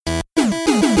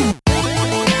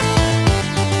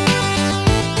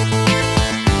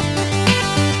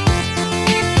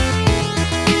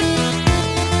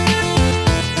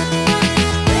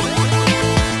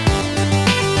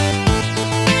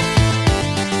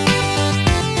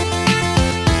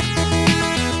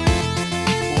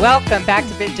Welcome back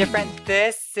to Bit Different.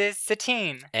 This is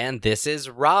Satine. And this is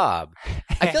Rob.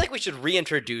 I feel like we should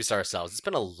reintroduce ourselves. It's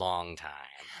been a long time.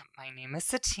 My name is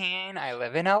Satine. I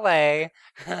live in LA.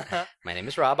 My name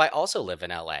is Rob. I also live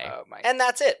in LA. Oh my. And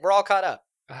that's it. We're all caught up.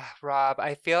 Rob,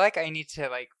 I feel like I need to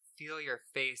feel your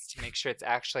face to make sure it's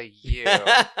actually you.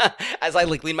 As I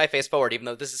lean my face forward, even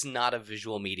though this is not a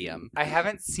visual medium. I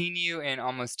haven't seen you in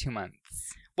almost 2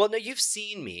 months. Well, no, you've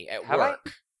seen me at Have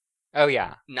work. Oh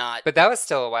yeah, Not. but that was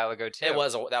still a while ago too. That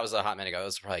was a hot minute ago. It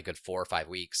was probably a good 4 or 5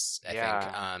 weeks, I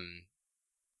think.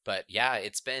 But yeah,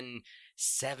 it's been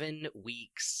 7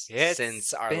 weeks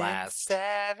since our last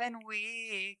 7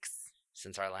 weeks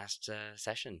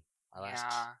session.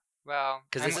 Yeah. Well,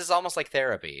 because this is almost like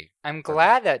therapy. I'm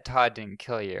glad that Todd didn't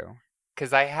kill you, because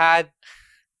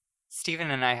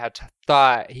Steven and I had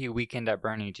thought he weekend at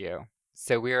Bernie'd you,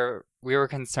 so we were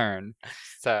concerned.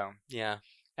 So yeah.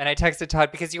 And I texted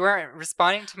Todd because you weren't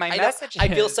responding to my messages. I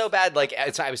feel so bad.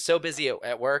 I was so busy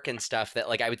at work and stuff that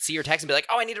I would see your text and be like,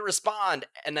 "Oh, I need to respond,"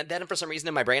 and then for some reason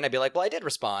in my brain I'd be like, "Well, I did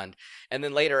respond," and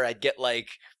then later I'd get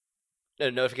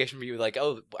a notification from you like,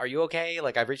 "Oh, are you okay?"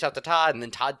 I've reached out to Todd, and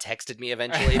then Todd texted me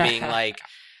eventually being like,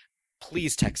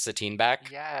 "Please text Satine back.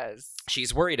 Yes,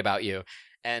 she's worried about you,"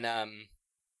 and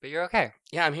but you're okay.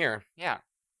 Yeah, I'm here. Yeah,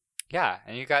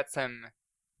 and you got some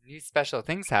new special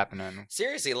things happening.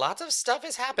 Seriously, lots of stuff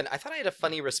has happened. I thought I had a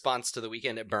funny response to the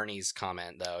weekend at Bernie's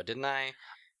comment, though, didn't I?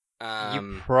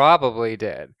 You probably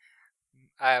did.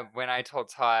 When I told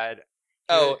Todd.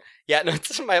 Oh, yeah, no,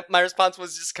 my response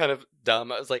was just kind of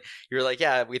dumb. I was like, you were like,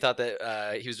 yeah, we thought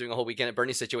that he was doing a whole weekend at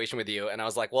Bernie's situation with you. And I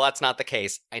was like, well, that's not the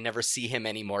case. I never see him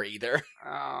anymore either.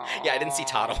 Oh. Yeah, I didn't see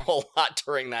Todd a whole lot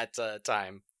during that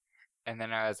time. And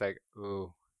then I was like,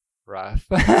 ooh. Rough.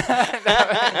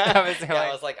 that was yeah,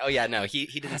 I was like, oh yeah, no, he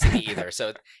didn't see me either,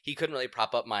 so he couldn't really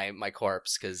prop up my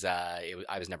corpse because I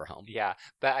was never home. Yeah,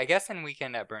 but I guess in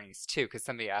Weekend at Bernie's too, because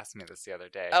somebody asked me this the other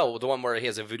day. Oh, the one where he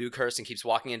has a voodoo curse and keeps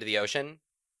walking into the ocean.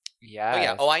 Yeah. Oh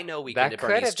yeah. Oh, I know Weekend at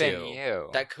Bernie's too. That could have been you.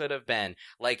 That could have been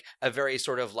a very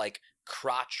sort of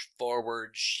crotch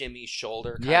forward, shimmy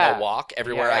shoulder kind of walk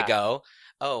everywhere I go.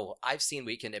 Oh, I've seen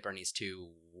Weekend at Bernie's too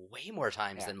way more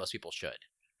times than most people should.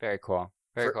 Very cool.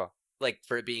 Very cool.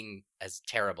 For it being as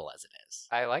terrible as it is.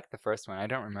 I like the first one. I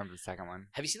don't remember the second one.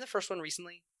 Have you seen the first one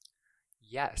recently?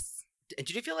 Yes. And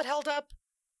did you feel it held up?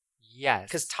 Yes.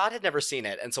 Because Todd had never seen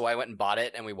it, and so I went and bought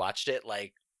it, and we watched it,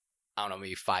 I don't know,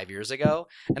 maybe 5 years ago,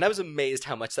 and I was amazed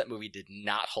how much that movie did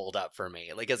not hold up for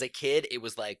me. As a kid, it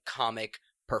was comic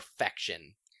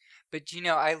perfection. But,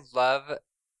 I love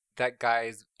that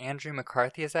guy's... Andrew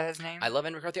McCarthy, is that his name? I love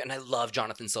Andrew McCarthy, and I love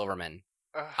Jonathan Silverman.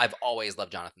 Ugh. I've always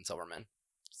loved Jonathan Silverman.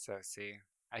 So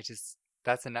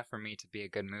that's enough for me to be a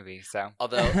good movie. So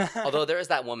although there is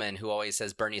that woman who always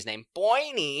says Bernie's name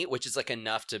Boiny, which is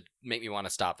enough to make me want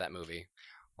to stop that movie.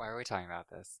 Why are we talking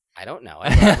about this? I don't know.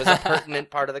 I thought it was a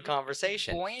pertinent part of the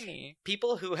conversation. Boiny.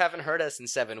 People who haven't heard us in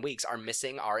 7 weeks are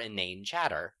missing our inane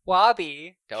chatter.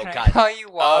 Wobby. Oh Can God! I call you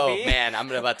Wobby? Oh man,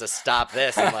 I'm about to stop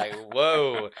this. I'm like,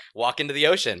 whoa! Walk into the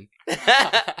ocean. I'm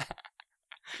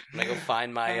gonna go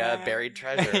find my buried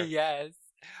treasure. Yes.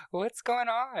 What's going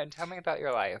on? Tell me about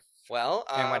your life. Well,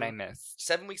 and what I missed.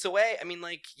 7 weeks away. I mean,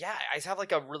 I have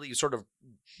a really sort of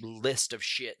list of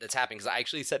shit that's happening. Because I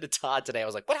actually said to Todd today, I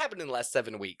was like, "What happened in the last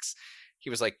 7 weeks?" He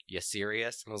was like, "You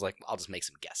serious?" And I was like, "I'll just make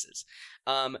some guesses."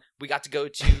 We got to go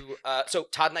to. So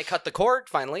Todd and I cut the cord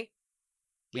finally.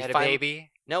 We had a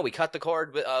baby. No, we cut the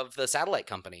cord of the satellite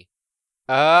company.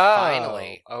 Oh,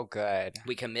 finally! Oh, good.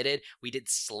 We committed. We did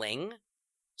Sling,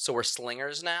 so we're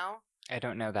slingers now. I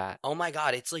don't know that. Oh my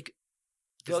God, it's Is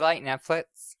it like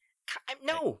Netflix?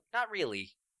 No, not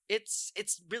really. It's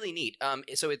really neat.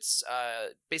 So it's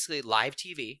basically live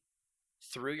TV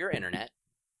through your internet.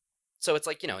 So it's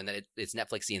and that it's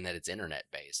Netflixy and that it's internet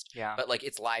based. Yeah. But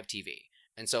it's live TV,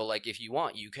 and so if you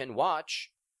want, you can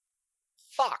watch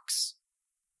Fox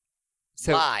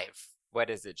live. What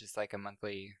is it? Just a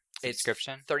monthly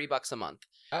subscription? It's $30 a month.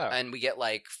 Oh. And we get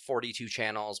 42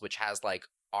 channels, which has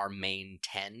our main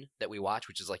 10 that we watch,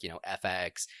 which is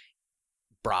FX,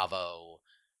 Bravo,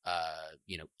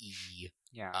 E.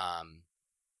 Yeah. I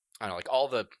don't know, all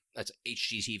the that's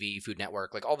HGTV, Food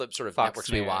Network, all the sort of Fox networks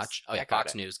News. we watch. Oh yeah,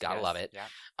 Fox News, gotta love it. Yeah.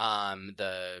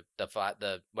 The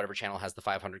whatever channel has the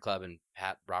 500 Club and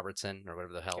Pat Robertson or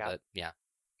whatever the hell that. Yeah.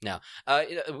 No,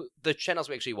 the channels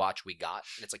we actually watch, we got,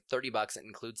 and it's $30. It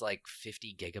includes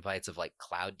 50 gigabytes of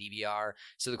cloud DVR.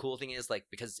 So the cool thing is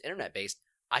because it's internet based,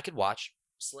 I could watch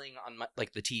Sling on my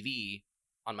the TV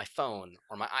on my phone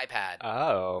or my iPad.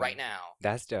 Oh, right now.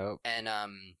 That's dope. And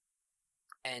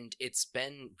And it's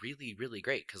been really, really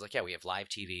great because, like, yeah, we have live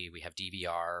TV, we have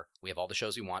DVR, we have all the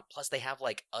shows we want. Plus, they have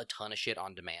like a ton of shit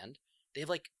on demand. They have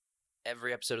like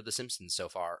every episode of The Simpsons so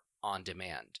far on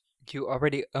demand. You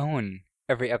already own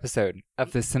every episode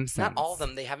of The Simpsons. Not all of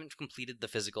them. They haven't completed the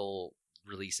physical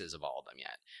releases of all of them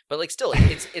yet. But like, still,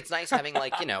 it's nice having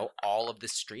like, you know, all of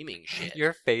this streaming shit.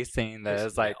 Your face saying that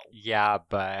is like, yeah,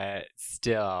 but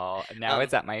still, now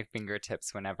it's at my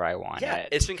fingertips whenever I want it.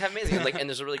 It's been kind of amazing. Like, and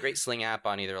there's a really great Sling app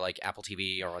on either like Apple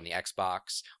TV or on the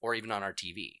Xbox or even on our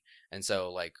TV. And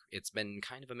so like, it's been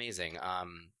kind of amazing.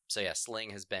 So yeah, Sling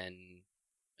has been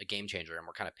a game changer, and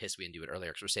we're kind of pissed we didn't do it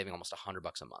earlier because we're saving almost $100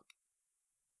 a month,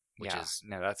 which is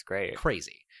that's great,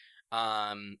 crazy.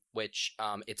 Which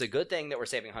it's a good thing that we're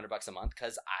saving $100 a month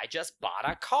because I just bought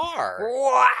a car.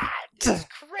 What? It's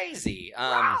crazy.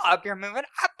 Wow, you're moving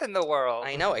up in the world.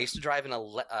 I know. I used to drive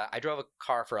I drove a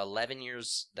car for 11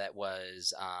 years that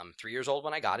was 3 years old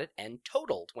when I got it and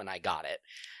totaled when I got it.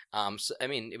 So I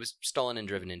mean, it was stolen and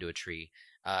driven into a tree.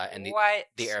 And the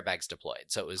airbags deployed,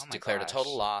 so it was declared a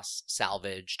total loss,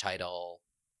 salvage title.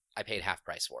 I paid half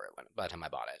price for it by the time I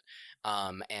bought it.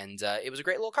 And it was a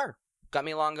great little car. Got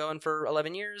me along going for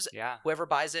 11 years. Yeah. Whoever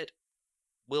buys it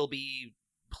will be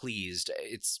pleased.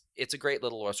 It's a great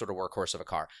little sort of workhorse of a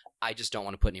car. I just don't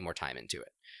want to put any more time into it.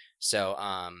 So,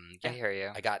 I hear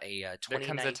you. I got a there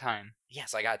comes a time.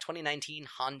 Yes, I got a 2019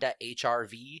 Honda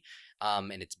HR-V,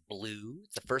 and it's blue.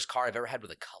 It's the first car I've ever had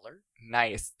with a color.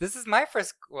 Nice. This is my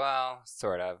first, well,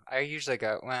 sort of. I usually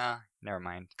go, well, never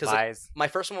mind. Because my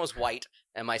first one was white,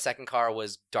 and my second car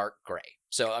was dark gray.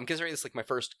 So I'm considering this like my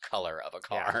first color of a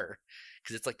car,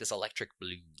 because it's like this electric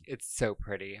blue. It's so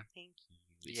pretty. Thank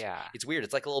you. It's weird.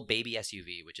 It's like a little baby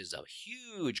SUV, which is a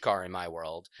huge car in my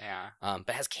world. Yeah.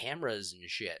 But has cameras and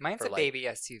shit. Mine's a baby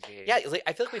SUV. Yeah,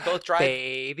 I feel like we both drive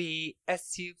baby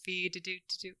SUV.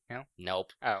 No.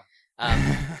 Nope. Oh.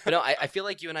 But no, I feel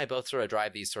like you and I both sort of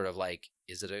drive these sort of like,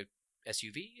 is it a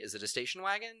SUV? Is it a station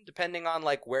wagon? Depending on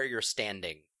like where you're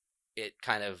standing, it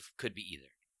kind of could be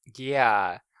either.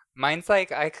 Yeah. Mine's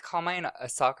like, I could call mine a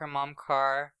soccer mom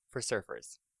car for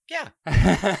surfers. Yeah.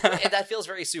 That feels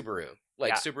very Subaru.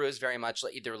 Like, Subaru is very much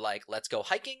like either like, let's go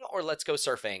hiking or let's go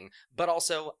surfing. But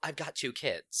also, I've got 2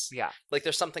 kids. Yeah. Like,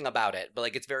 there's something about it. But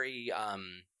like, it's very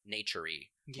nature-y.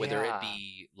 Whether it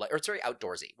be, like, or it's very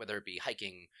outdoorsy. Whether it be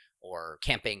hiking or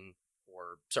camping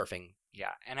or surfing.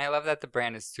 Yeah. And I love that the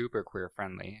brand is super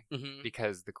queer-friendly. Mm-hmm.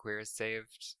 Because the queers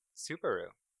saved Subaru.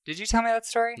 Did you tell me that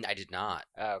story? I did not.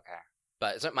 Oh, okay.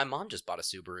 But my mom just bought a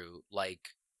Subaru, like,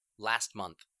 last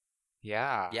month.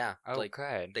 Yeah. Yeah. Oh, like,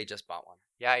 good. They just bought one.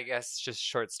 Yeah, I guess just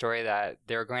short story that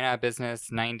they were going out of business,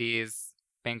 90s,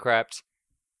 bankrupt.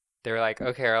 They were like,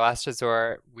 okay, our last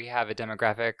resort, we have a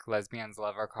demographic, lesbians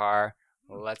love our car.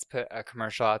 Let's put a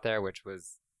commercial out there, which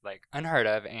was, like, unheard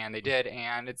of, and they did,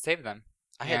 and it saved them.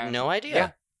 I had no idea.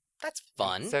 Yeah. That's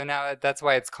fun. So now that's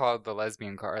why it's called the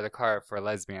lesbian car, or the car for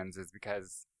lesbians, is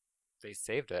because they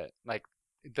saved it. Like,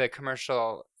 the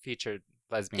commercial featured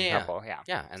lesbian couple,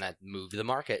 Yeah, and that moved the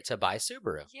market to buy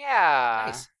Subaru. Yeah.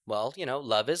 Nice. Well, you know,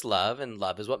 love is love, and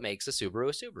love is what makes a Subaru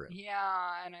a Subaru.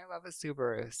 Yeah, and I love a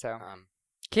Subaru, so.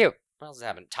 Cute. What else has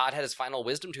happened? Todd had his final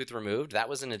wisdom tooth removed. That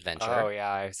was an adventure. Oh,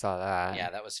 yeah, I saw that.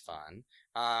 Yeah, that was fun.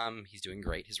 He's doing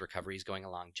great. His recovery is going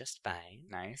along just fine.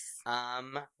 Nice.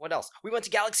 What else? We went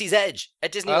to Galaxy's Edge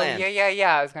at Disneyland. Oh,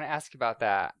 yeah. I was going to ask you about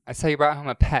that. I saw you brought home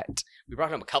a pet. We brought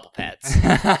home a couple pets.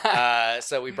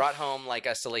 So we brought home like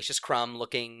a Salacious Crumb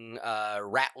looking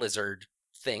rat lizard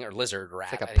thing, or lizard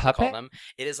rat. It's like a puppet? Them.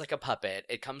 It is like a puppet.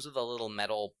 It comes with a little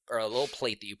metal or a little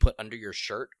plate that you put under your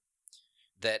shirt.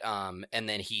 That and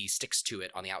then he sticks to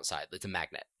it on the outside. It's a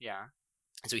magnet. Yeah.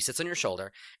 And so he sits on your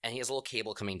shoulder, and he has a little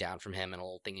cable coming down from him and a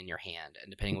little thing in your hand.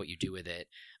 And depending on what you do with it,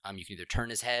 you can either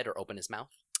turn his head or open his mouth.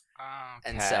 Oh,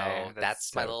 okay. And so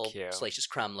that's my little cute. Salacious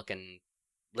Crumb looking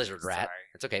lizard rat. Sorry.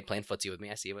 It's okay, playing footsie with me.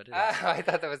 I see what it is. Oh, I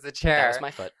thought that was the chair. That was my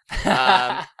foot.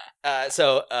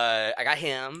 So I got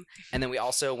him, and then we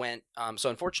also went.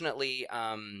 So unfortunately,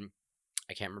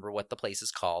 I can't remember what the place is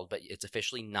called, but it's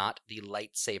officially not the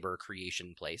lightsaber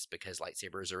creation place because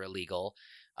lightsabers are illegal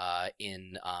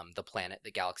in the planet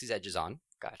that Galaxy's Edge is on.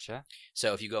 Gotcha.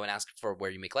 So if you go and ask for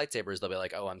where you make lightsabers, they'll be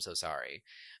like, oh, I'm so sorry.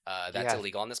 That's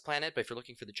illegal on this planet, but if you're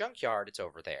looking for the junkyard, it's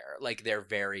over there. Like, they're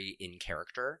very in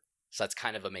character. So that's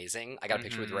kind of amazing. I got a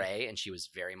picture with Rey, and she was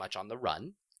very much on the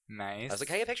run. Nice. I was like,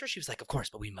 can I get a picture? She was like, of course,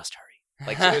 but we must hurry.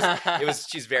 Like,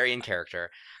 she's very in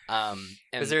character. And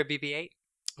was there a BB-8?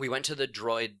 We went to the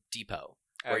droid depot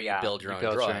where you build your own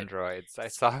droid. Your own droids. I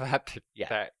saw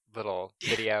that little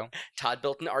video. Todd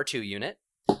built an R2 unit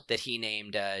that he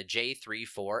named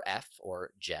J34F,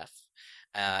 or Jeff.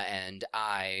 and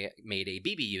I made a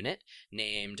BB unit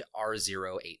named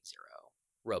R080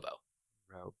 Robo.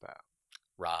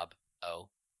 Rob O.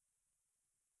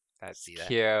 That's See that?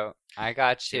 cute. I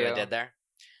got See you. what I did there?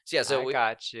 So yeah, so I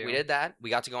got you. we did that. We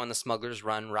got to go on the Smuggler's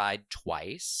Run ride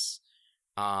twice.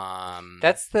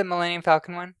 That's the Millennium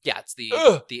Falcon one? Yeah, it's the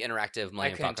interactive I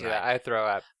Millennium couldn't Falcon do ride. that. I throw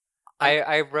up.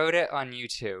 I wrote it on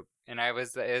YouTube, and it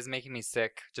was making me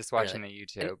sick just watching the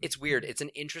YouTube. And it's weird. It's an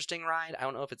interesting ride. I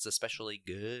don't know if it's especially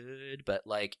good, but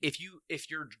like if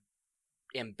your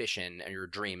ambition and your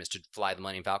dream is to fly the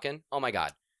Millennium Falcon, oh my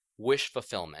god, wish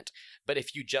fulfillment. But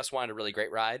if you just wanted a really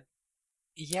great ride,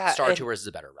 yeah, Star Tours is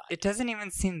a better ride. It doesn't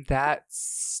even seem that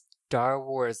Star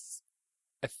Wars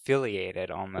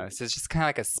affiliated almost. It's just kind of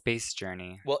like a space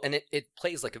journey. Well, and it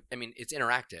plays like it's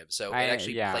interactive, so it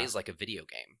actually plays like a video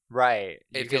game. Right.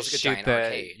 It feels like a giant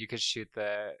arcade. You could shoot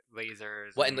the lasers.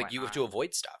 Well, and like you have to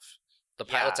avoid stuff. The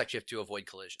pilots actually have to avoid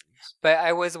collisions. But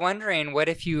I was wondering, what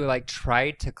if you like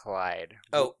tried to collide?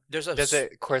 Oh, does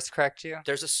it course correct you?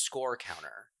 There's a score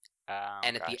counter.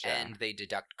 And at gotcha. the end, they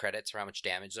deduct credits for how much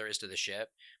damage there is to the ship.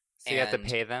 So you have to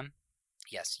pay them?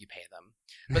 Yes, you pay them.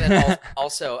 But then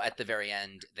also at the very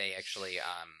end, they actually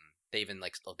they even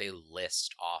they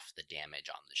list off the damage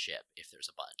on the ship if there's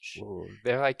a bunch. Ooh,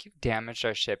 they're like, you damaged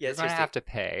our ship. You're going to have to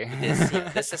pay.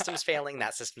 This system's failing,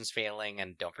 that system's failing,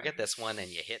 and don't forget this one, and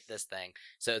you hit this thing.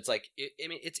 So it's like,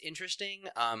 it's interesting,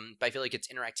 but I feel like its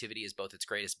interactivity is both its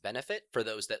greatest benefit for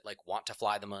those that like want to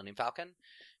fly the Millennium Falcon.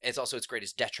 And it's also its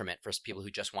greatest detriment for people who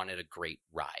just wanted a great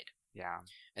ride. Yeah.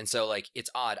 And so like it's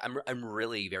odd. I'm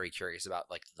really very curious about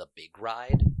like the big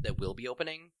ride that will be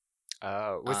opening.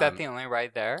 Oh, was that the only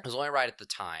ride there? It was the only ride at the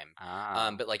time.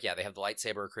 But like yeah, they have the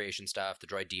lightsaber creation stuff, the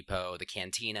droid depot, the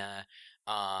cantina.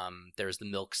 There's the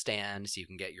milk stand, so you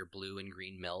can get your blue and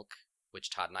green milk, which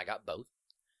Todd and I got both.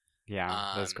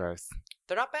 Yeah, that's gross.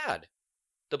 They're not bad.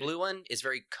 The blue one is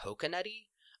very coconutty,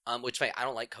 which I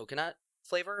don't like coconut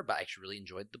flavor, but I actually really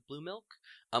enjoyed the blue milk.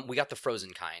 We got the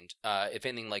frozen kind. If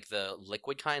anything, like the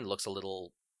liquid kind looks a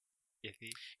little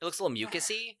iffy. It looks a little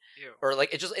mucusy, Ew. or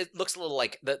like it looks a little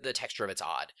like the texture of it's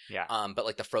odd. Yeah. But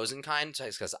like the frozen kind,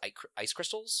 because ice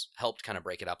crystals helped kind of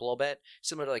break it up a little bit.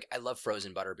 Similar to like I love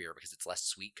frozen butterbeer because it's less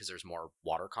sweet because there's more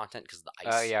water content because of the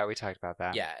ice. Oh yeah, we talked about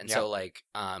that. Yeah, and so like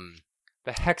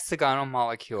the hexagonal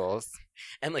molecules.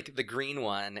 And like the green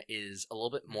one is a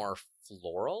little bit more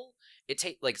floral. It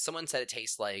like someone said it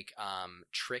tastes like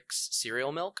Trix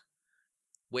cereal milk,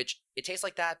 which it tastes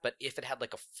like that, but if it had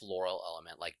like a floral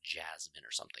element like jasmine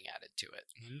or something added to it.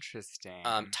 Interesting.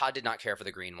 Todd did not care for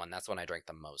the green one. That's one I drank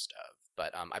the most of,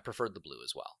 but I preferred the blue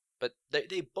as well. But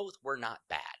they both were not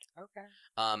bad. Okay.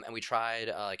 And we tried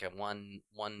like a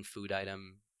one food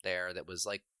item there that was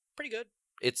like pretty good.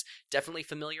 It's definitely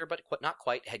familiar, but not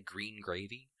quite. It had green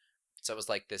gravy. So it was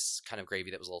like this kind of gravy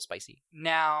that was a little spicy.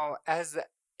 Now, as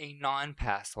a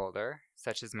non-pass holder,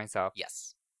 such as myself,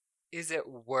 yes, is it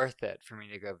worth it for me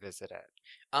to go visit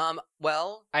it?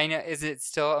 Well, I know. Is it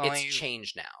still only? It's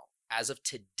changed now. As of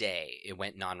today, it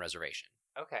went non-reservation.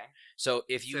 Okay. So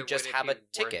if you just have a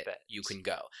ticket, you can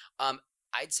go.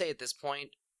 I'd say at this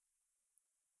point.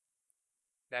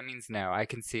 That means no. I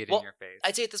can see it in your face.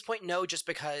 I'd say at this point no, just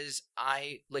because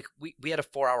we had a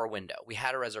 4-hour window. We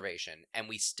had a reservation, and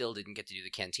we still didn't get to do the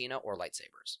cantina or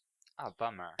lightsabers. Oh,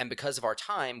 bummer. And because of our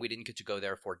time, we didn't get to go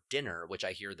there for dinner, which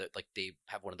I hear that like they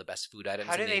have one of the best food items.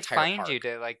 How do they find you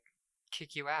to like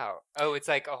kick you out? Oh, it's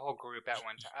like a whole group at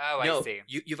one time. Oh, no, I see.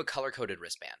 You have a color-coded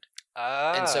wristband.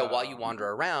 Oh. And so while you wander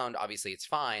around, obviously it's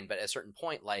fine, but at a certain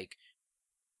point, like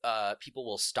people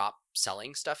will stop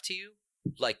selling stuff to you.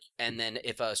 Like, and then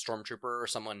if a stormtrooper or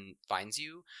someone finds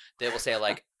you, they will say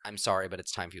like, "I'm sorry, but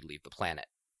it's time for you to leave the planet,"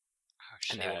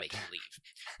 and they will make you leave.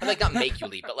 And like, not make you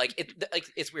leave, but like,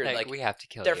 it's weird. Like, we have to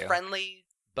kill you. They're friendly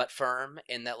but firm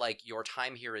in that like your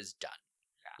time here is done.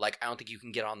 Yeah. Like, I don't think you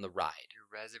can get on the ride.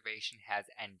 Your reservation has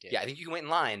ended. Yeah, I think you can wait in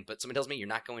line, but someone tells me you're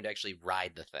not going to actually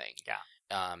ride the thing.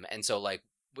 Yeah. And so like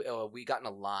we got in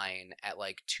a line at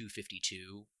like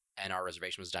 2:52, and our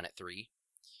reservation was done at 3.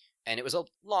 And it was a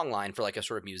long line for like a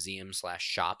sort of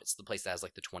museum/shop. It's the place that has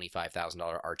like the $25,000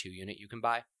 R2 unit you can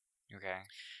buy. Okay.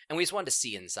 And we just wanted to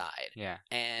see inside. Yeah.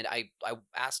 And I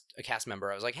asked a cast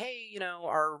member, I was like, hey,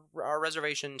 our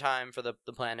reservation time for the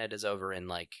planet is over in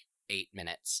like 8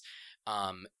 minutes.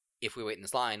 If we wait in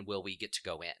this line, will we get to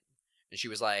go in? And she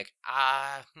was like,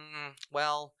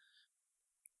 well,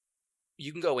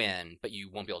 you can go in, but you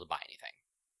won't be able to buy anything.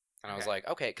 And I was like,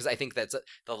 okay, because I think that's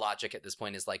the logic at this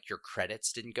point is like your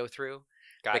credits didn't go through.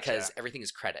 Gotcha. Because everything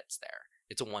is credits there.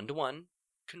 It's a 1-to-1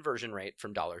 conversion rate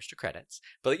from dollars to credits.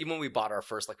 But even when we bought our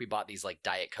first, like we bought these like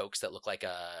Diet Cokes that look like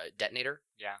a detonator.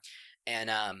 Yeah. And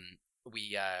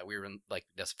we were in, like,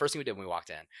 that's the first thing we did when we walked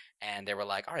in, and they were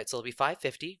like, all right, so it'll be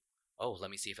 $5.50. Oh,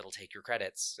 let me see if it'll take your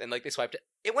credits. And like they swiped it,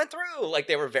 it went through. Like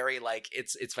they were very like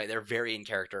it's funny. They're very in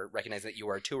character, recognizing that you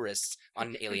are tourists on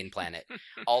an alien planet.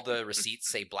 All the receipts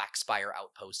say Black Spire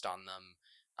Outpost on them,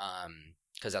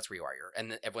 because that's where you are.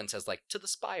 And everyone says like to the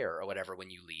Spire or whatever when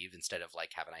you leave instead of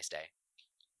like have a nice day.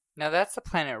 Now that's the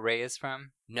planet Ray is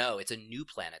from? No, it's a new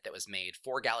planet that was made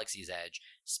for Galaxy's Edge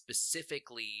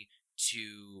specifically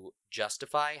to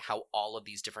justify how all of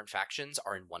these different factions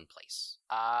are in one place.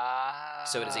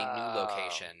 So it is a new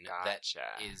location that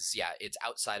is, it's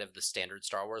outside of the standard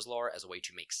Star Wars lore as a way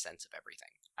to make sense of everything.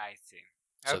 I see.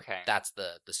 So okay. That's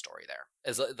the story there.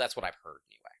 That's what I've heard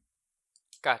anyway.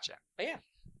 Gotcha. But yeah.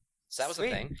 So that was the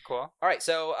thing. Cool. All right,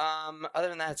 so other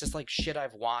than that, it's just like shit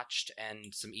I've watched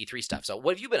and some E3 stuff. So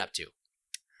what have you been up to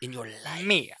in your life?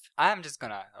 Me. I'm just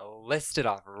going to list it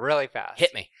off really fast.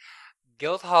 Hit me.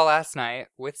 Guildhall last night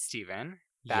with Steven.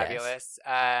 Fabulous.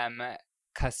 Yes.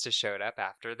 Custa showed up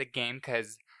after the game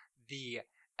because the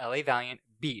LA Valiant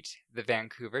beat the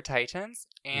Vancouver Titans.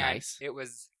 And It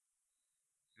was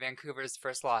Vancouver's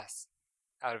first loss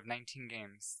out of 19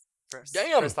 games. First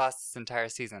loss this entire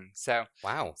season. So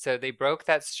wow. So they broke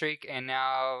that streak, and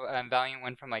now Valiant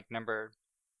went from like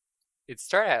it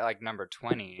started at like number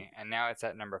 20, and now it's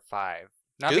at number 5.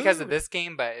 Not because of this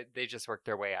game, but they just worked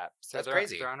their way up. So that's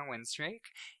crazy. They're on a win streak.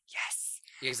 Yes.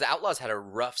 Because the Outlaws had a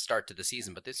rough start to the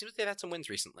season, but it seems they've had some wins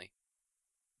recently.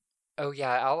 Oh,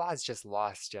 yeah. Outlaws just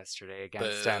lost yesterday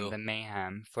against the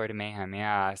Mayhem, Florida Mayhem.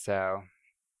 Yeah, so...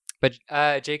 But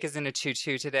Jake is in a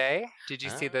tutu today. Did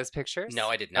you see those pictures? No,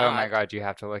 I did not. Oh, my God. You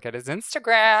have to look at his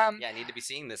Instagram. Yeah, I need to be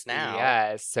seeing this now.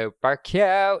 Yes. So, bark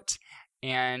cute.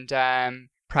 And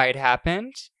Pride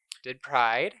happened. Did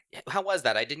Pride. How was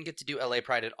that? I didn't get to do LA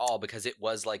Pride at all because it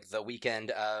was like the weekend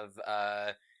of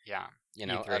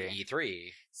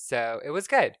E3. So it was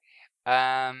good.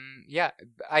 I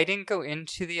didn't go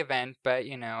into the event, but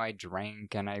I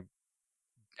drank and I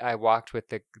walked with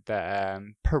the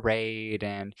parade,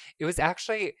 and it was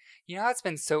actually, how it's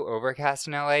been so overcast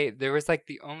in LA. There was like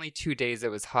the only 2 days it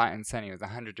was hot and sunny. It was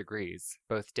 100 degrees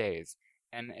both days.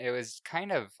 And it was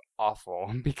kind of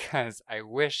awful because I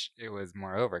wish it was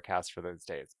more overcast for those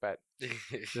days. But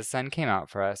the sun came out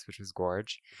for us, which was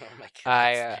gorge. Oh my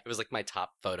god! It was like my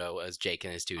top photo as Jake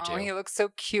in his tutu. Oh, he looks so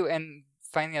cute. And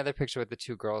find the other picture with the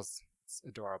 2 girls. It's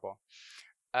adorable.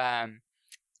 And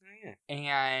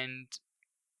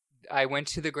I went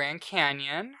to the Grand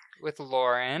Canyon with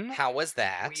Lauren. How was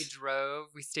that?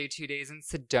 We stayed 2 days in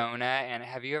Sedona. And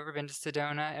have you ever been to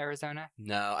Sedona, Arizona?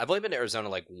 No, I've only been to Arizona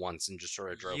like once and just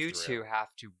sort of drove through. You two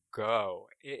have to go.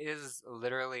 It is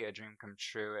literally a dream come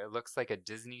true. It looks like a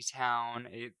Disney town.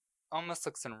 It almost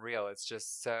looks unreal. It's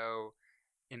just so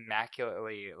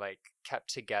immaculately like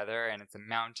kept together, and it's a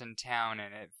mountain town,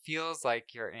 and it feels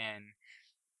like you're in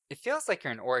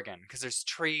Oregon because there's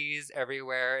trees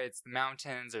everywhere. It's the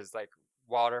mountains. There's like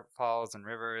waterfalls and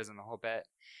rivers and the whole bit.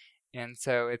 And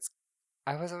so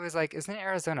I was always like, isn't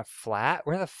Arizona flat?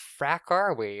 Where the frack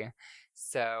are we?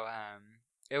 So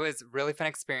it was a really fun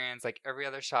experience. Like every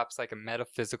other shop's like a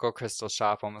metaphysical crystal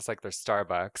shop, almost like their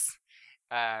Starbucks.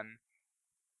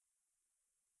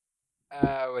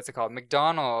 What's it called?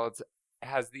 McDonald's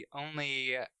has the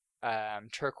only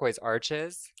turquoise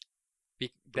arches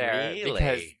there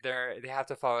because they have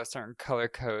to follow a certain color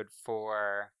code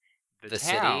for the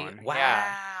town. City. Wow.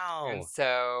 Yeah. And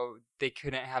so they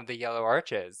couldn't have the yellow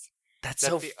arches. That's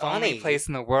so the funny. Only place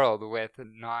in the world with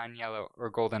non-yellow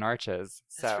or golden arches.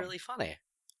 That's really funny.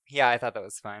 Yeah, I thought that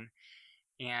was fun.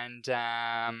 And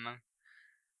I'm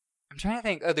trying to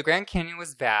think. Oh, the Grand Canyon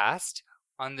was vast.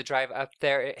 On the drive up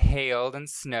there, it hailed and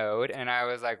snowed, and I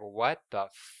was like, what the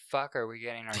fuck are we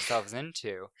getting ourselves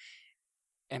into?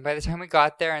 And by the time we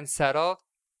got there and settled,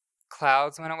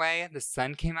 clouds went away, the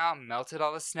sun came out, melted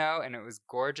all the snow, and it was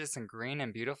gorgeous and green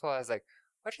and beautiful. I was like,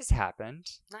 what just happened?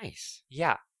 Nice.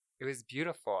 Yeah, it was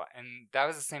beautiful. And that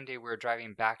was the same day we were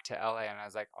driving back to LA, and I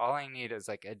was like, all I need is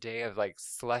like a day of like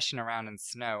slushing around in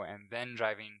snow and then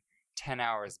driving 10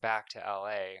 hours back to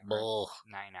LA. 9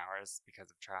 hours because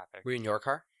of traffic. Were you in your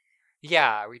car?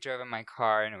 Yeah, we drove in my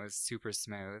car, and it was super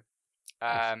smooth.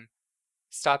 Nice.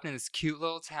 Stopped in this cute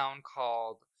little town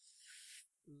called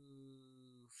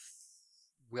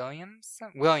Williams,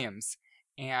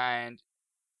 and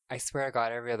I swear to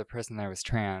God, every other person there was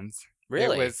trans.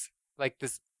 Really? It was like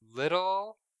this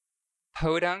little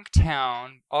podunk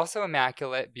town, also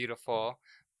immaculate, beautiful,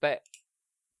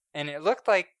 and it looked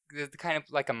like kind of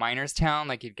like a miner's town,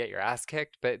 like you'd get your ass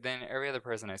kicked, but then every other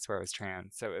person I swear was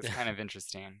trans, so it was kind of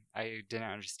interesting. I didn't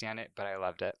understand it, but I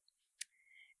loved it.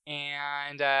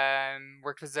 And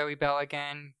worked with Zoe Bell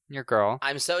again, your girl.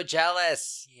 I'm so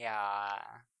jealous. Yeah.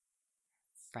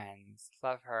 Friends.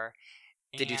 Love her.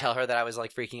 Did you tell her that I was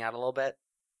like freaking out a little bit?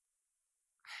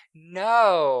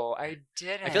 No, I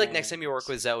didn't. I feel like next time you work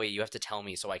with Zoe, you have to tell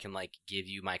me so I can like give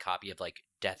you my copy of like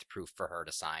death proof for her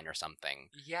to sign or something.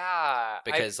 Yeah.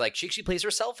 Because like she plays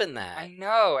herself in that. I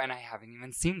know, and I haven't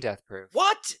even seen Death Proof.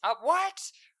 What?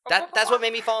 What? That's what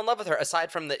made me fall in love with her.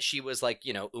 Aside from that, she was like,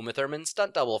 you know, Uma Thurman's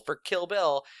stunt double for Kill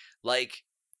Bill. Like,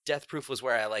 Death Proof was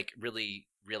where I like really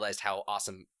realized how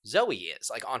awesome Zoe is,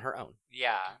 like on her own.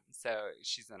 Yeah, so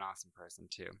she's an awesome person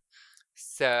too.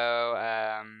 So,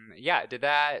 yeah, did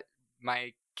that.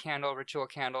 My ritual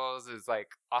candles is like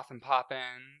off and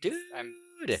popping. Dude, I'm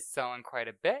selling quite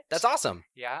a bit. That's awesome.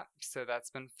 Yeah, so that's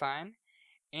been fun.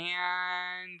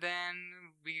 And then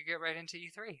we could get right into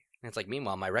E3. And it's like,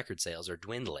 meanwhile, my record sales are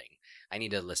dwindling. I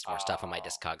need to list more stuff on my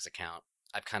Discogs account.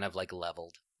 I've kind of like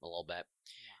leveled a little bit.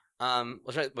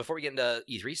 Yeah. Before we get into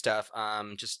E3 stuff,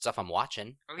 just stuff I'm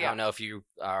watching. Oh, yeah. I don't know if you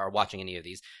are watching any of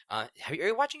these. Are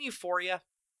you watching Euphoria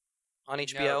on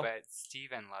HBO? No, but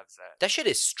Steven loves it. That shit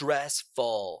is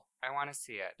stressful. I want to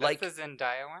see it. That's the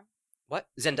Zendaya one? What?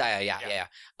 Zendaya, yeah.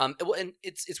 Well, and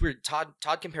it's weird.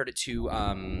 Todd compared it to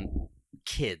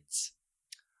Kids.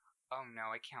 Oh no,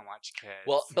 I can't watch Kids.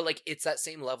 Well, but like it's that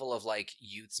same level of like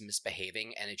youths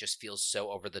misbehaving, and it just feels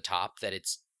so over the top that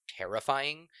it's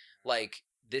terrifying. Like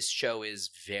this show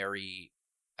is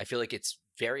I feel like it's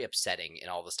very upsetting in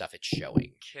all the stuff it's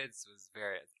showing. Kids was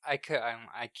I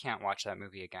can't watch that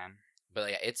movie again.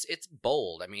 But yeah, it's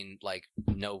bold. I mean, like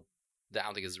no, I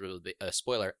don't think it's really a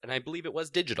spoiler, and I believe it was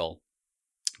digital.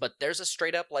 But there's a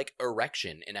straight up like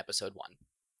erection in episode 1.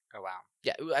 Oh wow.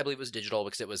 Yeah, I believe it was digital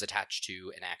because it was attached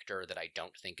to an actor that I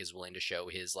don't think is willing to show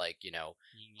his like, you know,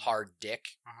 hard dick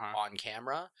on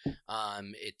camera.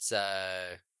 It's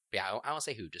yeah, I won't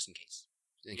say who just in case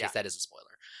that is a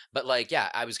spoiler. But like, yeah,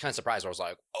 I was kind of surprised. I was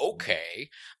like, okay,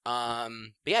 but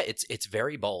yeah, it's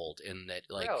very bold in that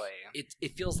like really?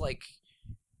 it feels like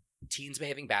teens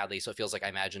behaving badly, so it feels like I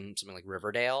imagine something like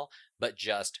Riverdale, but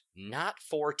just not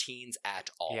for teens at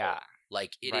all. Yeah,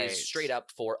 like it is straight up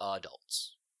for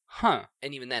adults. Huh.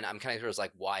 And even then, I'm kind of curious,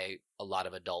 like, why a lot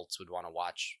of adults would want to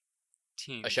watch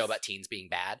a show about teens being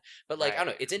bad. But, like, I don't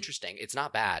know. It's interesting. It's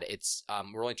not bad. It's,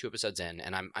 we're only 2 episodes in,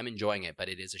 and I'm enjoying it, but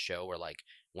it is a show where, like,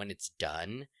 when it's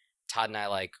done, Todd and I,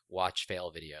 like, watch fail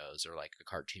videos or, like, a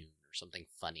cartoon or something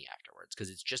funny afterwards. Because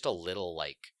it's just a little,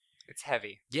 like... It's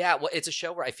heavy. Yeah, well, it's a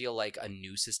show where I feel like a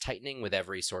noose is tightening with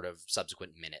every sort of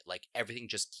subsequent minute. Like, everything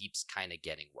just keeps kind of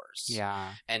getting worse.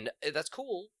 Yeah. And that's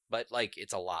cool, but, like,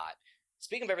 it's a lot.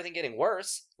 Speaking of everything getting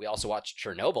worse, we also watched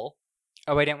Chernobyl.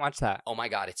 Oh, I didn't watch that. Oh my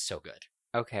god, it's so good.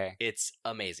 Okay. It's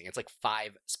amazing. It's like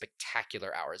 5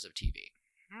 spectacular hours of TV.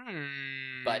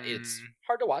 But it's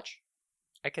hard to watch.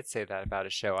 I could say that about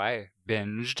a show I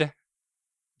binged.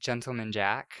 Gentleman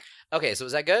Jack. Okay, so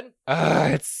is that good?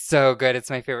 It's so good.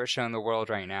 It's my favorite show in the world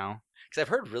right now. Because I've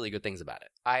heard really good things about it.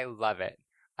 I love it.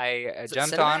 I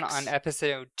jumped on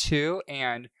episode 2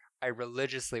 and I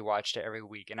religiously watched it every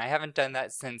week. And I haven't done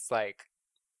that since like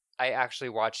I actually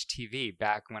watched TV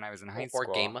back when I was in high school.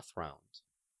 Or Game of Thrones.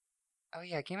 Oh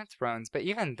yeah, Game of Thrones. But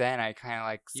even then, I kind of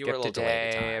like skipped a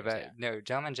day. But no,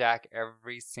 Gentleman Jack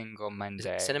every single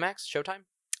Monday. Cinemax? Showtime?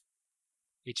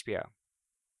 HBO.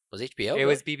 Was HBO? It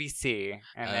was BBC,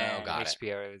 and then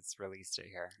HBO has released it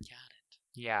here. Got it.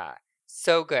 Yeah,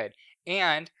 so good,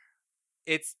 and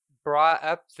it's brought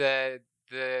up the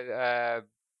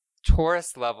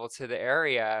tourist level to the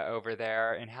area over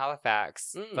there in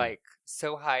Halifax, like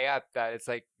so high up that it's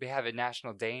like they have a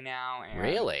national day now. And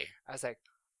really? I was like,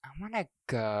 I want to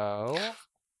go.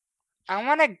 I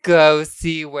want to go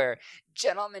see where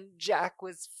Gentleman Jack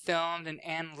was filmed and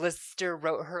Ann Lister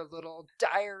wrote her little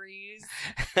diaries.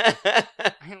 I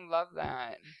love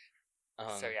that.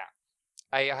 So yeah,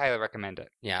 I highly recommend it.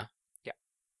 Yeah.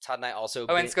 Todd and I also...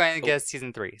 and it's going to get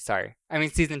season 3. Sorry. I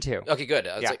mean, season 2. Okay, good.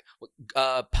 I was like,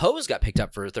 Pose got picked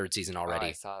up for a 3rd season already. Oh,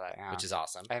 I saw that, yeah. Which is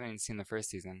awesome. I haven't even seen the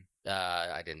first season.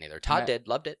 I didn't either. Todd did.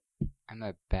 Loved it. I'm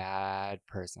a bad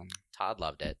person. Todd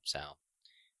loved it, so...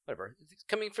 Whatever. It's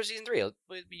coming for season 3.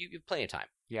 You have plenty of time.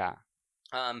 Yeah.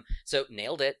 So,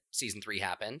 nailed it. Season 3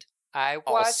 happened. I watched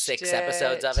all 6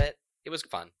 episodes of it. It was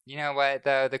fun. You know what,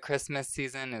 though? The Christmas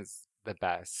season is the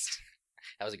best.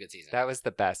 That was a good season. That was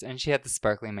the best. And she had the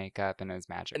sparkly makeup and it was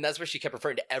magic. And that's where she kept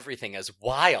referring to everything as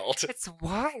wild. It's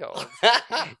wild.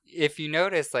 If you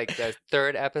notice, like, the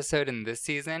 3rd episode in this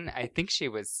season, I think she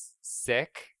was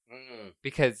sick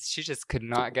because she just could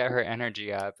not get her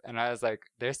energy up. And I was like,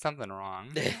 there's something wrong.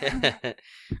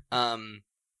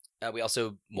 We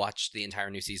also watched the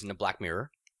entire new season of Black Mirror.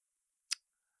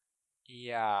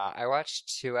 Yeah, I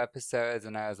watched 2 episodes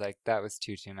and I was like, that was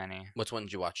too many. Which one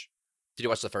did you watch? Did you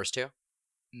watch the first two?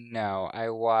 No, I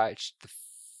watched the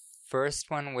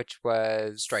first one, which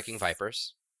was Striking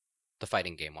Vipers, the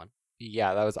fighting game one.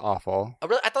 Yeah, that was awful. Oh,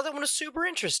 really? I thought that one was super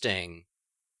interesting.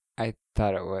 I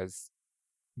thought it was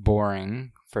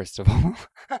boring, first of all.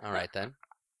 All right, then.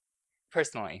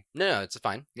 Personally. No, it's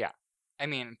fine. Yeah. I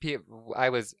mean, I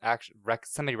was actually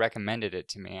somebody recommended it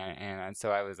to me, and so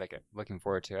I was like looking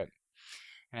forward to it,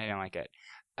 and I didn't like it.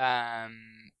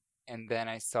 And then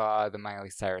I saw the Miley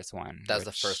Cyrus one. That was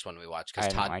the first one we watched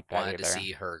because Todd wanted to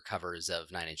see her covers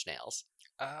of Nine Inch Nails.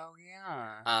 Oh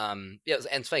yeah. Yeah,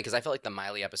 and it's funny because I felt like the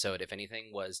Miley episode, if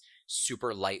anything, was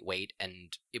super lightweight,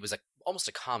 and it was almost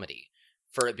a comedy.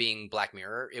 For it being Black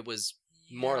Mirror, it was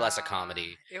more or less a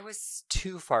comedy. It was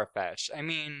too far fetched. I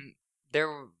mean,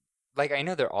 I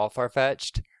know they're all far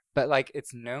fetched, but like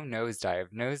it's no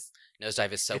Nosedive.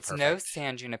 Nosedive is so it's perfect. No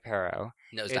San Junipero.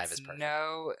 Nosedive is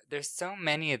perfect. There's so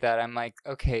many that I'm like,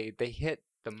 okay, they hit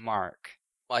the mark.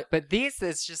 Well, but these,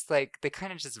 it's just like they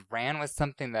kind of just ran with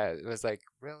something that was like,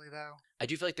 really though. I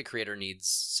do feel like the creator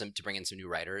needs to bring in some new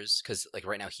writers because, like,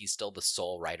 right now he's still the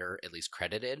sole writer, at least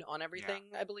credited on everything,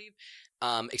 I believe.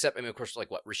 Except, I mean, of course,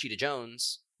 like what Rashida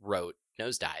Jones wrote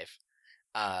Nosedive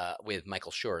with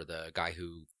Michael Schur, the guy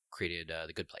who created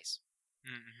The Good Place,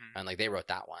 and like they wrote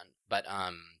that one. But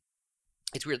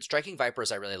it's weird. Striking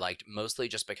Vipers I really liked, mostly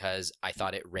just because I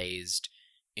thought it raised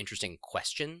interesting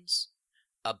questions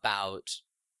about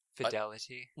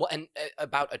fidelity. And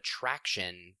about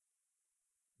attraction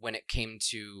when it came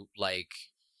to, like,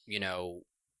 you know,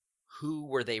 who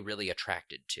were they really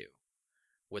attracted to?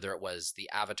 Whether it was the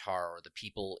avatar or the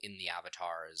people in the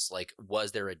avatars, like,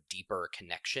 was there a deeper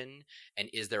connection? And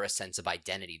is there a sense of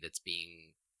identity that's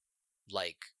being,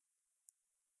 like,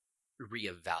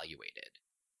 reevaluated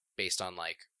based on,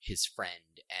 like, his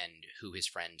friend and who his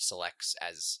friend selects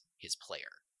as his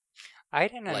player? I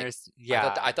didn't understand.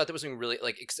 Yeah, I thought there was something really,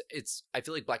 like, it's. I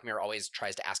feel like Black Mirror always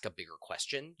tries to ask a bigger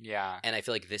question. Yeah, and I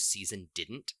feel like this season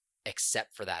didn't,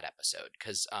 except for that episode,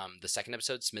 because the second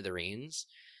episode, Smithereens,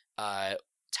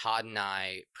 Todd and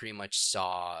I pretty much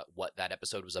saw what that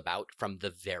episode was about from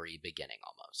the very beginning,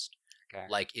 almost. Okay.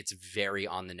 Like, it's very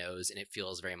on the nose, and it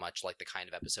feels very much like the kind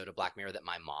of episode of Black Mirror that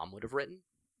my mom would have written.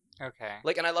 Okay.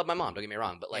 Like, and I love my mom, don't get me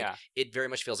wrong, but like, it very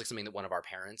much feels like something that one of our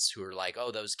parents who are like, oh,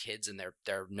 those kids and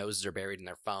their noses are buried in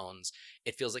their phones.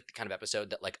 It feels like the kind of episode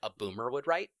that like a boomer would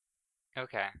write.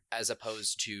 Okay. As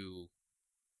opposed to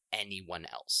anyone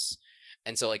else.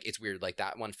 And so, like, it's weird. Like,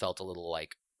 that one felt a little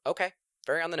like, okay,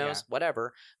 very on the nose,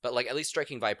 whatever. But like, at least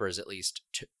Striking Vipers, at least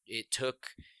it took,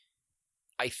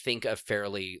 I think, a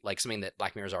fairly, like, something that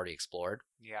Black Mirror's already explored.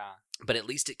 Yeah. But at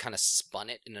least it kind of spun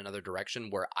it in another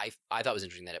direction where I thought it was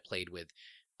interesting that it played with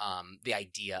the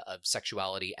idea of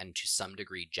sexuality and to some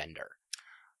degree gender.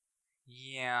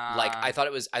 Yeah. Like, I thought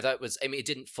it was, I mean, it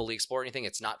didn't fully explore anything.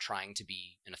 It's not trying to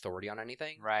be an authority on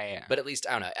anything. Right. But at least,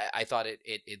 I don't know, I thought it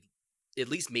at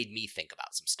least made me think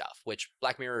about some stuff, which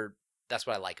Black Mirror, that's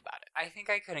what I like about it. I think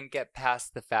I couldn't get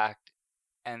past the fact,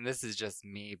 and this is just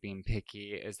me being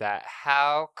picky, is that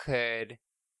how could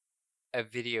a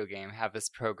video game have this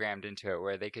programmed into it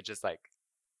where they could just like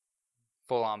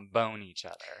full on bone each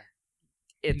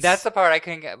other? That's the part I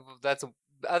couldn't get. That's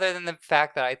other than the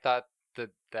fact that I thought the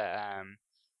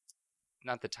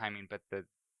not the timing, but the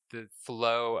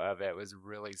flow of it was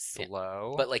really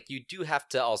slow. But like, you do have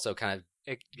to also kind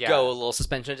of go a little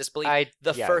suspension of disbelief.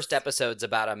 First episode's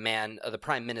about a man, the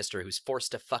prime minister, who's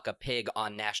forced to fuck a pig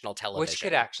on national television, which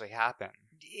could actually happen.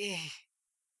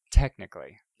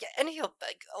 Technically. Yeah, and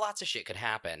like, lots of shit could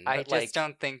happen. I just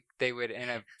don't think they would, in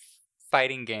a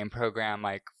fighting game program,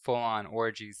 like full-on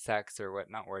orgy sex, or what,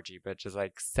 not orgy, but just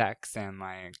like sex and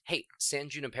like... Hey, San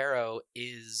Junipero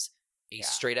is a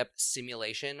straight-up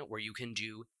simulation where you can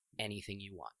do anything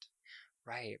you want.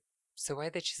 Right. So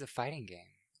why'd they choose a fighting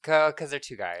game? Because they're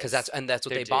two guys. Because that's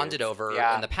what they bonded over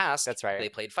in the past. That's right. They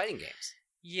played fighting games.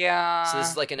 Yeah. So this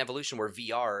is like an evolution where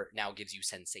VR now gives you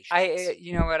sensations.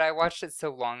 You know what? I watched it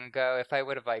so long ago. If I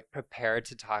would have like prepared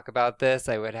to talk about this,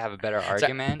 I would have a better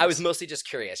argument. I was mostly just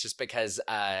curious, just because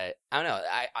I don't know.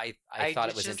 I thought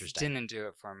it was interesting. Didn't do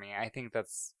it for me. I think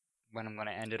that's when I'm going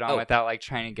to end it on without like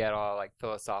trying to get all like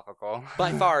philosophical.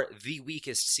 By far the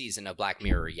weakest season of Black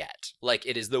Mirror yet. Like,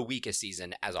 it is the weakest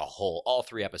season as a whole. All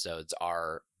 3 episodes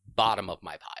are bottom of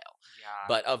my pile. Yeah.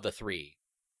 But of the 3,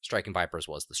 Striking Vipers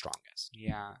was the strongest.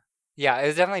 Yeah. Yeah, it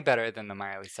was definitely better than the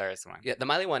Miley Cyrus one. Yeah, the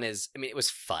Miley one is, I mean, it was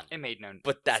fun. It made no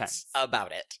But that's sense.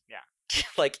 about it. Yeah.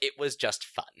 Like, it was just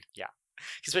fun. Yeah.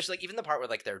 Especially like even the part where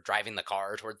like they're driving the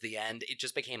car towards the end, it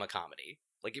just became a comedy.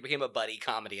 Like it became a buddy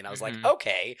comedy, and I was like,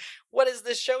 okay, what is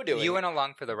this show doing? You went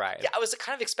along for the ride. Yeah, I was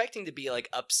kind of expecting to be like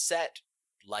upset,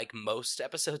 like most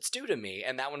episodes do to me,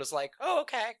 and that one was like, oh,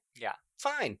 okay, Yeah.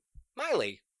 fine,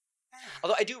 Miley.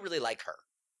 Although I do really like her.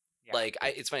 Yeah. Like,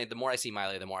 it's funny. The more I see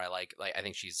Miley, the more I like. Like, I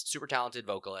think she's super talented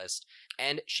vocalist,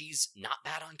 and she's not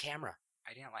bad on camera.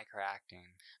 I didn't like her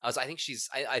acting. I think she's.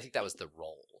 I think that was the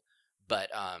role, but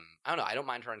I don't know. I don't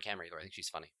mind her on camera either. I think she's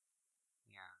funny.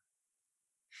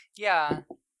 Yeah.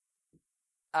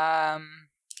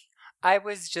 I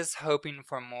was just hoping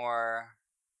for more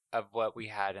of what we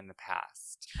had in the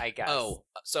past, I guess. Oh,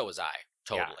 so was I.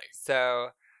 Totally. Yeah. So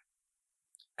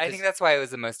I think that's why I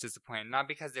was the most disappointed. Not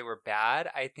because they were bad.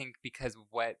 I think because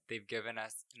what they've given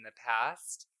us in the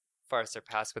past far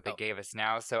surpassed what they gave us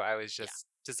now. So I was just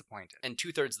disappointed. And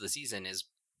 2/3 of the season is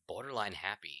borderline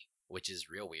happy, which is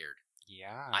real weird.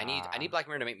 Yeah. I need Black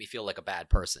Mirror to make me feel like a bad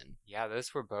person. Yeah,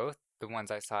 those were both the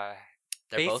ones I saw.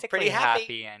 They're basically both pretty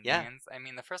happy endings. Yeah. I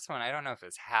mean, the first one, I don't know if it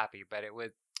was happy, but it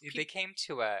was. They came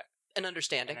to an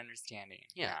understanding.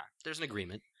 Yeah. There's an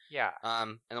agreement. Yeah.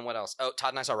 And then what else? Oh, Todd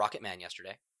and I saw Rocket Man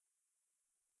yesterday.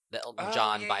 The Elton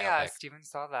John biopic. Yeah, Steven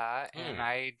saw that, and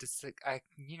I just,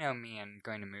 you know me and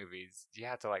going to movies, you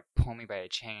have to like pull me by a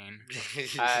chain.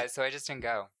 So I just didn't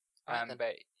go.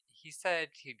 But he said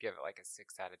he'd give it like a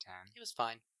 6 out of 10. It was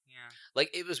fine. Yeah. Like,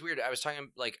 it was weird. I was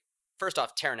talking, like, first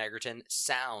off, Taron Egerton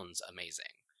sounds amazing.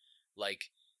 Like,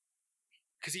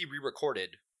 because he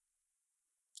re-recorded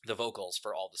the vocals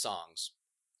for all the songs.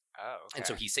 Oh, okay. And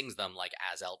so he sings them, like,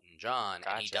 as Elton John,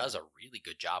 and he does a really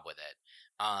good job with it.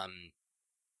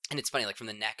 And it's funny, like, from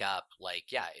the neck up,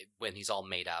 like, when he's all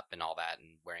made up and all that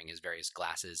and wearing his various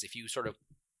glasses, if you sort of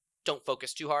don't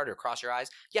focus too hard or cross your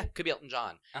eyes, could be Elton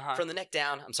John. From the neck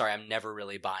down, I'm sorry, I'm never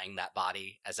really buying that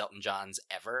body as Elton John's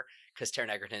ever, because Taron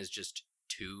Egerton is just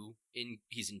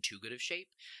he's in too good of shape.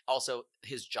 Also,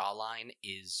 his jawline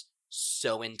is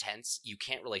so intense, you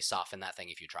can't really soften that thing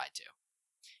if you tried to.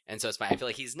 And so it's fine. I feel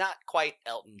like he's not quite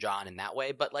Elton John in that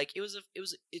way, but like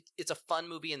it's a fun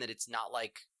movie in that it's not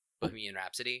like Bohemian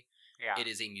Rhapsody. Yeah. It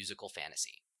is a musical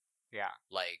fantasy. Yeah.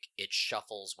 Like, it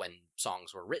shuffles when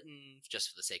songs were written just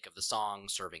for the sake of the song,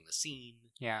 serving the scene.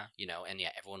 Yeah. You know, and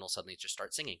everyone will suddenly just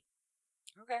start singing.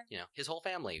 Okay. You know, his whole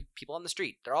family, people on the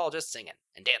street, they're all just singing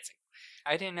and dancing.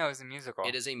 I didn't know it was a musical.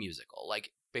 It is a musical.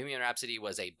 Like, Bohemian Rhapsody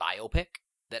was a biopic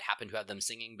that happened to have them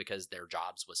singing because their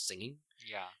jobs was singing.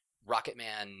 Yeah. Rocket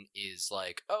Man is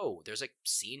like, oh, there's a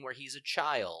scene where he's a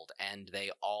child, and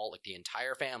they all, like, the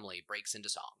entire family breaks into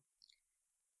song.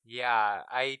 Yeah,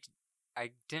 I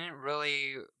didn't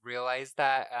really realize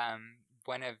that.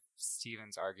 One of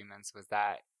Steven's arguments was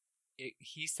that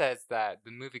he says that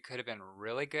the movie could have been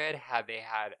really good had they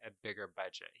had a bigger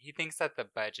budget. He thinks that the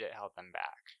budget held them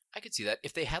back. I could see that.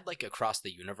 If they had, like, Across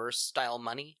the Universe style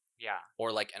money,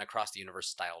 or, like, an Across the Universe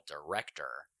style director,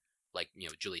 like, you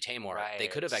know, Julie Taymor, they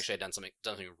could have actually done something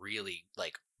really,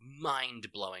 like,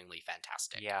 mind-blowingly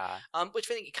fantastic. Yeah.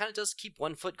 Which I think it kind of does keep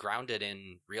one foot grounded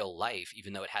in real life,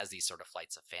 even though it has these sort of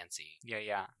flights of fancy.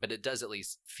 Yeah. But it does at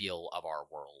least feel of our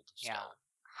world. So. Yeah.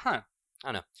 Huh. I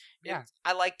don't know. Yeah.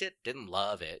 I liked it. Didn't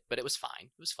love it, but it was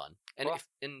fine. It was fun. And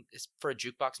it's for a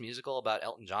jukebox musical about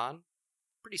Elton John,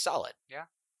 pretty solid. Yeah.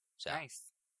 So. Nice.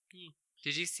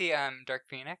 Did you see Dark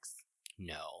Phoenix?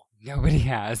 No. Nobody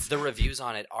has. The reviews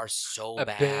on it are so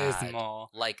abysmal.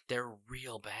 Bad. Like, they're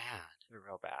real bad. They're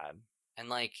real bad. And,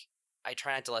 like, I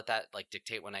try not to let that, like,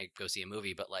 dictate when I go see a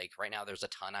movie, but, like, right now there's a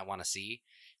ton I want to see.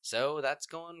 So that's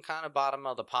going kind of bottom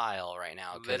of the pile right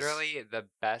now. Literally, the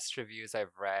best reviews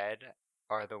I've read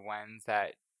are the ones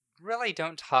that really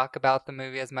don't talk about the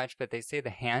movie as much, but they say the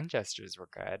hand gestures were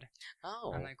good.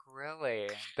 Oh. I'm like, really?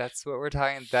 That's what we're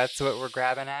talking, that's what we're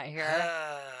grabbing at here?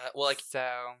 Well, like, so.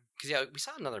 Because, we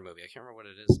saw another movie. I can't remember what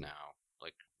it is now.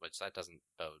 Like, which that doesn't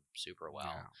bode super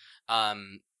well.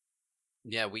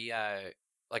 No. We,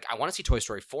 like, I want to see Toy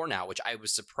Story 4 now, which I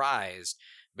was surprised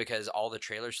because all the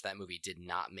trailers for that movie did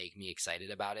not make me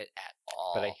excited about it at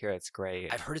all. But I hear it's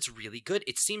great. I've heard it's really good.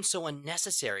 It seems so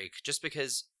unnecessary just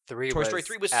because Toy Story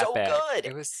 3 was epic. So good.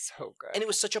 It was so good. And it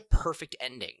was such a perfect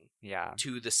ending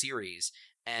to the series.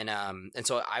 And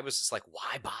so I was just like,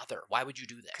 why bother? Why would you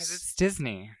do this? Because it's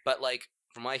Disney. But, like,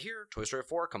 from what I hear, Toy Story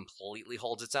 4 completely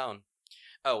holds its own.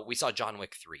 Oh, we saw John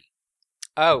Wick 3.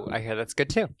 Oh, I hear that's good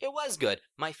too. It was good.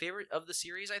 My favorite of the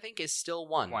series, I think, is still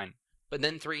 1. But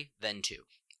then 3, then 2.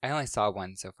 I only saw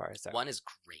 1 so far. So 1 is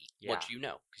great. Yeah. What you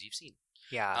know, because you've seen.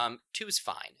 Yeah. 2 is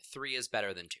fine. 3 is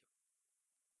better than 2.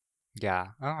 Yeah.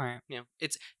 All right. You know,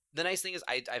 it's the nice thing is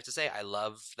I have to say I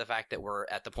love the fact that we're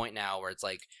at the point now where it's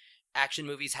like action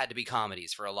movies had to be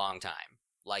comedies for a long time.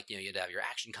 Like, you had to have your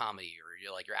action comedy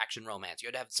or your action romance. You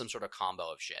had to have some sort of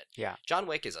combo of shit. Yeah. John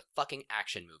Wick is a fucking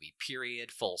action movie,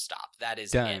 period, full stop. That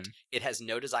is Done. it. It has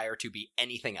no desire to be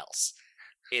anything else.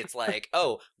 It's like,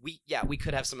 we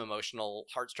could have some emotional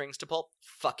heartstrings to pull.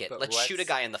 Fuck it. But Let's shoot a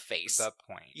guy in the face. The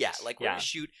point. Yeah, like we're going to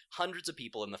shoot hundreds of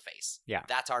people in the face. Yeah.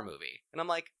 That's our movie. And I'm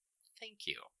like, thank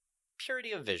you.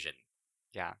 Purity of vision.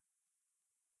 Yeah.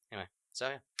 Anyway, so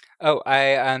yeah. Oh,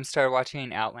 I started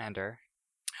watching Outlander.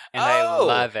 And I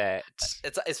love it.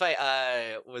 It's funny.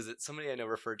 Was it somebody I know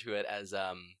referred to it as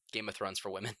Game of Thrones for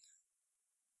women?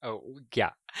 Oh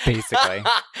yeah, basically.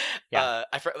 Yeah.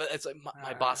 It's like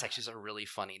my boss actually has a really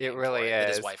funny name. It really that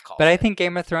is. his wife calls but it. I think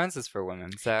Game of Thrones is for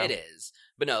women. So it is.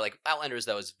 But no, like Outlanders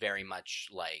though is very much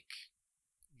like.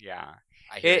 Yeah.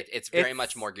 I hear it's very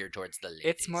much more geared towards the ladies.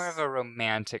 It's more of a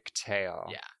romantic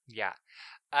tale. Yeah.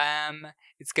 Yeah.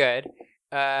 It's good.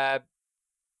 I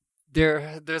do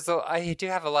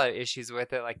have a lot of issues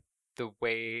with it, like the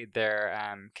way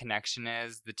their connection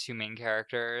is. The two main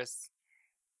characters,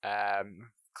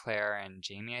 Claire and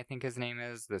Jamie, I think his name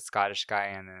is, the Scottish guy,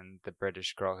 and then the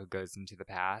British girl who goes into the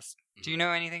past. Mm-hmm. Do you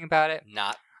know anything about it?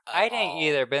 Not at I didn't all.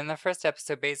 either, but in the first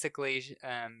episode, basically,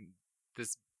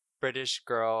 this British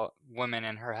woman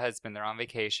and her husband, they're on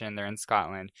vacation, they're in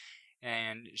Scotland,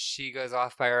 and she goes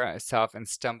off by herself and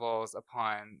stumbles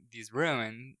upon these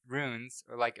ruins,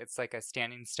 or it's like a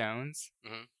standing stones,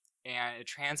 mm-hmm. and it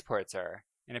transports her.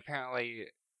 And apparently,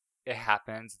 it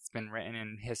happens. It's been written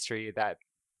in history that,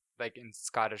 like in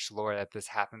Scottish lore, that this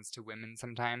happens to women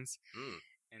sometimes.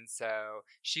 And so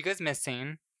she goes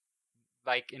missing,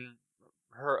 like in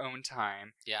her own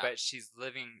time. Yeah. But she's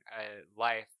living a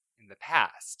life in the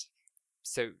past.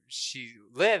 So she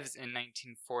lives in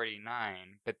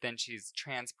 1949, but then she's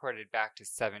transported back to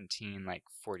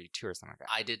 42 or something like that.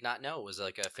 I did not know it was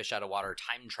like a fish out of water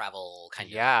time travel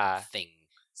kind of thing.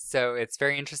 So it's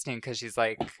very interesting because she's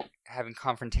like having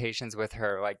confrontations with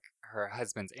her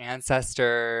husband's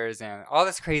ancestors, and all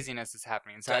this craziness is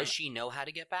happening. So does she know how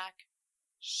to get back?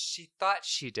 She thought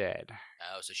she did.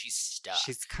 Oh, so she's stuck.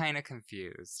 She's kind of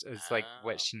confused. It's like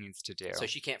what she needs to do. So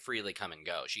she can't freely come and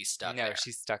go. She's stuck there. there. No,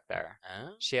 she's stuck there.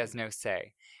 Oh. She has no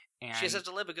say. And she has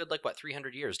to live a good,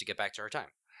 300 years to get back to her time.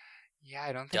 Yeah,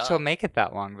 I don't think she'll make it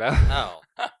that long, though. Oh.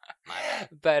 My bad.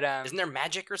 But, isn't there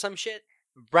magic or some shit?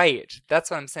 Right. That's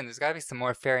what I'm saying. There's got to be some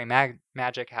more fairy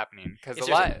magic happening.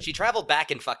 Because she traveled back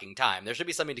in fucking time. There should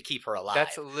be something to keep her alive.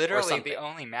 That's literally the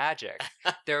only magic.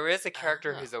 There is a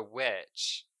character who's a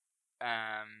witch.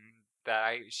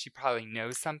 She probably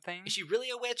knows something. Is she really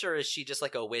a witch, or is she just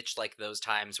like a witch like those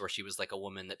times where she was like a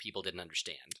woman that people didn't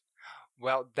understand?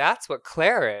 Well, that's what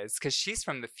Claire is, because she's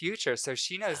from the future, so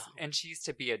she knows, and she used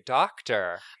to be a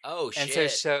doctor. Oh, shit.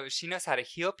 And so she knows how to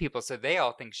heal people, so they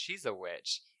all think she's a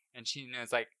witch. And she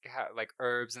knows,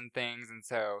 herbs and things, and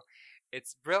so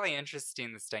it's really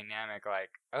interesting, this dynamic,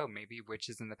 maybe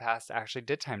witches in the past actually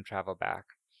did time travel back.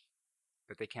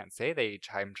 But they can't say they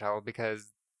time traveled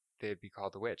because they'd be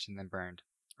called a witch and then burned,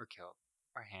 or killed,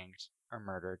 or hanged, or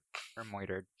murdered, or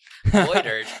moitered.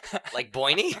 Moitered? Like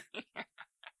Boiny?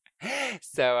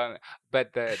 So,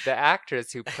 but the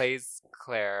actress who plays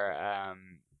Claire,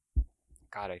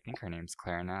 God, I think her name's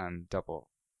Claire. Now I'm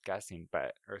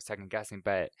second guessing,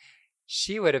 but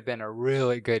she would have been a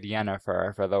really good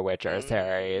Yennefer for the Witcher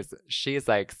series. She's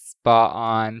spot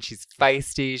on. She's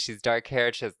feisty. She's dark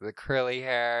haired. She has the curly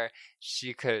hair.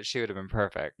 She would have been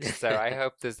perfect. So I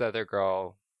hope this other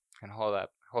girl can hold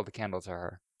the candle to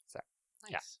her. So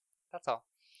nice. Yeah, that's all.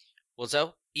 Well,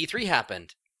 so E3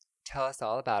 happened. Tell us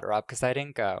all about it, Rob, because I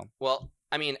didn't go. Well,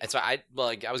 I mean, so I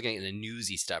was getting into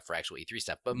newsy stuff for actual E3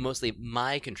 stuff, but mostly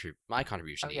my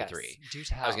contribution to E3. Do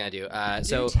tell. I was gonna do.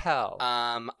 Tell.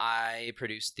 I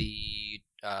produced the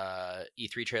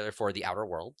E3 trailer for The Outer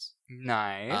Worlds.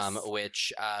 Nice.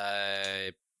 Which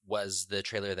was the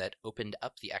trailer that opened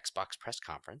up the Xbox press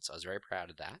conference. I was very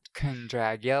proud of that.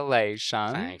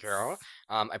 Congratulations. Thank you.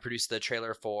 I produced the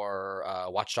trailer for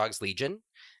Watch Dogs Legion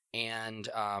and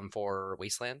for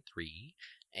Wasteland 3.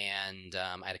 And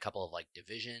I had a couple of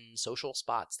Division social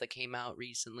spots that came out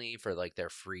recently for their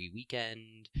free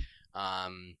weekend.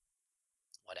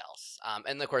 What else?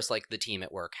 And of course, the team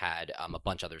at work had a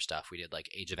bunch of other stuff. We did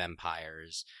Age of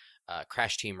Empires,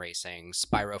 Crash Team Racing,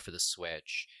 Spyro for the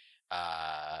Switch,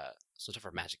 some stuff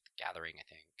for Magic the Gathering, I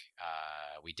think.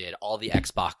 We did all the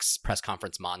Xbox press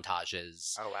conference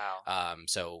montages. Oh wow!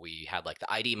 So we had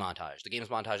the ID montage, the games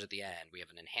montage at the end. We have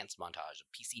an enhanced montage, a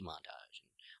PC montage, and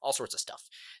all sorts of stuff.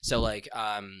 So it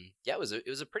was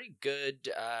a pretty good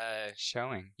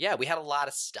showing. Yeah, we had a lot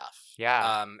of stuff.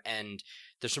 Yeah. And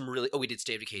there's some really we did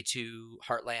State of Decay 2,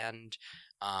 Heartland.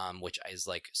 which is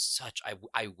like such.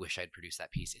 I wish I'd produced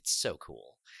that piece. It's so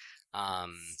cool.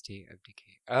 State of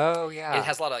Decay. Oh yeah. It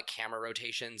has a lot of like camera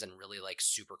rotations and really like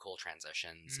super cool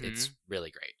transitions. It's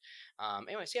really great.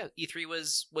 Anyways, yeah, E3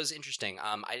 was interesting.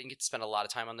 I didn't get to spend a lot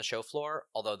of time on the show floor,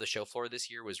 although the show floor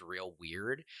this year was real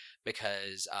weird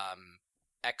because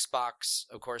Xbox,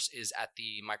 of course, is at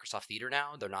the Microsoft Theater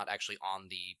now. They're not actually on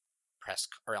the press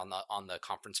or on the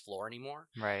conference floor anymore.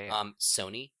 Right.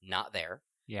 Sony not there.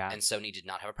 Yeah. And Sony did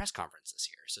not have a press conference this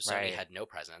year, so Sony had no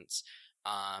presence.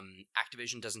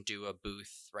 Activision doesn't do a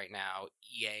booth right now.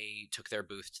 EA took their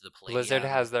booth to the Palladium. Blizzard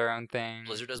has their own thing.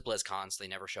 Blizzard does BlizzCon, so they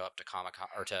never show up to Comic-Con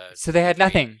or to. So they had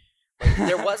nothing.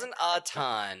 There wasn't a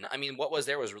ton. I mean, what was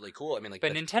there was really cool. I mean, like,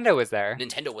 but Nintendo was there.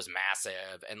 Nintendo was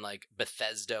massive, and like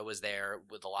Bethesda was there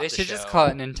with a lot. They to should show. just call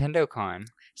it Nintendo Con.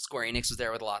 Square Enix was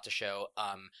there with a lot to show.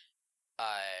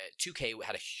 2K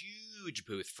had a huge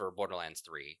booth for Borderlands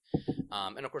 3,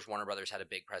 and of course Warner Brothers had a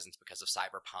big presence because of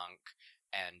Cyberpunk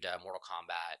and Mortal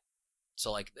Kombat.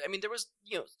 So like, I mean, there was,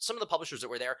 you know, some of the publishers that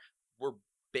were there were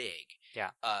big. Yeah.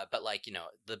 But like, you know,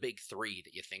 the big three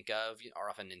that you think of are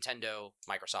often Nintendo,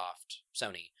 Microsoft,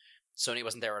 Sony. Sony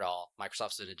wasn't there at all.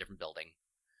 Microsoft's in a different building.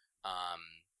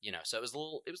 You know, so it was a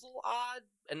little odd,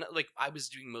 and like I was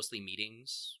doing mostly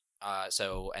meetings.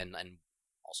 So and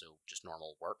also just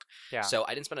normal work. Yeah. So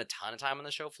I didn't spend a ton of time on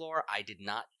the show floor. I did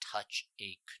not touch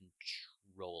a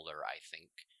controller, I think,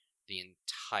 the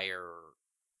entire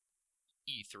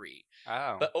E3.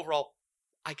 Oh. But overall,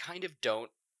 I kind of don't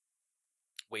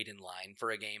wait in line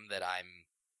for a game that I'm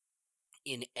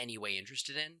in any way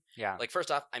interested in. Yeah. Like,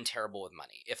 first off, I'm terrible with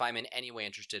money. If I'm in any way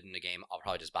interested in a game, I'll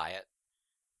probably just buy it.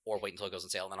 Or wait until it goes on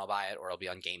sale and then I'll buy it. Or it'll be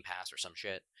on Game Pass or some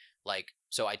shit. Like,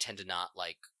 so I tend to not,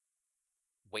 like,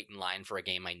 wait in line for a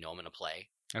game I know I'm going to play.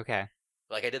 Okay.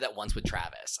 Like, I did that once with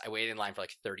Travis. I waited in line for,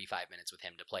 like, 35 minutes with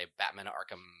him to play Batman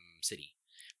Arkham City.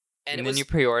 And then you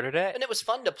pre-ordered it? And it was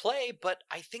fun to play, but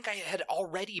I think I had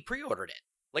already pre-ordered it.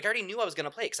 Like, I already knew I was going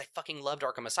to play it because I fucking loved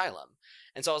Arkham Asylum.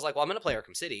 And so I was like, well, I'm going to play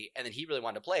Arkham City. And then he really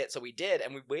wanted to play it, so we did.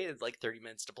 And we waited, like, 30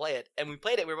 minutes to play it. And we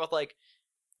played it. We were both like,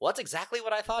 well, that's exactly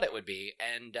what I thought it would be.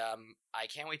 And I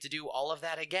can't wait to do all of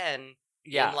that again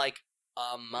in, like,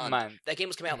 a month. That game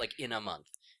was coming out, like, in a month.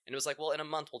 And it was like, well, in a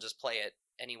month, we'll just play it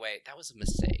anyway. That was a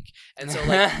mistake. And so,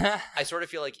 like, I sort of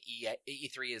feel like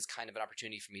E3 is kind of an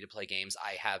opportunity for me to play games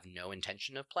I have no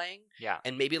intention of playing. Yeah.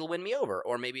 And maybe it'll win me over,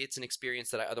 or maybe it's an experience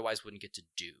that I otherwise wouldn't get to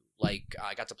do. Like,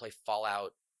 I got to play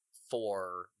Fallout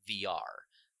 4 VR,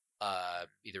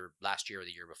 either last year or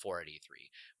the year before at E3,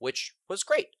 which was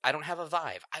great. I don't have a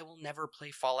Vive. I will never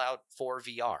play Fallout 4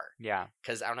 VR. Yeah.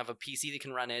 Because I don't have a PC that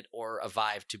can run it or a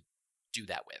Vive to do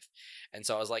that with. And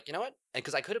so I was like, you know what?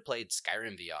 Because I could have played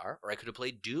Skyrim VR, or I could have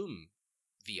played Doom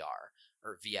VR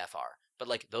or VFR, but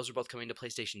like those are both coming to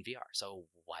PlayStation VR, so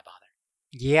why bother?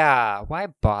 Yeah, why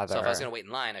bother? So if I was going to wait in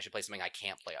line, I should play something I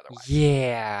can't play otherwise.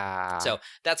 Yeah. So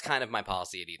that's kind of my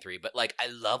policy at E3, but like I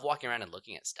love walking around and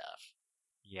looking at stuff.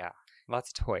 Yeah, lots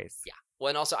of toys. Yeah. Well,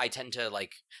 and also I tend to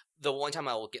like, the one time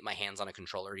I will get my hands on a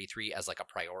controller at E3 as like a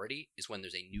priority is when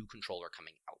there's a new controller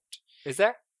coming out. Is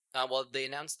there? Well, they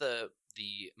announced the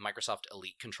Microsoft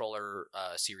Elite controller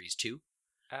Series 2,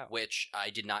 which I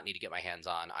did not need to get my hands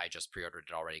on. I just pre-ordered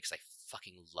it already because I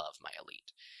fucking love my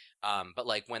Elite. But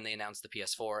like when they announced the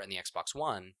PS4 and the Xbox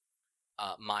One,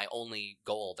 my only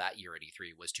goal that year at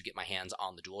E3 was to get my hands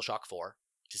on the DualShock 4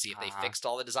 to see if they fixed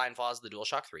all the design flaws of the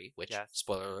DualShock 3, which,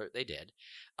 spoiler alert, they did.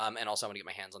 And also I want to get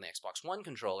my hands on the Xbox One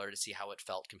controller to see how it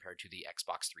felt compared to the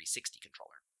Xbox 360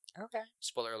 controller. Okay.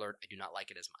 Spoiler alert, I do not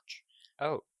like it as much.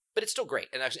 Oh. But it's still great.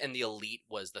 And actually, and the Elite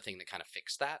was the thing that kind of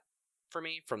fixed that for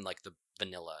me, from like the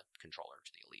vanilla controller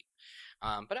to the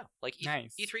Elite. But no, like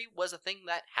E3 was a thing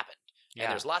that happened. Yeah.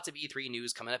 And there's lots of E3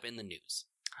 news coming up in the news.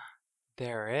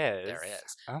 There is. There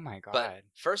is. Oh my god. But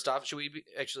first off, should we be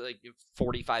actually, like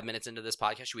 45 minutes into this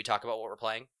podcast, should we talk about what we're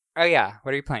playing? Oh yeah.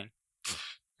 What are you playing?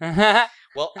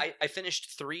 Well, I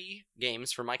finished 3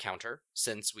 games for my counter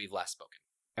since we've last spoken.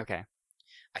 Okay.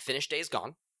 I finished Days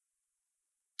Gone.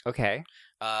 Okay.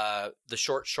 The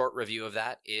short review of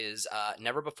that is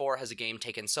never before has a game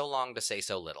taken so long to say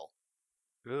so little.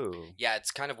 Ooh. Yeah, it's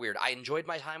kind of weird. I enjoyed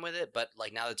my time with it, but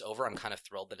like now that it's over, I'm kind of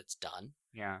thrilled that it's done.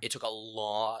 Yeah. It took a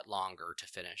lot longer to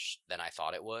finish than I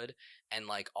thought it would. And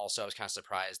like also I was kind of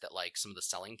surprised that like some of the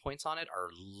selling points on it are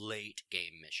late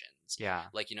game missions. Yeah.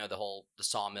 Like, you know, the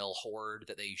Sawmill Horde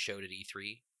that they showed at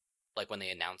E3, like when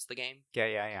they announced the game.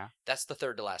 Yeah. That's the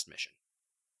third to last mission.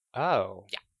 Oh.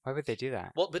 Yeah. Why would they do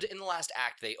that? Well, but in the last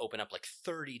act, they open up like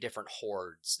 30 different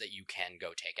hordes that you can go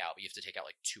take out, but you have to take out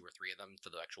like 2 or 3 of them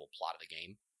for the actual plot of the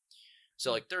game.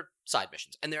 So like they're side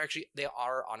missions, and they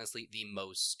are honestly the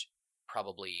most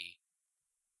probably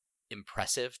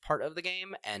impressive part of the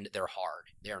game, and they're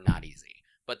hard. They're not easy,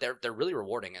 but they're really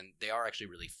rewarding, and they are actually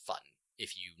really fun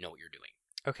if you know what you're doing.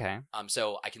 Okay.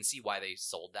 So I can see why they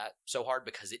sold that so hard,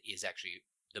 because it is actually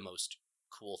the most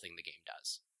cool thing the game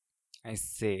does. I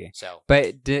see. So,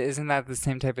 but isn't that the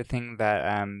same type of thing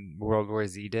that World War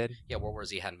Z did? Yeah, World War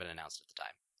Z hadn't been announced at the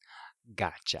time.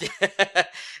 Gotcha.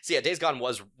 So yeah, Days Gone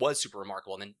was super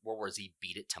remarkable, and then World War Z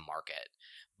beat it to market.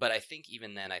 But I think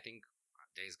even then,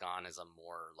 Days Gone is a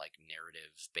more like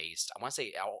narrative based. I want to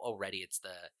say already it's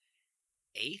the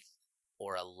 8th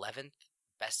or 11th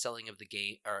best-selling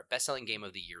game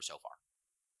of the year so far.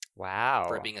 Wow.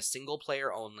 For it being a single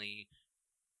player only,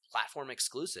 platform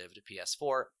exclusive to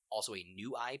PS4, also a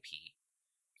new IP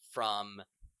from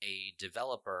a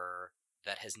developer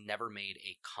that has never made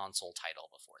a console title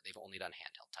before. They've only done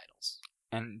handheld titles.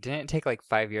 And didn't it take like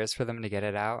 5 years for them to get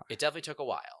it out? It definitely took a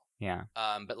while. Yeah.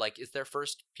 But like, it's their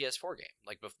first PS4 game.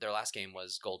 Like, their last game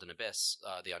was Golden Abyss,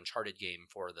 the Uncharted game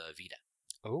for the Vita.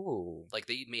 Oh. Like,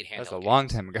 they made handheld That's a games. long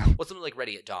time ago. Well, something like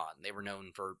Ready at Dawn. They were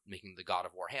known for making the God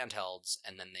of War handhelds,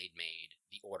 and then they'd made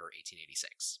The Order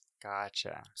 1886.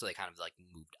 Gotcha. So they kind of like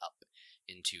moved up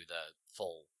into the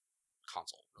full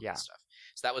console Yeah. stuff.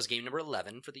 So that was game number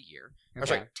 11 for the year. Okay. Or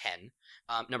sorry, 10.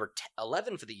 Number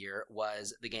 11 for the year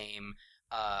was the game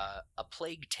A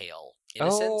Plague Tale: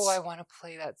 Innocence. Oh, I want to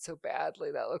play that so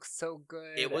badly. That looks so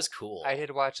good. It was cool. I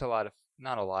did watch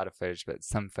not a lot of footage, but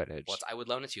some footage. Well, I would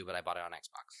loan it to you, but I bought it on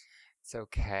Xbox. It's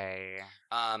okay.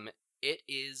 It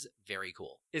is very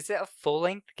cool. Is it a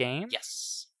full-length game?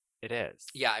 Yes. It is.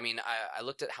 Yeah, I mean, I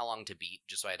looked at how long to beat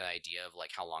just so I had an idea of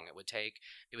like how long it would take.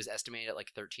 It was estimated at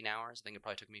like 13 hours. I think it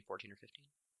probably took me 14 or 15.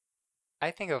 I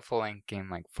think a full-length game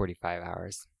like 45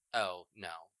 hours. Oh, no.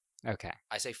 Okay.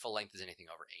 I say full length is anything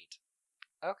over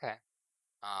 8. Okay.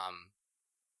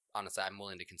 Honestly, I'm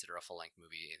willing to consider a full-length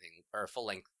movie or a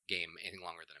full-length game anything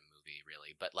longer than a movie,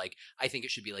 really. But like, I think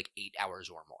it should be like 8 hours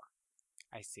or more.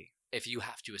 I see. If you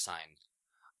have to assign,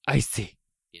 I see.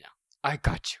 You know, I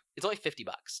got you. it's only $50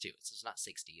 too. It's not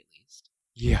 60 at least.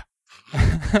 Yeah.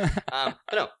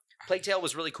 But no, Plague Tale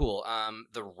was really cool.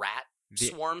 The rat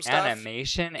swarm stuff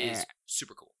animation is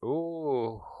super cool.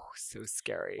 Ooh, so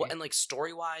scary. Well, and like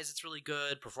story-wise, it's really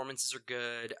good. Performances are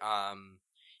good.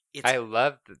 I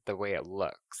love the way it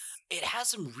looks. It has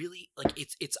some really like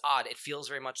it's odd. It feels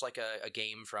very much like a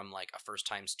game from like a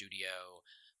first-time studio.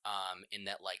 In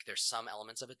that like there's some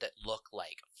elements of it that look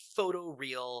like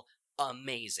photoreal,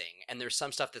 amazing, and there's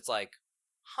some stuff that's like,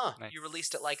 Like, you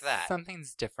released it like that.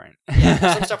 Something's different. Yeah,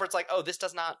 there's some stuff where it's like, oh, this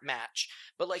does not match.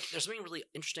 But like, there's something really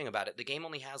interesting about it. The game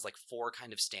only has like 4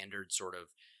 kind of standard sort of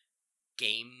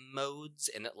game modes,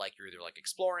 in that like you're either like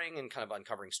exploring and kind of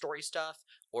uncovering story stuff,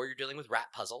 or you're dealing with rat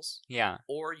puzzles, Yeah.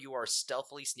 or you are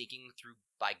stealthily sneaking through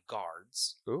by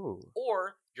guards, Ooh.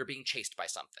 or you're being chased by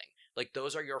something. Like,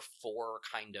 those are your 4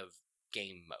 kind of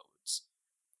game modes.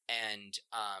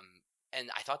 And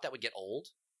I thought that would get old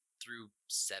through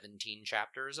 17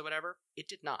 chapters or whatever. It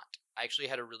did not. I actually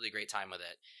had a really great time with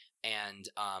it. And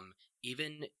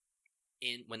even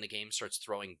when the game starts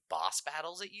throwing boss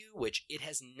battles at you, which it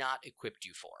has not equipped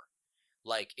you for.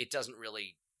 Like, it doesn't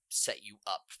really set you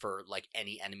up for like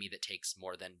any enemy that takes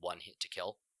more than 1 hit to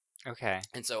kill. Okay.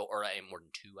 And so, or more than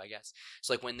 2, I guess.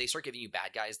 So like when they start giving you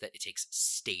bad guys that it takes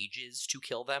stages to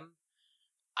kill them,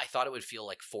 I thought it would feel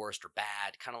like forced or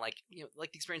bad, kind of like, you know,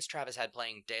 like the experience Travis had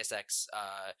playing Deus Ex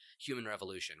Human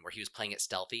Revolution, where he was playing it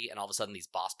stealthy, and all of a sudden these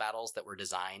boss battles that were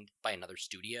designed by another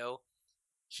studio,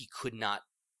 he could not.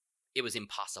 It was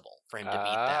impossible for him to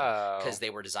beat them because they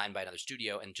were designed by another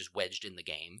studio and just wedged in the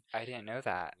game. I didn't know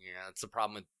that. Yeah, that's the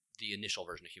problem with the initial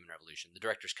version of Human Revolution. The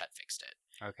director's cut fixed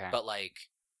it. Okay. But like,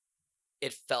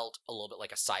 it felt a little bit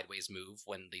like a sideways move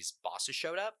when these bosses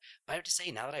showed up. But I have to say,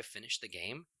 now that I've finished the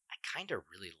game, I kind of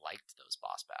really liked those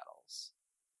boss battles.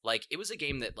 Like, it was a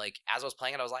game that, like, as I was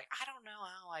playing it, I was like, I don't know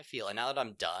how I feel. And now that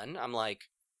I'm done, I'm like,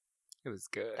 it was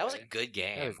good. that was a good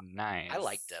game. It was nice. I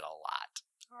liked it a lot.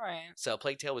 All right. So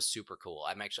Plague Tale was super cool.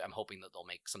 I'm hoping that they'll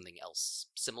make something else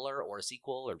similar, or a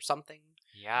sequel or something.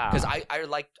 Yeah. Because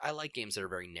I like games that are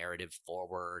very narrative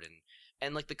forward,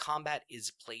 and like the combat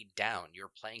is played down.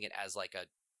 You're playing it as like a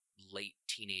late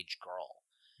teenage girl,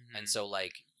 and so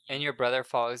like. And your brother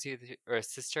follows you, or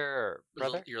sister, or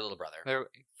brother? Your little brother.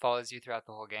 Follows you throughout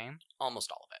the whole game? Almost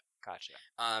all of it. Gotcha.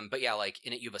 But yeah, like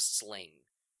in it you have a sling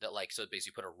that like, so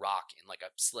basically you put a rock in like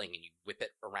a sling and you whip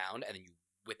it around and then you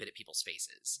whip it at people's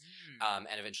faces. And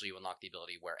eventually you unlock the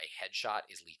ability where a headshot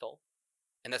is lethal.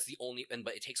 And that's the only,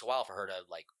 but it takes a while for her to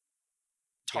like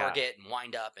target and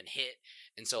wind up and hit.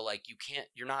 And so like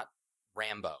you're not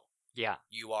Rambo. Yeah.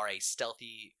 You are a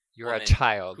stealthy You're a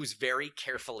child who's very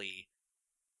carefully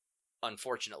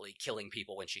unfortunately killing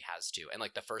people when she has to. And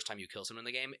like the first time you kill someone in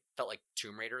the game, it felt like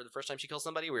Tomb Raider the first time she kills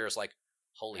somebody, we were just like,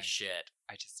 holy shit.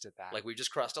 I just did that. Like we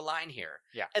just crossed a line here.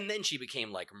 Yeah. And then she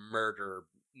became like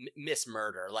Miss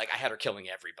Murder. Like I had her killing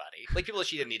everybody. Like people that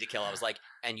she didn't need to kill. I was like,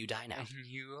 and you die now. And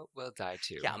you will die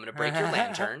too. Yeah, I'm going to break your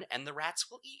lantern and the rats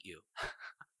will eat you.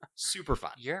 Super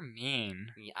fun. You're mean.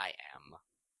 I am.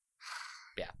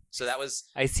 Yeah. So that was...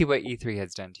 I see what E3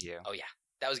 has done to you. Oh, yeah.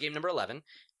 That was game number 11.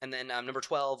 And then number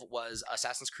 12 was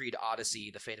Assassin's Creed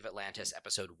Odyssey, The Fate of Atlantis,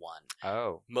 Episode 1.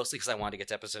 Oh. Mostly because I wanted to get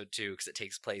to Episode 2 because it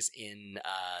takes place in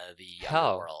the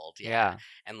Hell. Underworld. Yeah.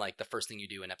 And, like, the first thing you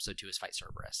do in Episode 2 is fight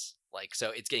Cerberus. Like,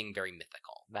 so it's getting very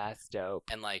mythical. That's dope.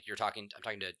 And, like, I'm talking to,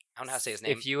 I don't know how to say his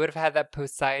name. If you would have had that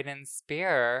Poseidon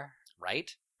spear.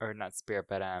 Right? Or not spear,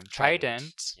 but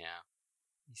trident. Yeah.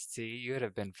 You see, you would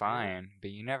have been fine.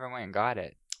 But you never went and got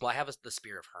it. Well, I have the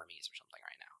Spear of Hermes or something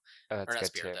right now. Oh, that's or not good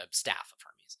Spear, too. the Staff of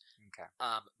Hermes. Okay.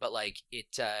 But like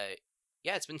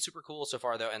yeah, it's been super cool so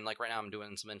far though, and like right now I'm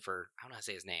doing something for I don't know how to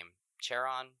say his name.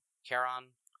 Charon? Chiron?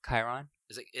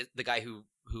 Is the guy who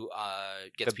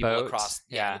gets The people boat? across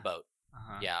Yeah. the boat.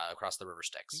 Uh-huh. Yeah, across the river I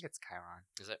Styx. think it's Chiron.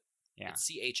 Is it? Yeah. It's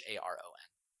Charon.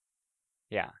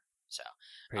 Yeah. So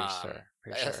Pretty sure.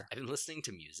 I've been listening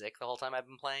to music the whole time I've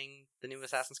been playing the new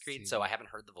Assassin's Creed, so I haven't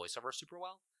heard the voiceover super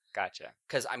well. Gotcha.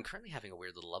 Because I'm currently having a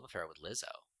weird little love affair with Lizzo.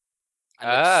 I'm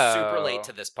like super late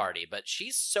to this party, but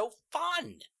she's so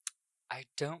fun. I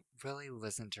don't really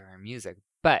listen to her music,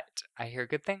 but I hear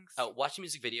good things. Oh, watch a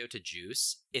music video to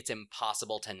Juice. It's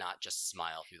impossible to not just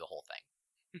smile through the whole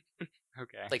thing.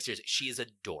 Okay. Like seriously, she is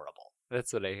adorable.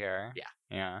 That's what I hear. Yeah.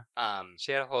 Yeah.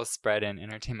 She had a whole spread in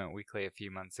Entertainment Weekly a few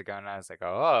months ago, and I was like,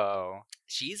 oh,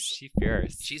 she's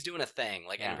fierce. She's doing a thing.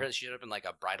 Like, and apparently she showed up in like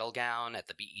a bridal gown at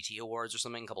the BET Awards or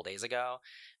something a couple days ago,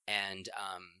 and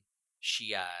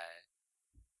she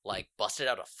like busted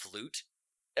out a flute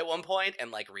at one point,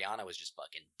 and like Rihanna was just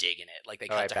fucking digging it. Like they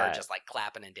cut to her just like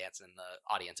clapping and dancing in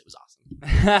the audience. It was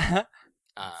awesome.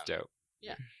 That's dope.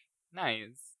 Yeah.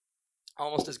 Nice.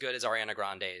 Almost as good as Ariana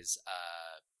Grande's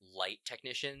light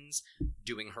technicians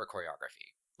doing her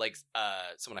choreography. Like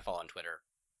someone I follow on Twitter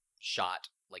shot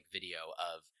like video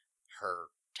of her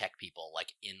tech people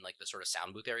like in like the sort of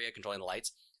sound booth area controlling the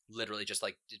lights, literally just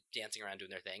like dancing around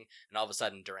doing their thing, and all of a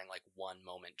sudden during like one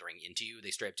moment during Into You,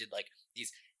 they straight up did like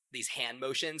these hand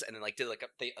motions and then like did like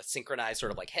a synchronized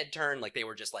sort of like head turn. Like they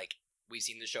were just like, we've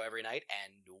seen this show every night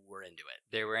and we're into it.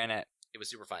 They were in it. It was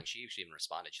super fun. She even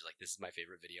responded. She's like, this is my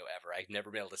favorite video ever. I've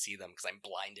never been able to see them because I'm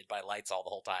blinded by lights all the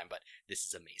whole time, but this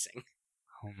is amazing.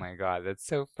 Oh my god, that's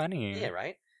so funny. Yeah,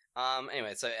 right?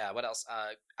 Anyway, so yeah, what else?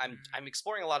 I'm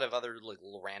exploring a lot of other like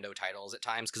little rando titles at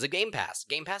times because of Game Pass.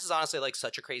 Game Pass is honestly like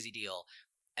such a crazy deal.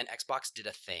 And Xbox did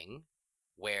a thing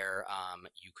where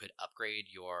you could upgrade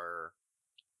your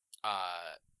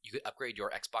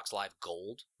Xbox Live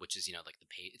Gold, which is, you know, like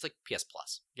it's like PS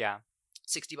Plus. Yeah.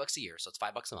 $60 a year, so it's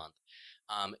 $5 a month.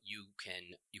 You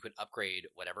can upgrade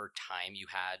whatever time you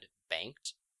had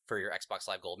banked for your Xbox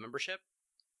Live Gold membership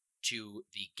to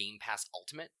the Game Pass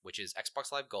Ultimate, which is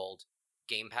Xbox Live Gold,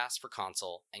 Game Pass for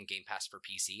console, and Game Pass for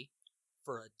PC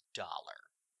for $1.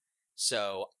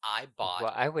 So I bought.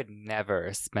 Well, I would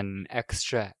never spend an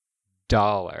extra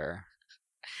 $1.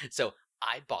 So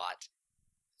I bought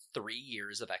 3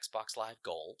 years of Xbox Live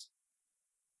Gold,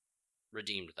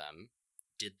 redeemed them,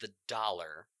 did the $1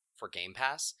 for Game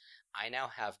Pass. I now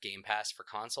have Game Pass for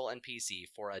console and PC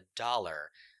for $1.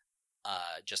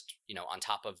 Just, you know, on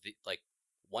top of the like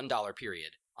 $1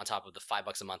 period, on top of the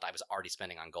 $5 a month I was already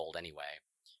spending on gold anyway,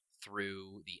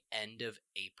 through the end of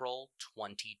April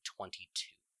 2022.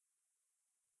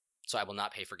 So I will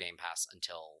not pay for Game Pass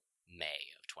until May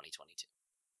of 2022.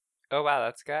 Oh wow,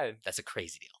 that's good. That's a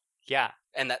crazy deal. Yeah.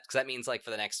 And that means like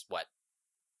for the next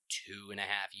 2.5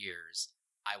 years,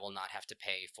 I will not have to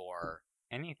pay for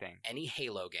anything. Any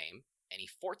Halo game, any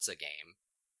Forza game.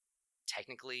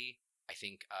 Technically, I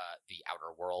think the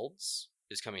Outer Worlds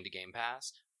is coming to Game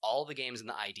Pass. All the games in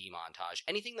the ID montage,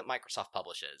 anything that Microsoft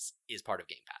publishes is part of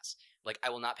Game Pass. Like, I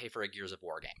will not pay for a Gears of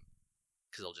War game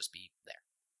because it'll just be there.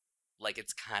 Like,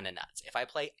 it's kind of nuts. If I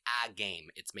play a game,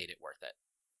 it's made it worth it.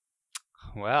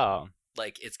 Well.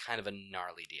 Like, it's kind of a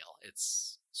gnarly deal.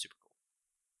 It's super cool.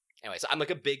 Anyway, so I'm like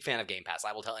a big fan of Game Pass.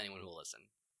 I will tell anyone who will listen.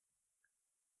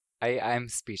 I'm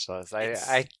speechless.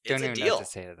 I don't even know what to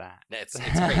say to that. It's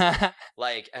great.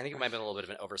 Like, I think it might have been a little bit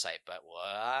of an oversight, but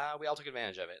we all took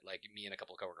advantage of it. Like, me and a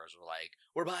couple of coworkers were like,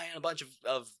 we're buying a bunch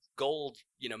of gold,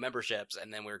 memberships,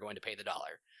 and then we were going to pay the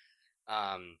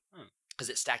 $1. Because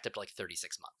it stacked up to like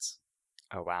 36 months.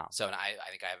 Oh, wow. So and I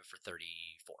think I have it for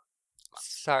 34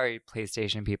 months. Sorry,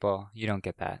 PlayStation people. You don't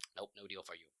get that. Nope, no deal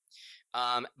for you.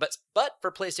 But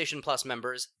for PlayStation Plus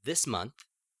members this month,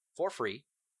 for free,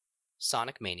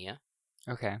 Sonic Mania,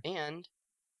 Okay. and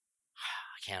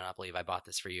I cannot believe I bought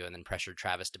this for you and then pressured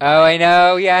Travis to buy Oh, it. I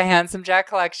know. Yeah, Handsome Jack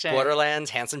Collection. Borderlands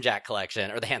Handsome Jack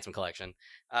Collection, or the Handsome Collection.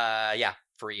 Yeah,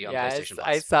 free on PlayStation Plus.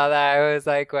 I saw that. I was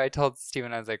like, I told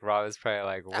Steven, I was like, Rob was probably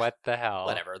like, what the hell?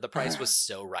 Whatever. The price was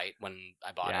so right when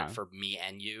I bought Yeah. it for me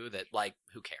and you that, like,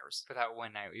 who cares? For that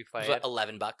one night we played. For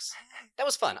 $11. That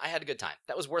was fun. I had a good time.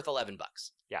 That was worth $11.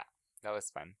 That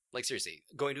was fun. Like, seriously,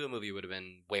 going to a movie would have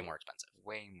been way more expensive.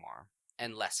 Way more.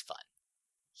 And less fun.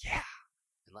 Yeah.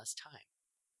 And less time.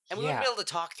 And we wouldn't be able to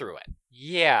talk through it.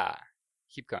 Yeah.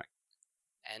 Keep going.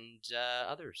 And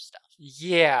other stuff.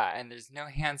 Yeah, and there's no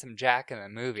Handsome Jack in the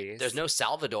movies. There's no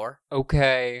Salvador.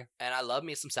 Okay. And I love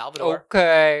me some Salvador.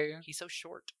 Okay. He's so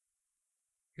short.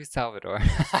 Who's Salvador?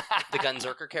 The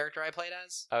Gunzerker character I played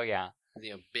as. Oh, yeah.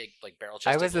 You know, big, like, I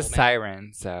barrel-chested was a old man.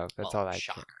 siren, so that's all I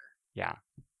Shocker. cared. Yeah.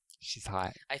 She's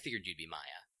hot. I figured you'd be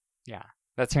Maya.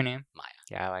 That's her name? Maya.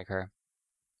 Yeah, I like her.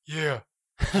 Yeah.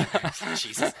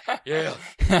 Jesus. Yeah.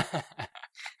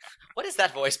 What is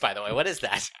that voice, by the way? What is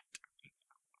that?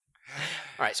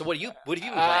 All right. So what have you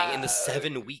been playing in the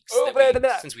 7 weeks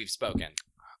since we've spoken?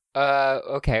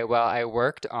 Okay. Well, I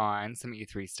worked on some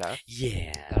E3 stuff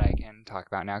Yeah. that I can talk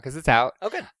about now because it's out. Oh,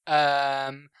 good.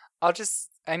 I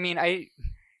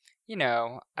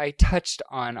touched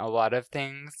on a lot of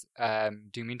things.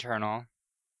 Doom Eternal.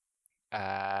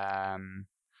 That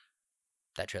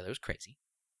trailer was crazy.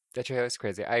 The trailer was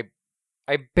crazy. I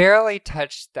barely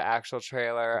touched the actual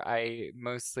trailer. I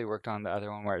mostly worked on the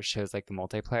other one where it shows like the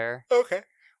multiplayer. Okay.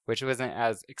 Which wasn't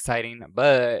as exciting,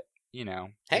 but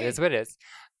it is what it is.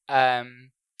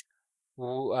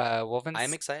 Wolfenstein.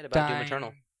 I'm excited about Doom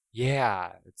Eternal.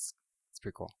 Yeah, it's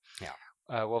pretty cool. Yeah.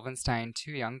 Wolfenstein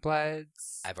 2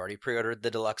 Youngbloods. I've already pre-ordered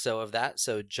the Deluxo of that,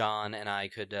 so John and I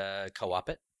could co-op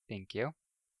it. Thank you.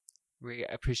 We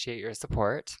appreciate your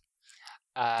support.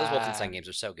 Those Wolfenstein games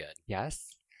are so good.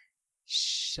 Yes.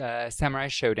 Samurai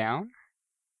Showdown,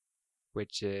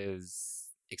 which is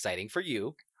exciting for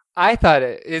you. I thought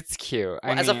it's cute.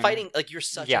 Well, as a fighting, like, you're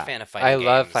such a fan of fighting games.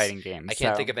 I love fighting games. I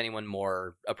can't think of anyone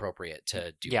more appropriate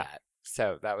to do that.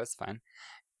 So that was fun.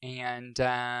 And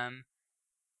there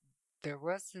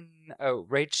was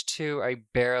Rage 2 I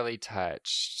barely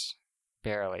touched.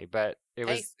 Barely, but it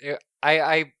was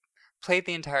I played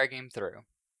the entire game through.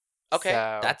 Okay.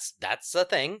 So, that's a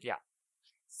thing. Yeah.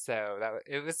 So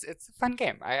it's a fun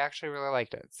game. I actually really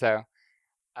liked it. So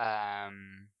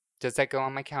does that go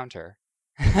on my counter?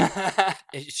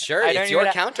 Sure, it's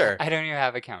your counter. I don't even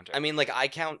have a counter. I mean, like, I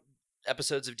count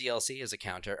episodes of DLC as a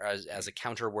counter, as a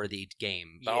counter-worthy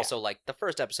game. But also, like, the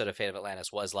first episode of Fate of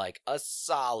Atlantis was, like, a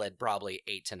solid probably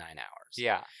 8 to 9 hours.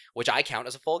 Yeah. Which I count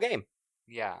as a full game.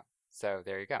 Yeah. So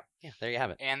there you go. Yeah, there you have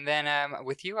it. And then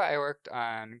with you, I worked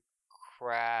on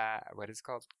what is it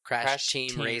called? Crash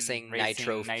Team Racing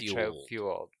Nitro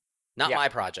Fueled. Not my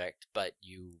project, but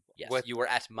you were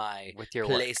at my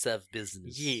place of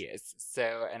business. Yes.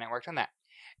 So, and I worked on that.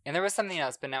 And there was something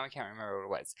else, but now I can't remember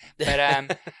what it was.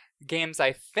 But games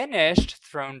I finished,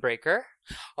 Thronebreaker.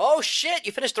 Oh, shit!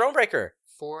 You finished Thronebreaker!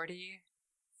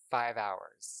 45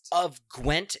 hours. Of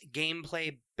Gwent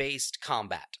gameplay-based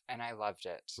combat. And I loved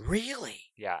it. Really?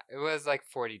 Yeah. It was like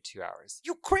 42 hours.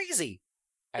 You crazy!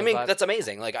 I mean, that's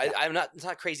amazing. Like, yeah. It's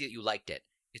not crazy that you liked it.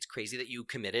 It's crazy that you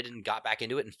committed and got back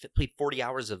into it and played 40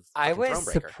 hours of I was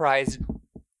Thronebreaker. Surprised.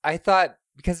 I thought,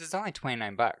 because it's only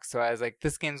 $29, so I was like,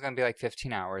 this game's going to be like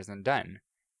 15 hours and done.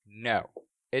 No.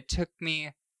 It took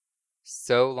me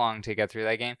so long to get through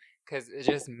that game, because it's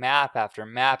just map after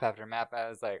map after map. I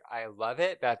was like, I love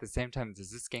it, but at the same time,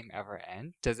 does this game ever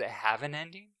end? Does it have an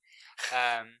ending?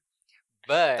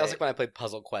 But that was like when I played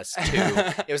Puzzle Quest 2.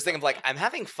 It was thinking of like, I'm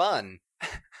having fun,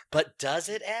 but does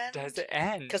it end? Does it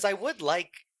end? Because I would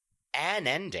like an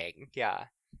ending. Yeah,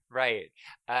 right.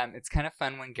 It's kind of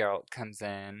fun when Geralt comes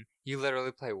in. You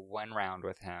literally play one round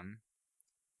with him,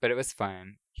 but it was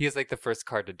fun. He was like the first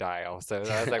card to die also.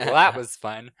 So I was like, well, that was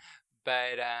fun.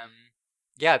 But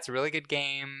yeah, it's a really good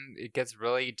game. It gets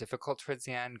really difficult towards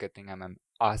the end. Good thing I'm an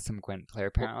awesome Gwent player,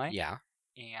 apparently. Well, yeah.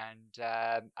 And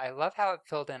I love how it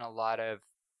filled in a lot of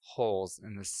holes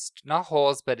in this. Not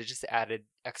holes, but it just added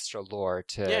extra lore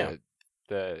to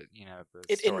the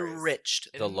it stories. Enriched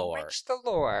the lore. Enriched the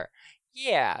lore.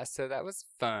 Yeah, so that was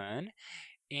fun.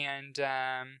 And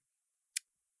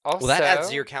also, well, that adds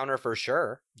to your counter for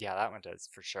sure. Yeah, that one does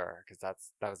for sure, because that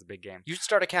was a big game. You should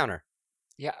start a counter.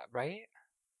 Yeah, right?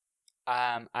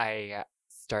 I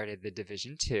started the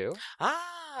Division 2.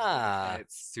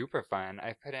 It's super fun.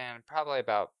 I put in probably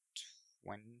about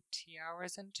 20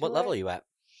 hours into it. What level are you at?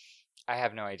 I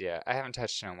have no idea. I haven't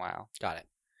touched it in a while. Got it.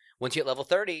 Once you hit level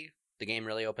 30, the game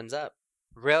really opens up.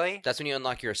 Really? That's when you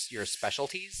unlock your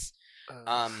specialties.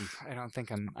 I don't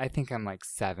think I think I'm like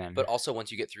 7. But also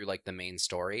once you get through like the main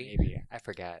story, maybe. I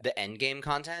forget. the end game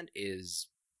content is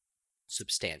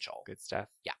substantial. Good stuff?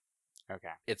 Yeah.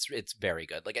 Okay. It's very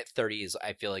good. Like at 30 is,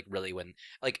 I feel like really when,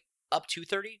 like up to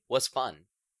 30 was fun.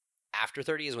 After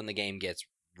 30 is when the game gets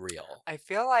real. I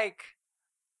feel like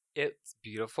it's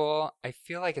beautiful. I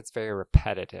feel like it's very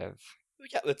repetitive.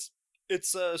 Yeah,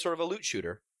 it's sort of a loot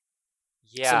shooter.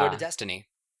 Yeah. Similar to Destiny.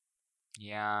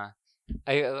 Yeah.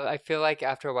 I feel like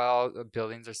after a while, the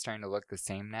buildings are starting to look the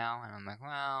same now, and I'm like,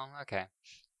 well, okay.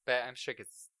 But I'm sure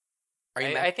it's...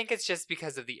 I think it's just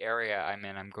because of the area I'm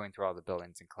in. I'm going through all the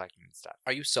buildings and collecting stuff.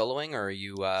 Are you soloing, or are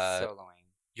you... Soloing.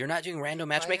 You're not doing random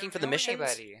matchmaking for the missions?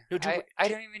 No, I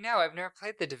don't even know. I've never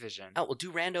played the Division. Oh, well,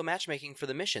 do random matchmaking for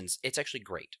the missions. It's actually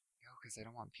great. No, because I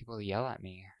don't want people to yell at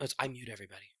me. I mute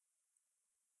everybody.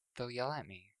 They'll yell at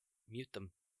me. Mute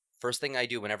them. First thing I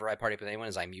do whenever I party with anyone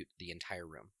is I mute the entire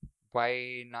room.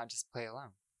 Why not just play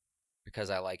alone? Because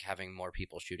I like having more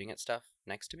people shooting at stuff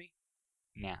next to me.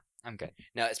 Yeah, I'm good.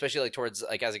 No, especially like towards,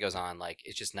 like as it goes on, like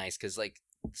it's just nice because like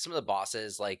some of the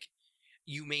bosses, like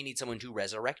you may need someone to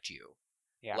resurrect you.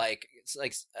 Yeah. Like it's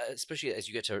like especially as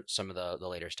you get to some of the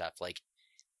later stuff, like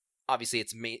obviously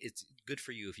it's good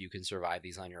for you if you can survive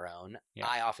these on your own. Yeah.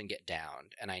 I often get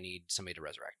downed and I need somebody to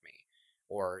resurrect me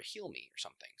or heal me or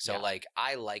something. So Yeah. like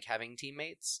I like having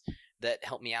teammates that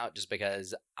help me out just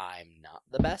because I'm not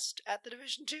the best at the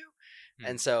Division 2.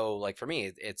 And so like for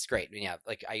me it's great. Yeah,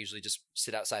 like I usually just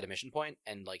sit outside a mission point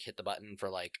and like hit the button for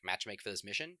like matchmake for this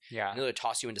mission. Yeah. And it'll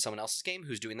toss you into someone else's game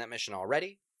who's doing that mission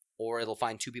already, or it'll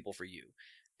find 2 people for you.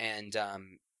 And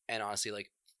honestly, like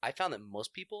I found that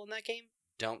most people in that game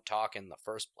don't talk in the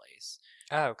first place.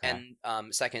 Oh, okay.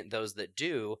 And second, those that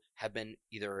do have been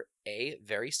either A,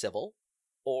 very civil,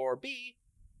 or B,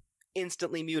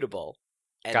 instantly mutable.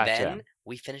 And Gotcha. then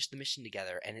we finish the mission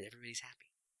together and everybody's happy.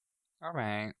 All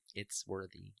right. It's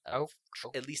worthy of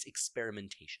at least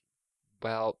experimentation.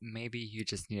 Well, maybe you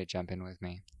just need to jump in with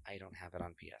me. I don't have it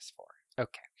on PS4.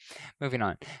 Okay. Moving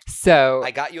on. So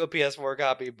I got you a PS4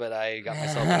 copy, but I got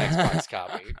myself an Xbox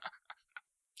copy.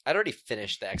 I'd already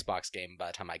finished the Xbox game by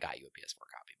the time I got you a PS4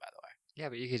 copy, by the way. Yeah,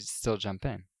 but you could still jump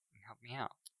in and help me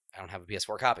out. I don't have a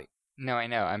PS4 copy. No, I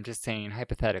know. I'm just saying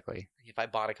hypothetically. If I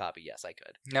bought a copy, yes, I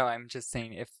could. No, I'm just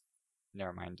saying if...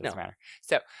 Never mind. Doesn't No. matter.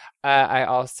 So, I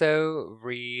also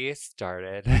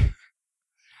restarted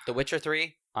The Witcher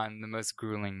 3? on the most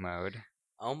grueling mode.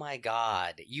 Oh my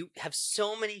god. You have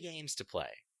so many games to play.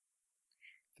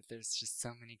 But there's just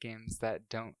so many games that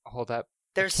don't hold up.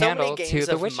 There's so many candle to games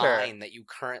The of Witcher. mine that you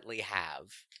currently have.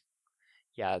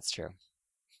 Yeah, that's true.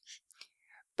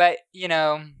 But, you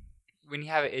know, when you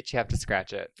have an itch, you have to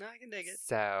scratch it. No, I can dig it.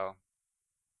 So...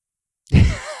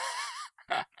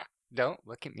 Don't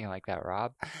look at me like that,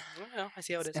 Rob. No, I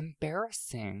see how it It's is.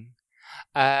 embarrassing.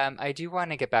 I do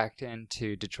want to get back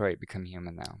into Detroit Become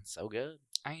Human, though. So good.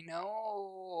 I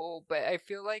know, but I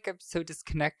feel like I'm so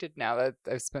disconnected now that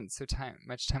I've spent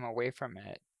much time away from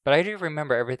it. But I do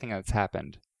remember everything that's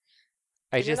happened.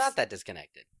 You're not that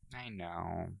disconnected. I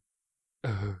know.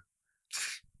 Ugh.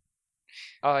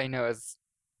 All I know is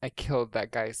I killed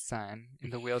that guy's son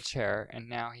in the wheelchair, and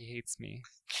now he hates me.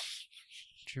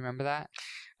 Do you remember that?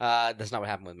 That's not what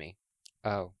happened with me.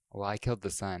 Oh, well, I killed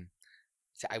the son.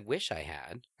 See, I wish I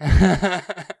had.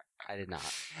 I did not.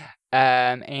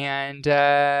 And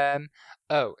then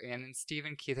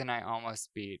Stephen, Keith, and I almost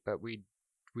beat, but we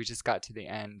just got to the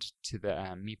end to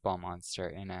the meatball monster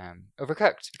in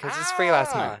Overcooked because it was free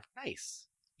last month. Nice.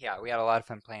 Yeah, we had a lot of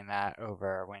fun playing that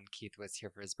over when Keith was here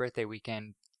for his birthday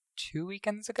weekend 2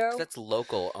 weekends ago. That's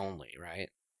local only, right?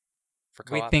 For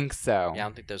We co-op? think so. Yeah, I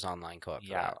don't think there's online co-op. For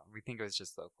Yeah, that. we think it was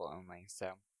just local only.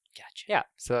 So Gotcha. yeah,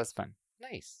 so that's fun.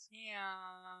 Nice. Yeah.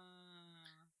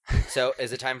 So,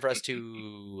 is it time for us to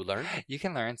learn? You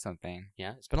can learn something.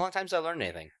 Yeah, it's been a long time since I learned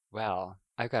anything. Well,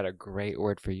 I've got a great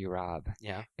word for you, Rob.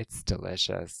 Yeah, It's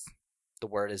delicious. the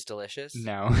word is delicious.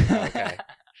 No. Okay.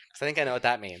 So I think I know what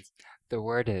that means. The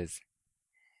word is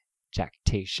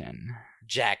jactation.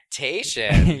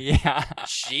 Jactation. Yeah.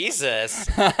 Jesus,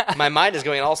 my mind is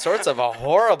going in all sorts of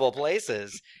horrible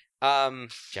places.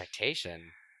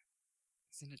 Jactation.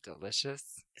 Isn't it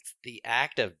delicious? It's the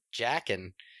act of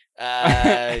jacking.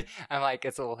 I'm like,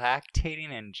 it's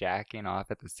lactating and jacking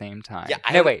off at the same time. Yeah,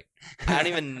 No, wait. I don't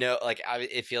even know. Like,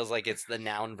 it feels like it's the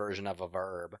noun version of a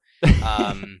verb.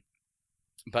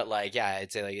 But like, yeah,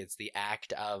 I'd say like it's the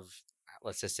act of,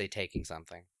 let's just say, taking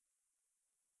something.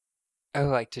 Oh,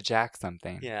 like to jack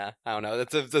something. Yeah, I don't know.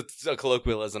 That's a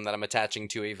colloquialism that I'm attaching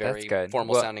to a very That's good.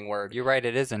 formal Well, sounding word. You're right.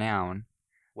 It is a noun.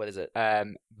 What is it?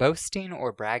 Boasting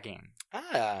or bragging.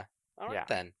 Ah, all right Yeah.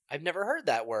 then. I've never heard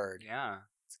that word. Yeah,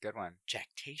 it's a good one.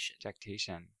 Jactation.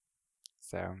 Jactation.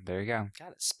 So there you go.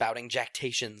 Got it. Spouting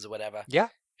jactations or whatever. Yeah,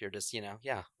 If you're just,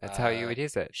 that's how you would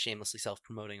use it. shamelessly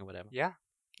self-promoting or whatever. Yeah,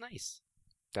 Nice.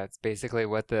 that's basically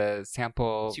what the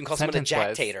sample So you can call someone a sentence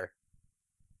was. jactator.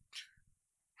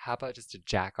 How about just a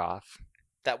jack off?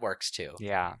 That works too.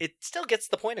 Yeah. It still gets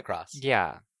the point across.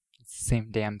 Yeah. It's the same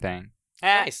damn thing.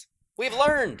 Nice. We've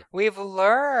learned. We've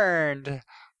learned.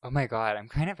 Oh my god, I'm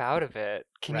kind of out of it.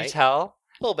 Can you Right? tell?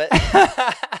 A little bit.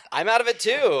 I'm out of it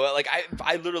too. Like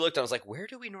I literally looked. I was like, where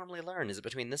do we normally learn? Is it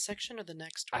between this section or the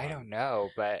next one? I don't know,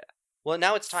 but Well,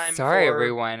 now it's time. sorry for...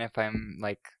 everyone if I'm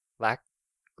like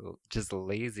just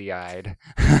lazy-eyed.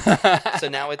 So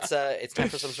now it's time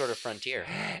for some sort of frontier.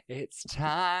 It's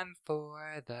time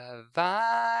for the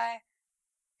final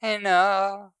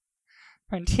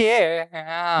frontier.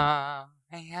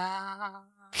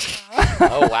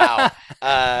 Oh wow.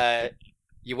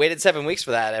 You waited 7 weeks for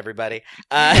that, everybody.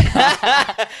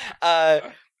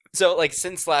 So like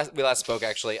since we last spoke,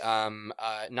 actually,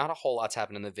 not a whole lot's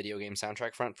happened in the video game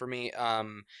soundtrack front for me.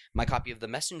 My copy of the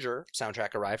Messenger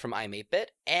soundtrack arrived from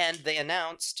I'm8-Bit, and they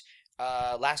announced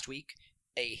last week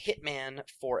a Hitman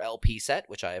 4 LP set,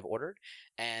 which I have ordered,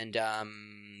 and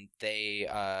they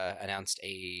announced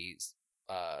the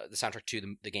soundtrack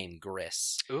to the game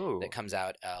Gris Ooh. that comes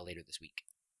out later this week.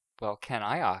 Well, can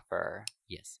I offer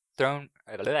Yes.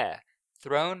 Thronebreaker?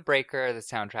 The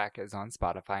soundtrack is on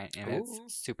Spotify, and Ooh.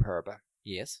 it's superb.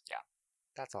 Yes.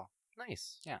 That's all.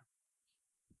 Nice.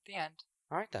 The end.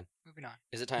 All right then. Moving on.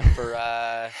 Is it time for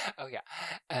Oh yeah.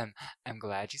 I'm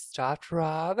glad you stopped,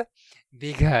 Rob,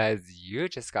 because you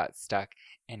just got stuck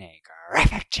in a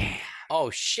graphic jam.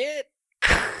 Oh shit.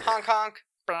 Honk honk.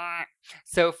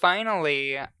 So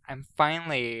I'm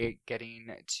finally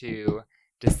getting to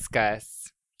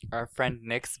discuss our friend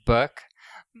Nick's book,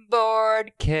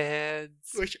 Bored Kids.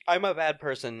 Which I'm a bad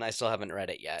person. I still haven't read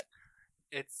it yet.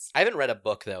 I haven't read a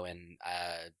book though in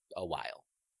a while.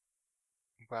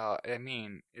 Well, I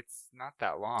mean, it's not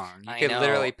that long. You I can know.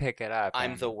 literally pick it up.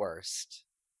 I'm the worst.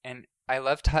 And I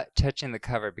love touching the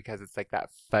cover because it's like that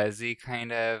fuzzy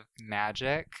kind of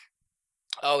magic.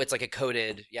 Oh, it's like a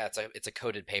coated. Yeah, it's a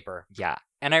coated paper. Yeah.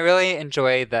 And I really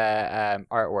enjoy the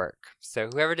artwork. So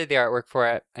whoever did the artwork for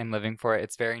it, I'm living for it.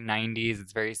 It's very 90s.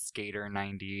 It's very skater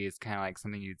 90s, kind of like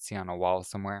something you'd see on a wall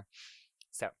somewhere.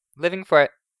 So living for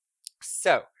it.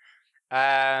 So,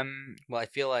 well, I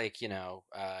feel like you're gonna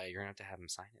have to have him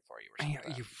sign it for you. Or something like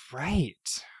that. you're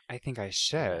right. I think I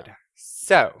should. Yeah.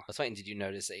 So, That's fine. Did you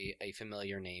notice a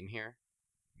familiar name here?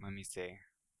 let me see.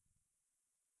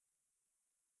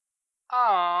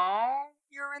 Oh,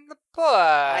 you're in the book.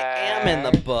 I am in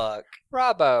the book.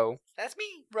 Robbo. That's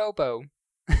me. Robo.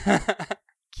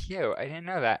 Cute. I didn't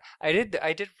know that. I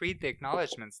did read the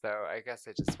acknowledgments though. I guess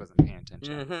I just wasn't paying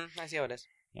attention. Mm-hmm. I see how it is.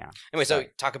 Yeah. Anyway, so Sorry.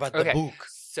 talk about the Okay. book.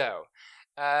 So,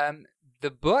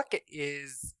 the book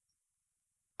is,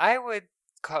 I would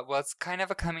call, well, it's kind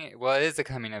of it is a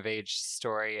coming of age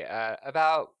story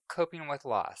about coping with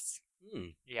loss.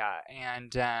 Yeah,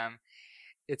 and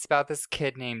it's about this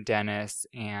kid named Dennis,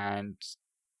 and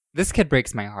this kid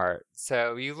breaks my heart.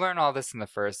 So you learn all this in the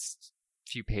first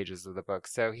few pages of the book.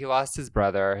 So he lost his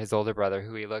older brother,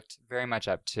 who he looked very much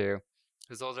up to.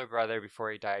 His older brother,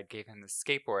 before he died, gave him the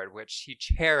skateboard, which he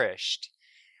cherished.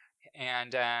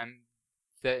 And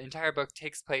the entire book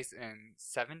takes place in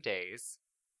 7 days.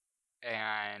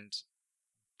 And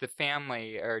the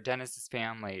family, or Dennis's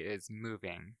family, is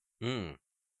moving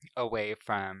away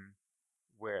from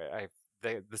where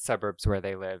the suburbs where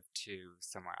they live to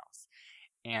somewhere else.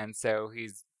 And so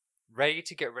he's ready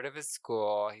to get rid of his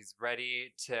school. He's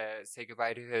ready to say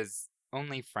goodbye to his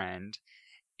only friend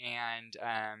and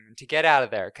to get out of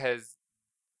there, because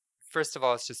first of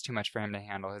all, it's just too much for him to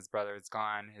handle. His brother is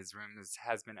gone. His room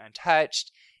has been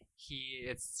untouched.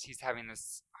 He's having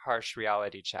this harsh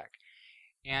reality check.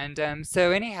 And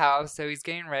so he's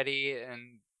getting ready,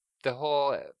 and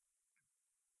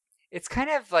it's kind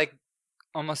of like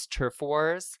almost turf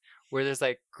wars, where there's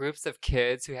like groups of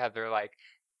kids who have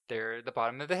they're the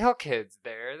bottom of the hill kids,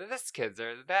 they're the this kids,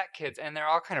 they're the that kids, and they're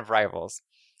all kind of rivals.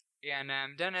 And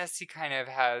Dennis,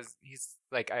 he's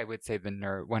like, I would say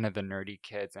one of the nerdy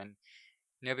kids, and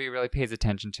nobody really pays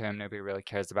attention to him, nobody really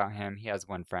cares about him. He has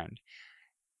one friend.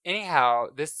 Anyhow,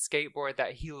 this skateboard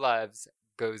that he loves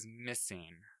goes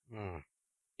missing.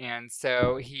 And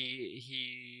so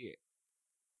he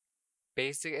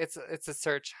basically, it's a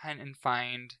search, hunt and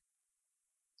find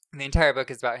the entire book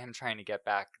is about him trying to get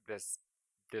back this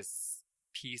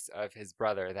piece of his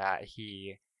brother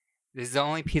this is the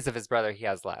only piece of his brother he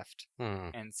has left.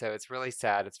 And so it's really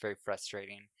sad. It's very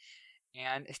frustrating.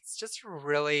 And it's just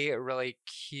really, really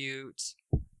cute,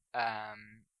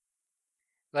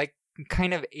 like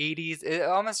kind of 80s. It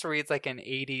almost reads like an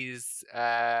 80s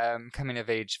coming of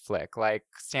age flick, like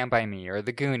Stand By Me or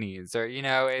The Goonies, or,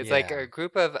 it's like a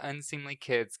group of unseemly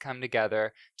kids come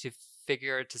together to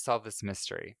solve this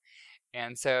mystery.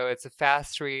 And so it's a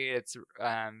fast read. It's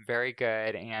very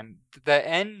good. And the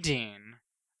ending,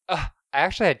 I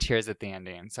actually had tears at the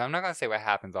ending. So I'm not going to say what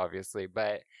happens, obviously,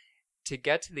 but to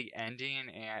get to the ending,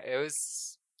 and it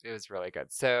was really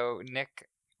good. So Nick,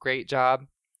 great job.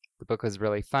 The book was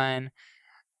really fun.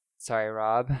 Sorry,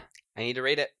 Rob. I need to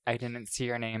read it. I didn't see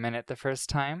your name in it the first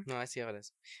time. No, I see how it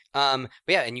is. But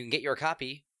yeah, and you can get your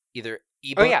copy, either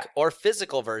ebook or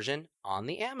physical version, on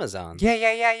the Amazon.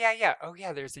 Yeah. Oh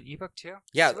yeah, there's an ebook too?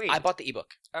 Yeah, Sweet. I bought the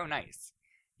ebook. Oh, nice.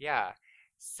 Yeah.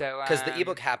 So because the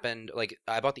ebook happened, like,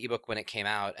 I bought the ebook when it came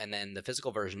out, and then the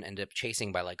physical version ended up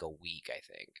chasing by like a week, I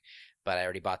think. But I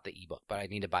already bought the ebook, but I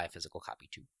need to buy a physical copy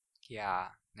too. Yeah,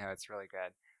 no, it's really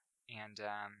good. And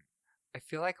I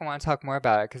feel like I want to talk more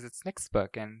about it because it's Nick's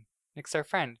book, and Nick's our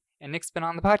friend, and Nick's been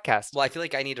on the podcast. Well, I feel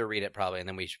like I need to read it probably, and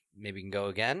then maybe we can go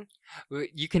again.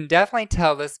 You can definitely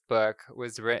tell this book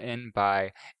was written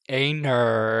by a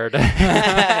nerd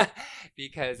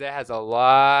because it has a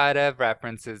lot of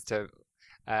references to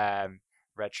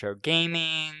retro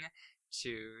gaming,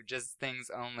 to just things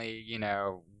only,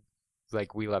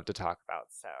 like we love to talk about.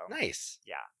 So nice.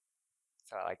 Yeah.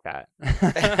 So I like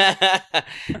that.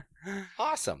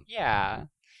 Awesome. Yeah.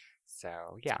 So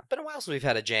yeah. It's been a while since we've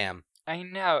had a jam. I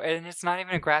know, and it's not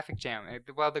even a graphic jam.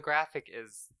 Well, the graphic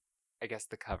is, I guess,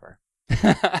 the cover.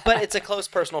 But it's a close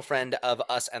personal friend of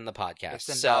us and the podcast.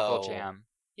 It's a novel jam.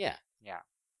 Yeah. Yeah.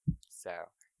 So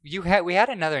we had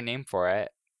another name for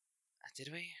it. Did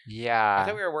we? Yeah. I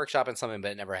thought we were workshopping something,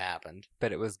 but it never happened.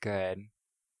 But it was good.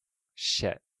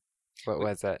 Shit. What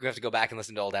was it? We have to go back and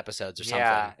listen to old episodes or something.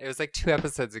 Yeah, it was like 2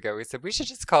 episodes ago. We said we should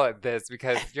just call it this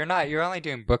because you're only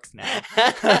doing books now.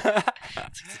 It's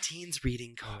like the teens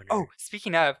reading corner. Oh,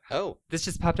 speaking of, this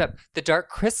just popped up. The Dark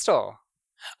Crystal.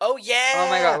 Oh yeah. Oh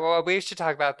my god. Well, we should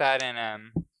talk about that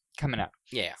in coming up.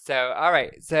 Yeah. So all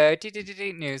right. So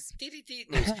news.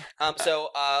 News. So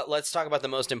let's talk about the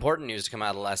most important news to come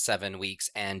out of the last 7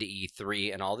 weeks and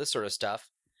E3 and all this sort of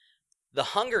stuff. The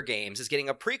Hunger Games is getting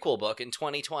a prequel book in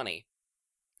 2020.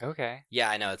 Okay. Yeah,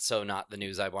 I know. It's so not the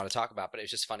news I want to talk about, but it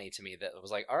was just funny to me that it was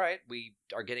like, all right, we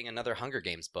are getting another Hunger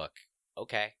Games book.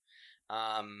 Okay.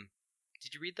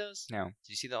 Did you read those? No. Did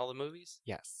you see all the movies?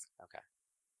 Yes. Okay.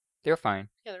 They were fine.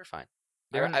 Yeah, they were fine.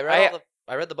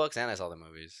 I read the books and I saw the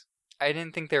movies. I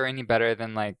didn't think they were any better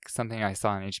than like something I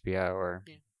saw on HBO or.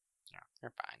 Yeah,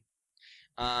 they're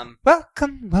fine.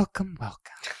 Welcome.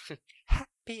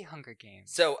 Happy Hunger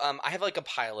Games. So, I have like a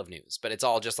pile of news, but it's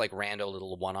all just like rando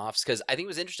little one-offs because I think it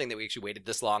was interesting that we actually waited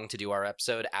this long to do our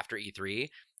episode after E3,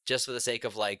 just for the sake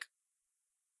of like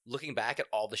looking back at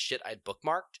all the shit I'd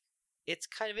bookmarked. It's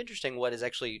kind of interesting what is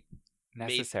actually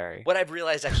necessary. What I've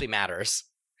realized actually matters.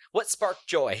 What sparked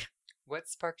joy? What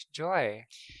sparked joy?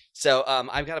 So,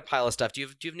 I've got a pile of stuff. Do you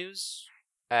have news?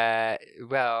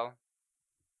 Well,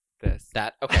 this.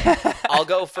 That okay. I'll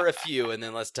go for a few, and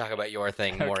then let's talk about your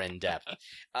thing more in depth.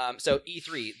 So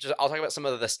E3. I'll talk about some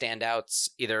of the standouts,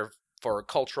 either for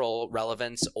cultural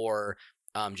relevance or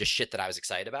just shit that I was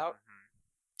excited about.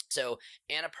 Mm-hmm. So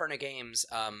Annapurna Games,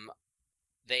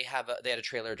 they had a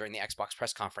trailer during the Xbox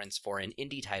press conference for an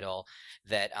indie title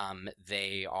that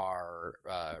they are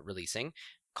releasing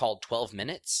called 12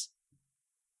 Minutes.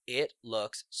 It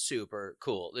looks super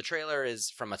cool. The trailer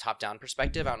is from a top-down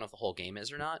perspective. I don't know if the whole game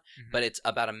is or not, but it's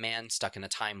about a man stuck in a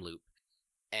time loop.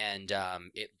 And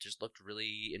it just looked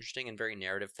really interesting and very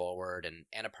narrative forward. And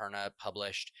Annapurna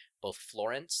published both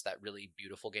Florence, that really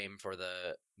beautiful game for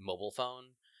the mobile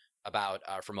phone,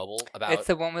 It's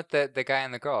the one with the guy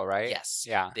and the girl, right? Yes.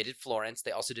 Yeah. They did Florence.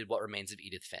 They also did What Remains of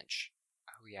Edith Finch.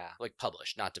 Oh yeah. Like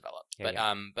published, not developed.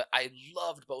 Yeah, but I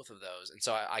loved both of those, and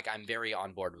so I'm very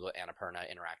on board with what Annapurna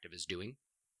Interactive is doing.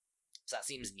 So that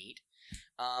seems neat.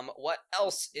 What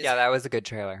else is? Yeah, that was a good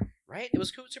trailer. Right? It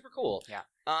was cool, super cool. Yeah.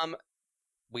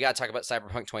 We gotta talk about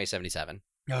Cyberpunk 2077.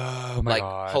 Oh my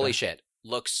god! Holy shit!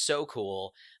 Looks so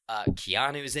cool.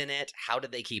 Keanu's in it. How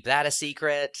did they keep that a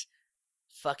secret?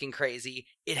 Fucking crazy!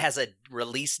 It has a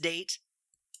release date.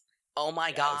 Oh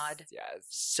my god. Yes.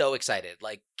 So excited.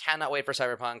 Like, cannot wait for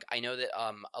Cyberpunk. I know that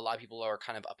a lot of people are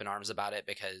kind of up in arms about it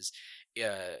because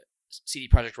CD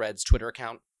Projekt Red's Twitter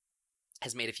account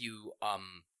has made a few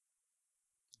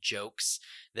jokes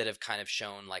that have kind of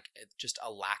shown like just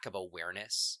a lack of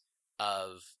awareness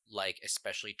of like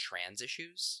especially trans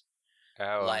issues.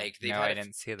 Oh, Like I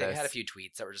didn't see they've this. had a few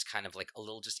tweets that were just kind of like a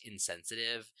little just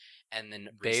insensitive, and then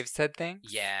They've said things?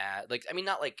 yeah, like I mean,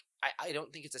 not like I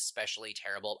don't think it's especially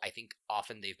terrible. I think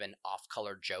often they've been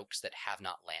off-color jokes that have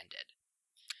not landed.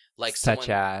 Like Such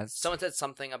as someone said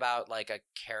something about like a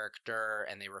character,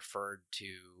 and they referred to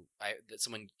that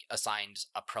someone assigned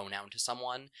a pronoun to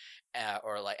someone,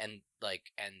 or like and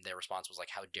their response was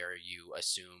like, "How dare you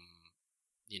assume,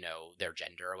 their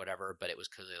gender or whatever?" But it was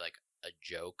clearly like a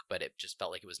joke, but it just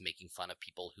felt like it was making fun of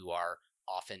people who are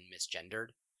often misgendered.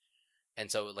 And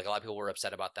so like a lot of people were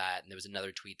upset about that. And there was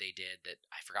another tweet they did that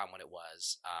I forgot what it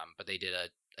was, but they did I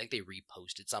think they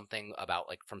reposted something about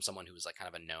like from someone who was like kind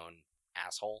of a known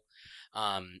asshole,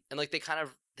 and like they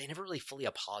never really fully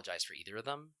apologized for either of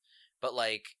them, but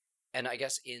like, and I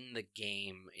guess in the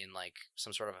game, in like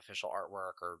some sort of official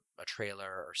artwork or a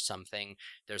trailer or something,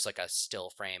 there's like a still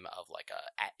frame of like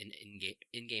an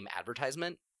in-game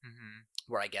advertisement,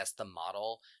 where I guess the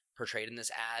model portrayed in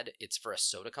this ad, it's for a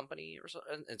soda company or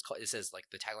something. It says like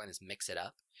the tagline is "Mix It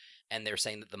Up," and they're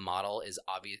saying that the model is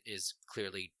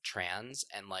clearly trans,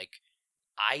 and like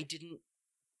I didn't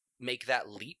make that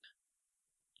leap,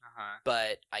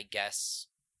 but I guess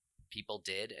people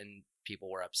did, and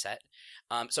people were upset.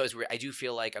 So it's weird. I do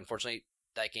feel like, unfortunately,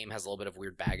 that game has a little bit of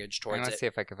weird baggage towards it. Let's see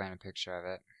if I can find a picture of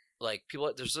it. Like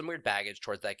there's some weird baggage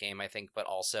towards that game, I think, but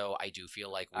also I do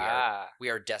feel like we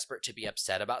are desperate to be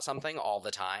upset about something all the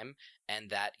time,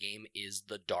 and that game is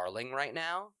the darling right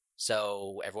now.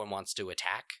 So everyone wants to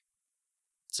attack.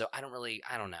 So I don't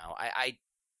know.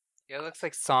 It looks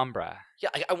like Sombra. Yeah,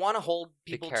 I want to hold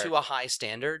people to a high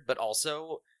standard, but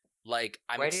also like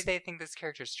why do they think this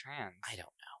character's trans? I don't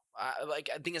know.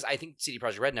 Like the thing is, I think CD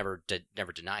Projekt Red never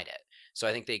denied it, so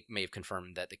I think they may have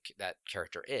confirmed that that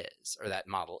character is, or that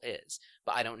model is,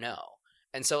 but I don't know.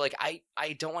 And so like I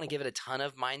don't want to give it a ton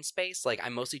of mind space. Like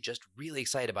I'm mostly just really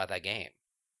excited about that game.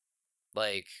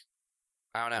 Like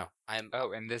I don't know.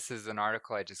 and this is an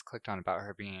article I just clicked on about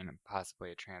her being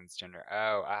possibly a transgender.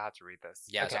 Oh, I have to read this.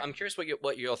 Yeah, okay. So I'm curious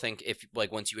what you'll think if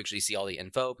like once you actually see all the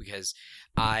info, because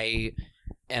I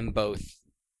am both,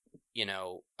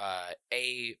 I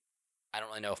don't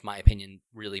really know if my opinion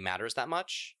really matters that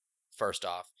much, first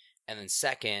off, and then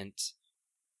second,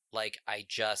 like I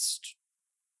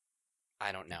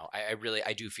don't know.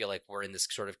 I do feel like we're in this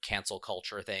sort of cancel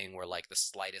culture thing where like the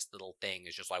slightest little thing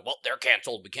is just like, well, they're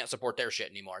canceled. We can't support their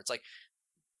shit anymore. It's like,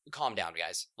 calm down,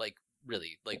 guys. Like,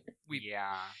 really, like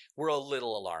we're a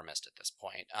little alarmist at this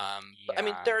point. But I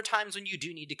mean, there are times when you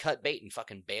do need to cut bait and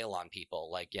fucking bail on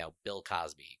people. Like, Bill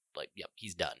Cosby. Like, yep,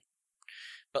 he's done.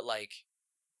 But like,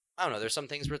 I don't know. There's some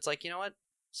things where it's like, you know what?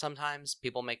 Sometimes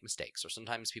people make mistakes, or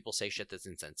sometimes people say shit that's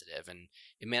insensitive, and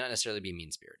it may not necessarily be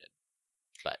mean spirited.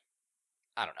 But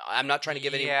I don't know. I'm not trying to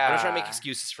give I'm not trying to make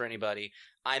excuses for anybody.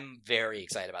 I'm very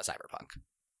excited about Cyberpunk,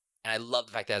 and I love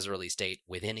the fact that it has a release date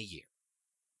within a year.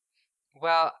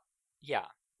 Well, yeah.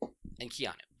 And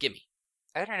Keanu, gimme.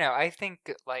 I don't know. I think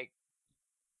like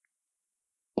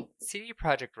CD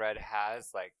Projekt Red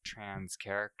has like trans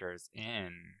characters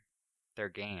in their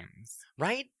games,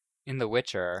 right? In The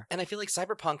Witcher, and I feel like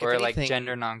Cyberpunk, or like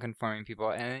gender non-conforming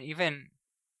people, and even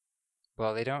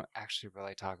they don't actually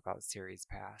really talk about series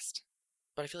past.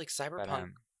 But I feel like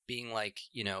Cyberpunk being like,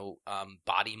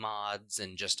 body mods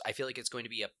and just, I feel like it's going to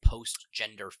be a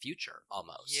post-gender future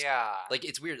almost. Yeah. Like,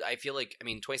 it's weird. I feel like,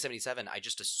 2077, I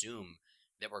just assume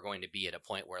that we're going to be at a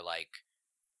point where, like,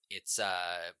 it's,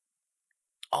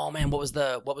 oh man, what was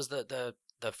the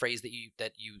phrase that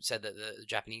you said that the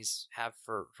Japanese have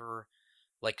for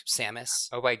like, Samus?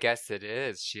 Oh, I guess it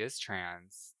is. She is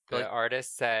trans. The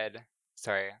artist said,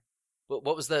 sorry.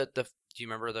 What was do you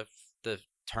remember the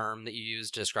term that you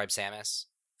used to describe Samus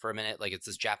for a minute? Like it's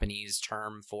this Japanese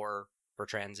term for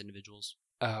trans individuals.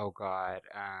 Oh God.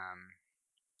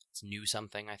 It's new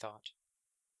something, I thought.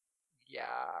 Yeah.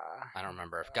 I don't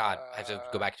remember. God, I have to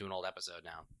go back to an old episode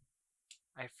now.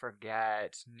 I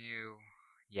forget. New.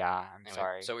 Yeah, I'm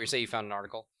sorry. So you say you found an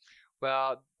article?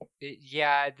 Well,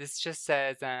 this just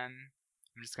says, I'm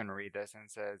just going to read this, and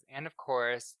it says, and of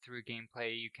course, through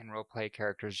gameplay, you can roleplay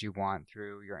characters you want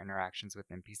through your interactions with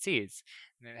NPCs.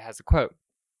 And then it has a quote.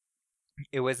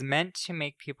 It was meant to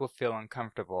make people feel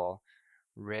uncomfortable.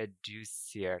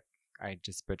 Reducier, I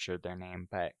just butchered their name,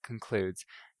 but concludes,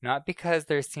 not because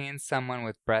they're seeing someone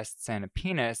with breasts and a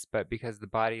penis, but because the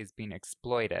body is being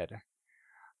exploited.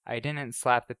 I didn't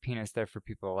slap the penis there for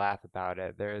people to laugh about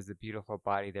it. There is a beautiful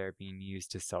body there being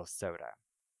used to sell soda.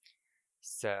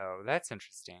 So that's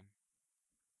interesting.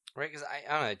 Right, because I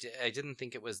don't know, I didn't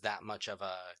think it was that much of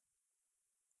a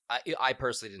I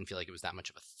personally didn't feel like it was that much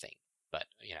of a thing, but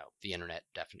the internet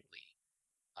definitely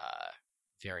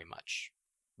very much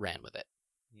ran with it.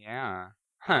 Yeah.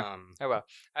 Huh. Oh well,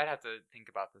 I'd have to think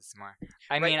about this more.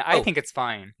 I mean, I think it's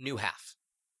fine. New half.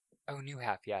 Oh, new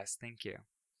half. Yes, thank you.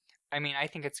 I mean, I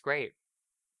think it's great.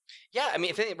 Yeah, I mean,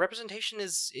 if anything, representation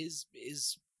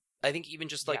is I think even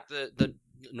just like the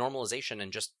normalization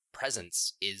and just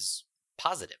presence is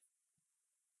positive.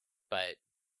 But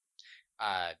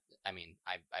I mean,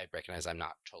 I recognize I'm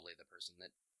not totally the person that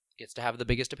gets to have the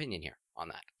biggest opinion here on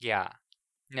that. Yeah.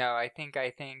 No, I think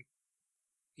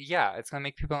yeah, it's gonna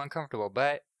make people uncomfortable,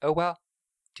 but oh well,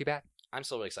 too bad. I'm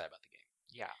still really excited about the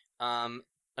game. Yeah.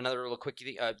 Another little quick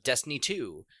thing, Destiny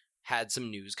 2 had some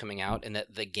news coming out, and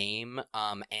that the game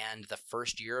and the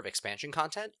first year of expansion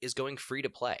content is going free to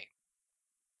play.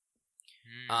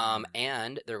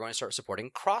 And they're going to start supporting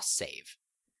cross save.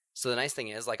 So the nice thing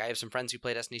is, like, I have some friends who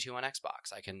play Destiny 2 on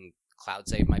Xbox. I can cloud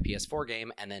save my PS4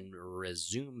 game and then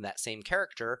resume that same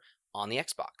character on the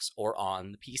Xbox or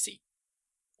on the PC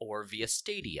or via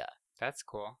Stadia. That's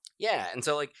cool. Yeah, and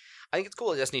so, like, I think it's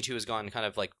cool that Destiny 2 has gone kind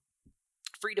of, like,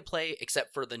 free to play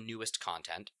except for the newest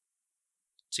content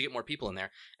to get more people in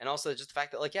there. And also just the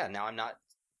fact that, like, yeah, now I'm not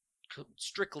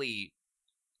strictly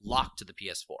locked to the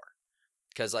PS4.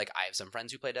 Because, like, I have some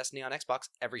friends who play Destiny on Xbox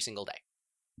every single day.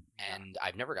 And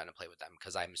I've never gotten to play with them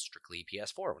because I'm strictly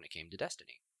PS4 when it came to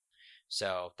Destiny.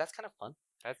 So that's kind of fun.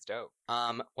 That's dope.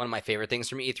 One of my favorite things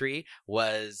from E3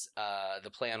 was the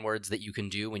play on words that you can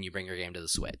do when you bring your game to the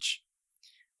Switch.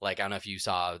 Like, I don't know if you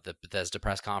saw the Bethesda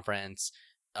press conference,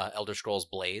 Elder Scrolls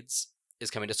Blades is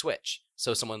coming to Switch.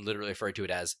 So someone literally referred to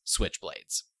it as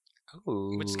Switchblades.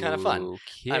 Ooh, which is kind of fun.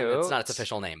 Cute. I mean, it's not its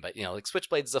official name, but, like,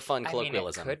 Switchblades is a fun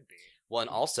colloquialism. I mean, it could be. Well, and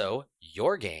also,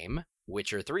 your game,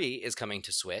 Witcher 3, is coming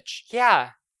to Switch.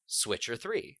 Yeah. Switcher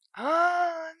 3.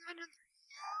 Oh,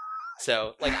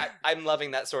 So, like, I'm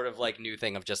loving that sort of, like, new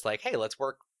thing of just like, hey, let's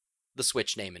work the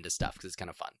Switch name into stuff because it's kind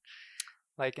of fun.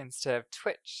 Like, instead of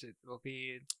Twitch, it will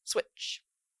be Switch.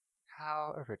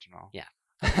 How original. Yeah.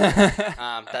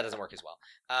 That doesn't work as well.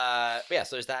 But yeah,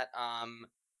 so there's that.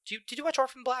 Did you watch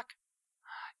Orphan Black?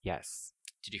 Yes.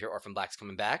 Did you hear Orphan Black's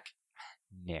coming back?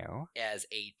 No. As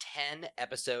a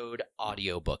 10-episode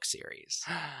audiobook series.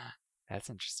 That's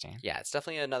interesting. Yeah, it's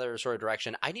definitely another sort of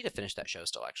direction. I need to finish that show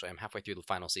still, actually. I'm halfway through the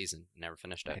final season. Never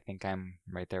finished it. I think I'm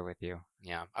right there with you.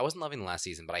 Yeah. I wasn't loving the last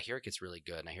season, but I hear it gets really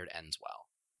good, and I hear it ends well.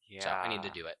 Yeah. So I need to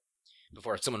do it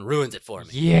before someone ruins it for me.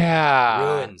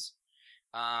 Yeah. Ruins.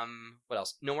 What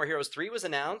else? No More Heroes 3 was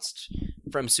announced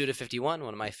from Suda51, one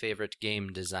of my favorite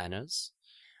game designers.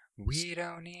 We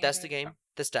don't need That's the game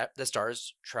that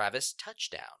stars Travis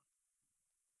Touchdown,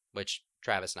 which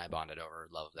Travis and I bonded over.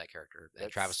 Love that character.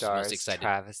 That Travis stars was most excited.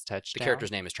 Travis Touchdown. The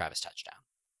character's name is Travis Touchdown.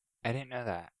 I didn't know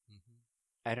that. Mm-hmm.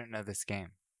 I don't know this game.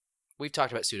 We've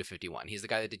talked about Suda51. He's the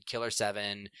guy that did Killer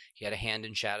 7. He had a hand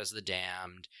in Shadows of the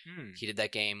Damned. He did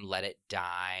that game Let It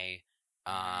Die.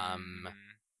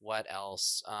 What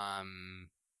else?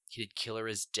 He did Killer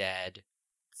is Dead.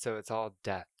 So it's all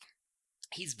death.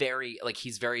 He's very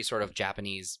sort of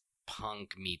Japanese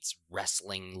punk meets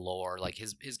wrestling lore. Like,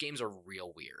 his games are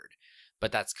real weird,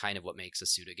 but that's kind of what makes a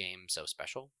Suda game so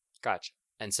special. Gotcha.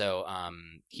 And so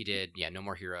he did No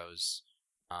More Heroes,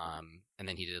 and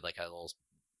then he did like a little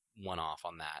one-off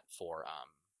on that for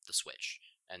the Switch,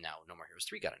 and now No More Heroes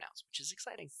 3 got announced, which is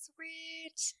exciting.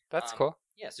 Sweet. That's cool.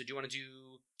 Yeah, so do you want to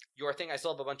do your thing? I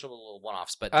still have a bunch of little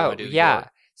one-offs, but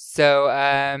So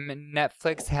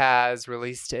Netflix has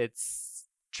released its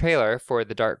trailer for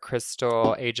The Dark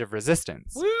Crystal Age of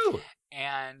Resistance. Woo!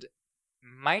 And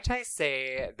might I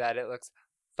say that it looks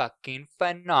fucking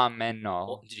phenomenal.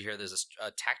 Well, did you hear there's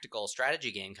a tactical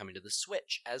strategy game coming to the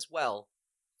Switch as well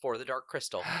for The Dark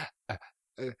Crystal?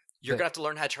 You're going to have to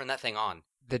learn how to turn that thing on.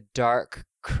 The Dark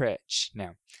Critch.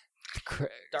 No.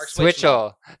 Dark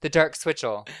Switchel. The Dark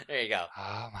Switchel. There you go.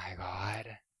 Oh my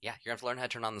god. Yeah, you're going to have to learn how to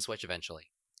turn on the Switch eventually.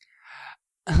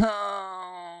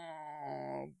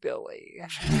 Oh, Billy.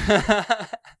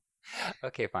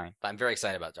 Okay, fine. But I'm very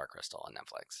excited about Dark Crystal on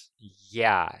Netflix.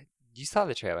 Yeah. You saw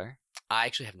the trailer. I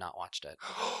actually have not watched it.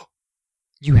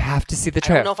 You have to see the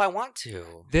trailer. I don't know if I want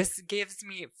to. This gives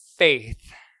me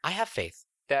faith. I have faith.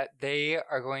 That they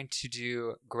are going to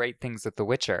do great things with The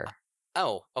Witcher.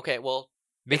 Oh, okay, well.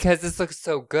 Because this looks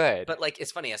so good. But, like,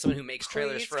 it's funny, as someone who makes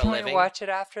trailers for a living. Can we watch it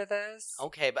after this?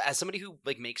 Okay, but as somebody who,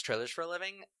 like, makes trailers for a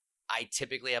living, I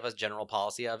typically have a general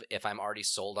policy of, if I'm already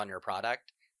sold on your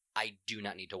product, I do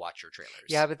not need to watch your trailers.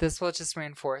 Yeah, but this will just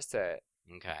reinforce it.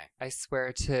 Okay. I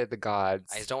swear to the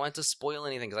gods. I just don't want it to spoil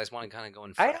anything, because I just want to kind of go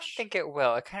in fresh. I don't think it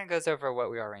will. It kind of goes over what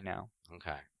we already know.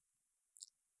 Okay.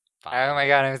 fine. Oh my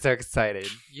god, I'm so excited.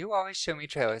 You always show me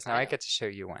trailers. Now I I know. get to show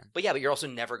you one. But yeah, but you're also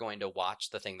never going to watch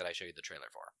the thing that I showed you the trailer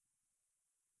for.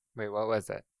 Wait, what was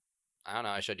it? I don't know.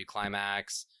 I showed you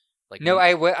Climax. Like No, I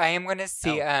am going to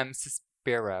see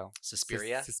Suspiria.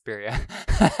 Suspiria. Suspiria.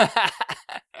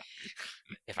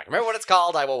 If I can remember what it's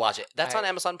called, I will watch it. That's I- on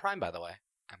Amazon Prime, by the way.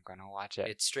 I'm going to watch it.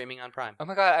 It's streaming on Prime. Oh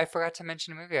my god, I forgot to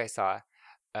mention a movie I saw.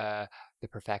 The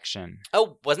Perfection.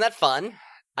 Oh, wasn't that fun?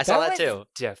 I saw that was too.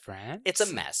 Different. It's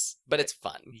a mess, but it's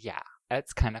fun. Yeah,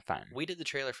 it's kind of fun. We did the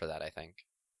trailer for that, I think.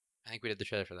 We did the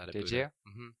trailer for that. At Did Buddha. you?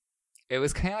 Mm-hmm. It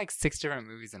was kind of like 6 different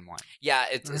movies in one. Yeah,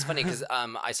 it's funny because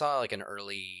I saw like an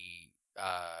early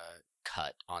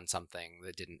cut on something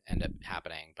that didn't end up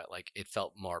happening, but like it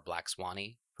felt more Black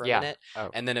Swan-y for a minute, Oh.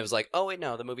 and then it was like, oh wait,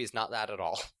 no, the movie's not that at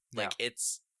all. No. Like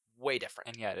it's way different,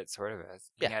 And yet it sort of is.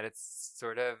 Yeah. And yet it's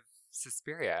sort of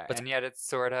Suspiria. But- and yet it's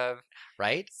sort of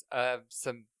right?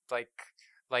 some like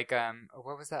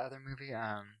what was that other movie?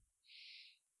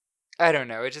 I don't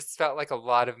know. It just felt like a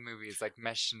lot of movies like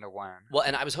meshed into one. Well,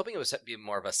 and I was hoping it was be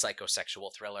more of a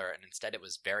psychosexual thriller, and instead it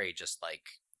was very just like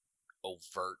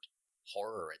overt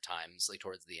horror at times, like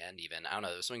towards the end. Even I don't know,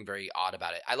 there was something very odd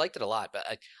about it. I liked it a lot, but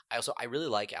I really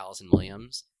like Allison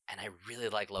Williams, and I really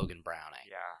like Logan Browning.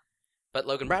 Yeah. But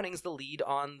Logan Browning's the lead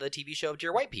on the TV show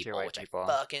Dear White People, White which People. I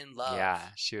fucking love. Yeah,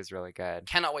 she was really good.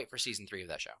 Cannot wait for season 3 of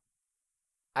that show.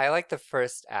 I like the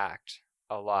first act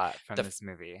a lot from The- this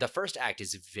movie. The first act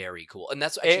is very cool, and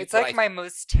that's actually It's like my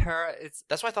most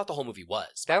That's what I thought the whole movie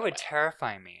was. by that the would way.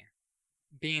 terrify me.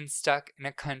 Being stuck in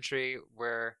a country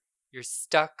where you're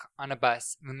stuck on a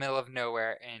bus in the middle of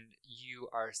nowhere and you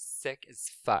are sick as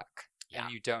fuck Yeah.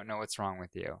 and you don't know what's wrong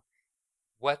with you.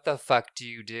 What the fuck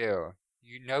do?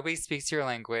 Nobody speaks your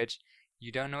language.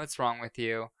 You don't know what's wrong with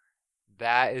you.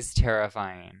 That is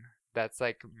terrifying. That's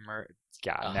like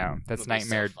Oh, no. That's movie's so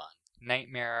nightmare. fun.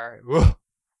 Nightmare. Ugh.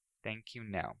 Thank you.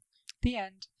 No. The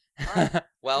end. Alright.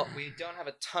 Well, we don't have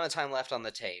a ton of time left on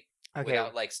the tape Okay.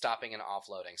 without like stopping and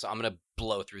offloading, so I'm gonna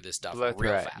blow through this stuff Blow real through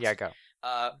it. fast. Yeah, go.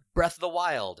 Breath of the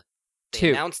Wild. They 2.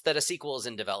 announced that a sequel is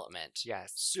in development.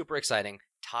 Yes. Super exciting.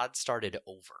 Todd started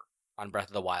over on Breath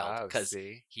of the Wild Oh, because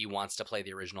see? he wants to play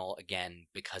the original again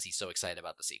because he's so excited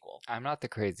about the sequel. I'm not the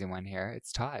crazy one here.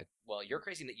 It's Todd. Well, you're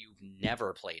crazy that you've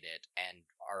never played it and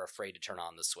are afraid to turn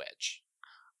on the Switch.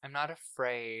 I'm not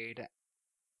afraid.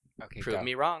 Okay, Prove go.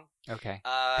 me wrong. Okay.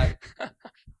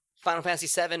 Final Fantasy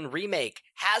VII Remake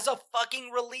has a fucking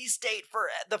release date for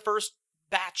the first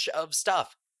batch of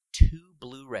stuff. 2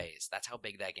 Blu-rays. That's how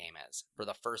big that game is for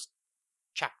the first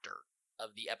chapter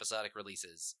of the episodic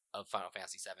releases of Final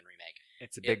Fantasy VII Remake.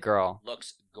 It's a big girl.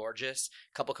 Looks gorgeous.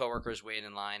 A couple coworkers waited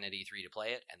in line at E3 to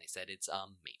play it, and they said it's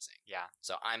amazing. Yeah.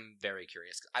 So I'm very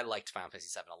curious. I liked Final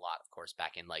Fantasy VII a lot, of course,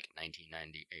 back in like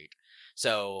 1998.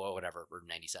 So whatever, or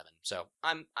 97. So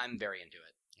I'm very into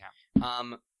it.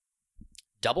 Yeah.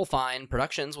 Double Fine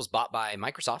Productions was bought by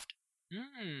Microsoft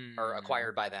or Mm.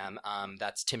 acquired by them.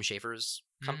 That's Tim Schafer's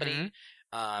company.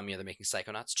 Mhm. They're making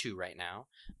Psychonauts 2 right now.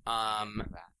 I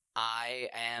remember that. I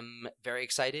am very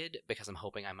excited because I'm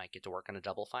hoping I might get to work on a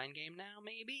Double Fine game now,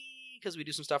 maybe, because we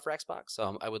do some stuff for Xbox.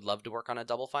 So I would love to work on a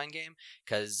Double Fine game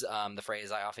because the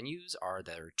phrase I often use are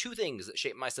there are 2 things that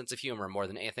shape my sense of humor more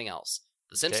than anything else.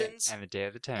 The Simpsons And the Day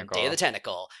of the and Tentacle. Day of the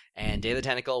Tentacle. And Day of the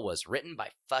Tentacle was written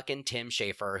by fucking Tim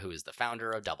Schafer, who is the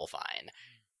founder of Double Fine.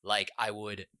 Like, I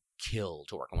would kill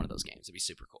to work on one of those games. It'd be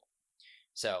super cool.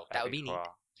 So that would be neat.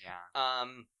 cool. Yeah.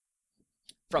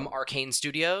 From Arcane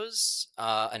Studios,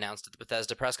 announced at the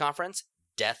Bethesda press conference,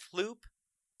 Deathloop.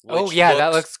 Oh which yeah,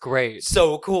 that looks great.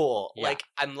 so cool. Yeah. Like,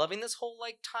 I'm loving this whole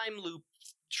like time loop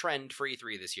trend for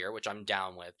E3 this year, which I'm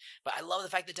down with. But I love the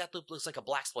fact that Deathloop looks like a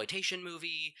blaxploitation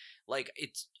movie. Like,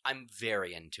 I'm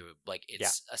very into it. Like,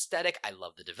 it's aesthetic. I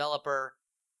love the developer.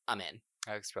 I'm in.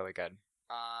 That looks really good.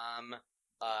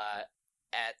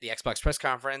 At the Xbox press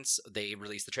conference, they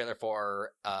released the trailer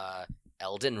for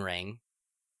Elden Ring,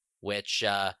 which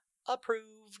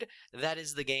approved. That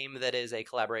is the game that is a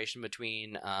collaboration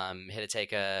between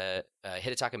Hidetaka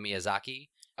Miyazaki,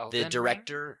 Elden the Ring?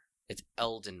 director. It's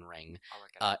Elden Ring. I'll look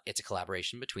it up. It's a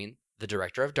collaboration between the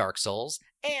director of Dark Souls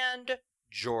and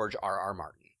George R.R.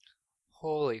 Martin.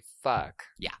 Holy fuck.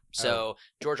 Yeah. So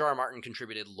George R.R. Martin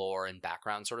contributed lore and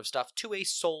background sort of stuff to a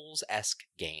Souls-esque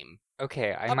game.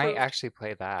 Okay, I might Approved. actually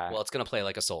play that. Well, it's going to play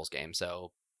like a Souls game,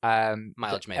 so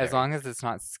mileage may as vary. long as it's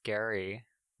not scary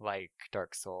like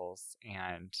Dark Souls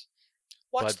and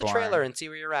watch the Bloodborne. trailer and see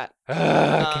where you're at. okay.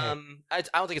 I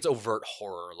don't think it's overt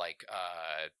horror like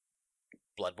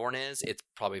Bloodborne is. It's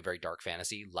probably very dark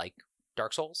fantasy like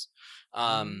Dark Souls.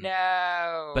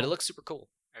 No. But it looks super cool.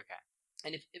 Okay.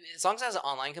 And if as long as it has an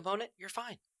online component, you're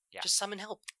fine. Yeah. Just summon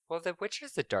help. Well, The Witcher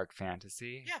is a dark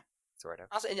fantasy. Yeah. Sort of.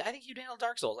 Also, and I think you nailed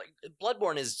Dark Souls. Like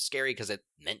Bloodborne is scary because it's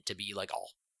meant to be like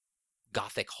all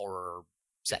gothic horror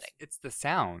setting. It's the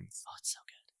sounds. Oh, it's so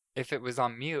good. If it was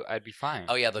on mute, I'd be fine.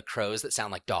 Oh yeah, the crows that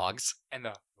sound like dogs. And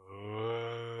the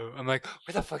I'm like,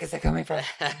 where the fuck is that coming from? Is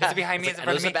it behind me? Is it in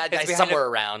front of There's me? a bad Is guy it behind somewhere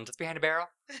around. It's behind a barrel.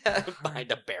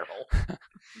 Behind a barrel.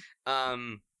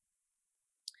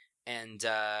 And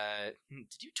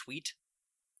did you tweet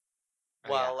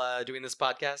while doing this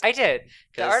podcast? I did. The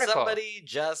Because article. somebody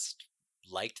just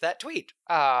liked that tweet.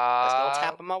 Nice little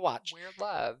tap on my watch. We're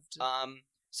loved.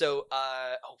 So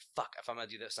oh fuck, if I'm gonna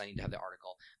do this, I need to have the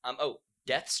article.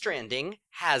 Death Stranding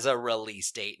has a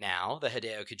release date now. The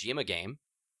Hideo Kojima game.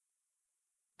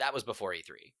 That was before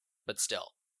E3, but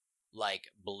still, like,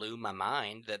 blew my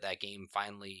mind that game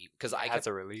finally. Because I has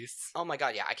a release. Oh my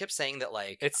god, yeah, I kept saying that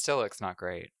like it still looks not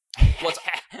great. Well,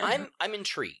 I'm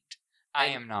intrigued. I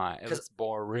am not. It looks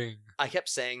boring. I kept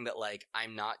saying that like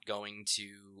I'm not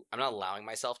allowing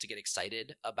myself to get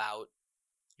excited about.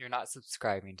 You're not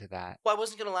subscribing to that. Well, I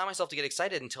wasn't going to allow myself to get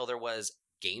excited until there was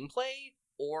gameplay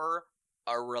or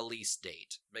a release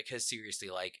date. Because seriously,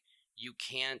 like, you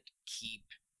can't keep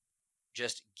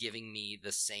just giving me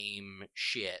the same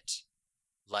shit,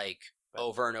 like,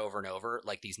 over and over and over,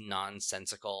 like these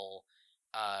nonsensical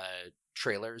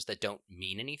trailers that don't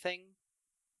mean anything.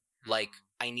 Like,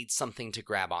 I need something to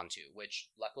grab onto, which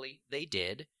luckily they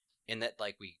did, in that,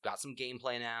 like, we got some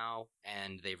gameplay now,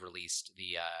 and they've released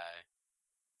the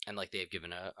and like they've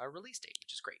given a release date,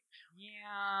 which is great.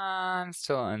 Yeah, I'm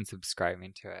still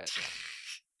unsubscribing to it.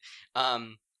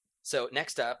 So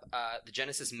next up, the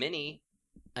Genesis Mini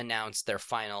announced their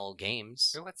final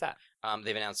games. Ooh, what's that?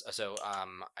 They've announced.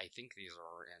 I think these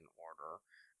are in order.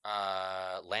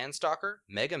 Landstalker,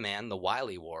 Mega Man: The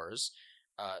Wily Wars,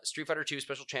 Street Fighter 2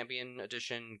 Special Champion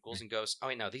Edition, Ghouls and Ghosts. Oh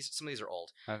wait, no, some of these are old.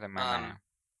 Oh, they're mine.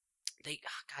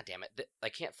 God damn it, I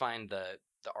can't find the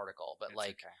article, but It's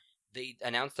like. okay. They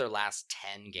announced their last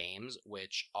 10 games,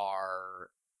 which are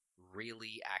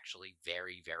really actually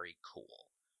very, very cool.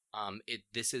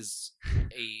 This is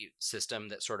a system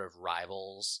that sort of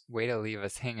rivals. Way to leave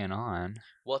us hanging on.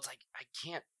 Well, it's like I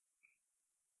can't.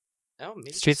 Oh,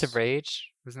 maybe Streets of Rage,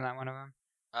 wasn't that one of them?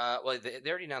 Well, they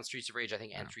already announced Streets of Rage, I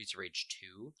think, and Streets of Rage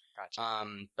 2. Gotcha.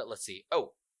 But let's see.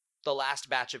 Oh, the last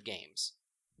batch of games: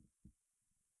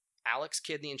 Alex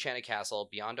Kidd and the Enchanted Castle,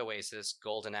 Beyond Oasis,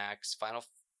 Golden Axe, Final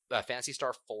Phantasy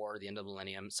Star 4, The End of the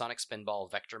Millennium, Sonic Spinball,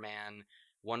 Vector Man,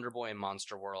 Wonder Boy and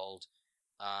Monster World.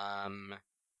 And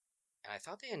I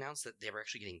thought they announced that they were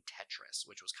actually getting Tetris,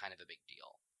 which was kind of a big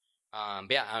deal.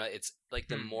 But yeah, it's like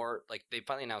they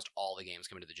finally announced all the games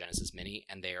coming to the Genesis Mini,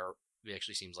 and it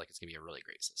actually seems like it's going to be a really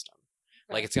great system.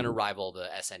 Like, it's going to rival the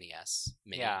SNES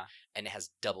Mini, and it has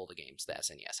double the games the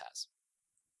SNES has.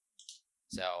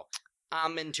 So,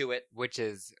 I'm into it. Which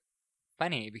is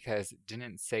funny, because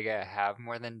didn't Sega have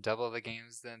more than double the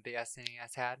games than the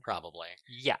SNES had? Probably.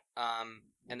 Yeah.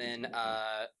 And then,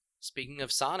 speaking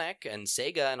of Sonic and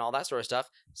Sega and all that sort of stuff,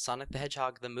 Sonic the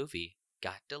Hedgehog the movie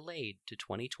got delayed to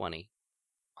 2020.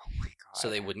 Oh my god. So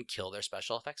they wouldn't kill their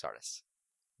special effects artists.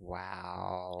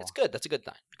 Wow. It's good. That's a good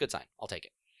sign. Good sign. I'll take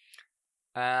it.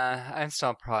 I'm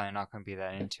still probably not going to be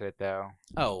that into it, though.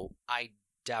 Oh, I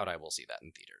doubt I will see that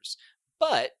in theaters.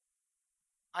 But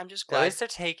I'm just glad. At least they're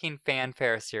taking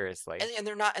fanfare seriously. And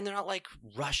they're not like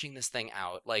rushing this thing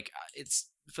out. Like, it's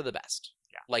for the best.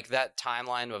 Yeah. Like that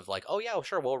timeline of like, oh yeah,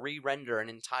 sure, we'll re-render an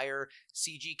entire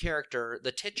CG character,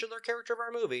 the titular character of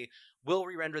our movie, we'll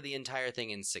re-render the entire thing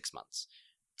in 6 months.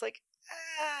 It's like,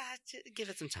 give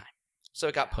it some time. So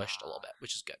it got pushed a little bit,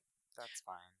 which is good. That's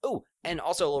fine. Oh, and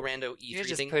also a little rando E3 you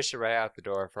just thing. push it right out the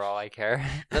door for all I care.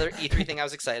 Another E3 thing I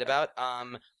was excited about.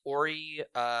 Ori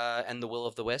and the Will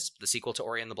of the Wisp, the sequel to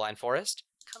Ori and the Blind Forest,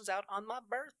 comes out on my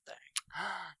birthday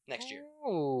next year.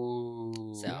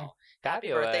 Ooh. So happy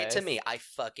fabulous. birthday to me. I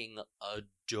fucking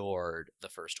adored the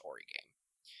first Ori game.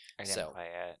 I didn't play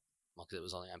it. Well, because it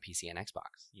was only on PC and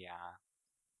Xbox. Yeah.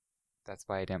 That's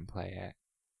why I didn't play it.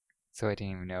 So I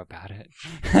didn't even know about it.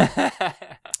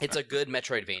 It's a good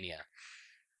Metroidvania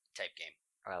type game.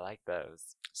 I like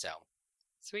those. So,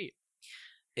 sweet.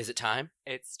 Is it time?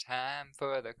 It's time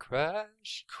for the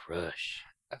crush Crush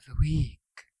of the week.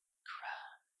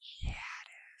 Crush. Yeah,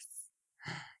 it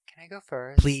is. Can I go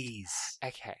first? Please.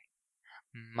 Okay.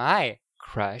 My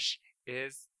crush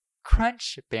is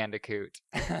Crunch Bandicoot.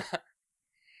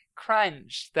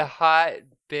 Crunch, the hot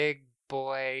big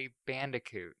boy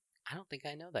bandicoot. I don't think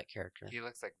I know that character. He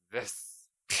looks like this.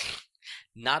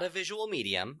 Not a visual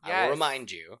medium, I Yes. will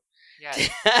remind you. Yeah.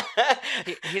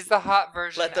 He's the hot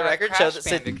version. Let the of record Crash show that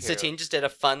Bandicoot. Satine just did a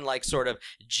fun, like, sort of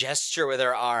gesture with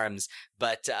her arms,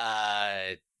 but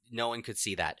no one could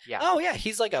see that. Yeah. Oh yeah,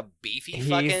 he's like a beefy He's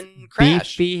fucking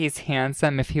Crash. beefy. He's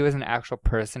handsome. If he was an actual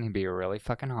person, he'd be really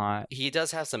fucking hot. He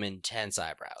does have some intense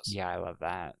eyebrows. Yeah, I love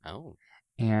that. Oh.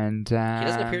 And He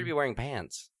doesn't appear to be wearing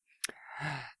pants.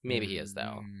 Maybe he is,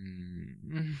 though.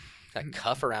 That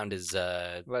cuff around his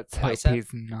Let's bicep? hope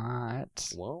he's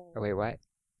not. Whoa. Oh, wait, what?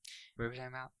 What were we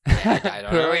talking about? I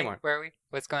don't Who know are we? anymore. Where are we?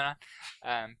 What's going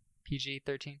on?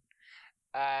 PG-13.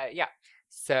 Yeah.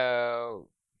 So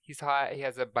he's hot. He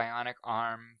has a bionic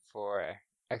arm for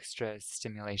extra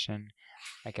stimulation,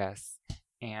 I guess.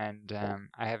 And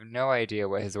I have no idea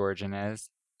what his origin is.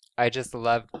 I just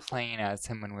loved playing as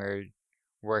him when we were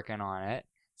working on it.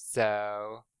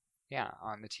 So yeah,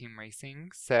 on the team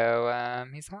racing. So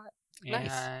he's hot.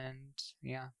 Nice. And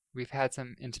yeah, we've had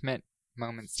some intimate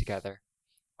moments together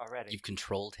already. You've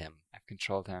controlled him. I've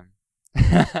controlled him.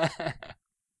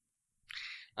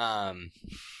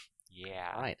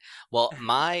 Yeah. All right. Well,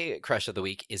 my crush of the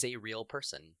week is a real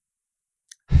person.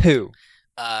 Who?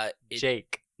 Jake.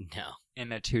 Jake No,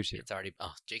 in a tutu. it's already.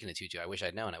 Oh, Jake in a tutu. I wish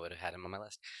I'd known. I would have had him on my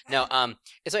list. No,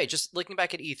 it's okay. Just looking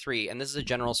back at E3, and this is a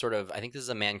general sort of. I think this is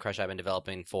a man crush I've been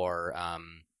developing for. I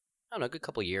don't know, a good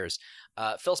couple years.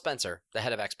 Phil Spencer, the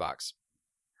head of Xbox.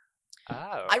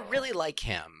 Oh. I really like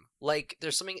him. Like,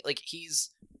 there's something like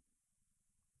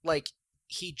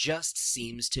he just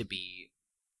seems to be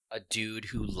a dude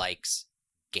who likes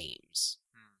games.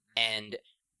 And,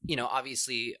 you know,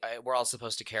 obviously, we're all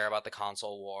supposed to care about the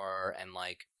console war, and,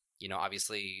 like, you know,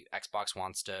 obviously, Xbox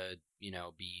wants to, you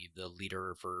know, be the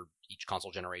leader for each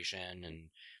console generation, and,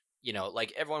 you know,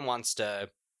 like, everyone wants to,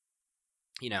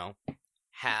 you know,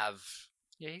 have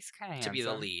Yeah, he's kind of to be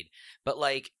the lead. But,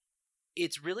 like,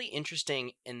 it's really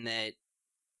interesting in that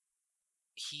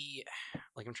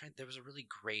there was a really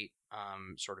great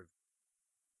sort of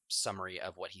summary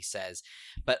of what he says,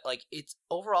 but like it's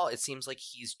overall it seems like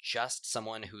he's just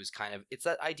someone who's kind of, it's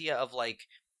that idea of like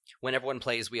when everyone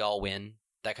plays we all win,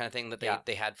 that kind of thing that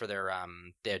they had for their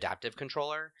the adaptive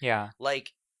controller. Yeah.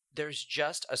 Like there's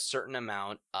just a certain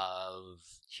amount of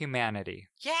Humanity.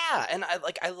 yeah, and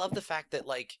I love the fact that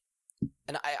like,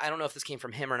 and I don't know if this came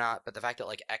from him or not, but the fact that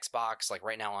like Xbox, like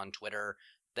right now on Twitter,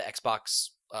 the Xbox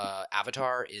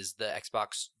avatar is the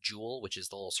Xbox jewel, which is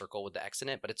the little circle with the X in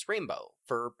it, but it's rainbow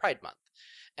for Pride Month.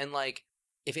 And like,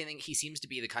 if anything, he seems to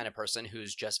be the kind of person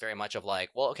who's just very much of like,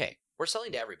 well, okay, we're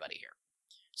selling to everybody here.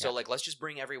 So like, let's just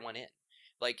bring everyone in.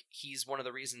 Like, he's one of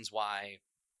the reasons why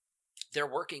they're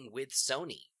working with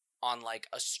Sony on like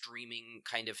a streaming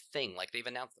kind of thing. Like they've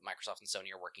announced that Microsoft and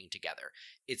Sony are working together.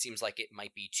 It seems like it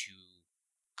might be to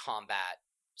combat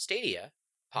Stadia,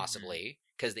 possibly,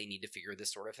 because they need to figure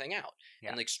this sort of thing out. Yeah.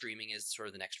 And like streaming is sort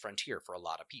of the next frontier for a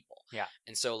lot of people. Yeah.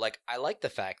 And so like I like the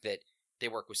fact that they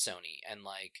work with Sony, and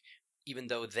like even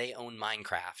though they own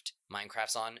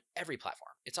Minecraft's on every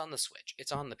platform. It's on the Switch,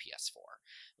 it's on the PS4.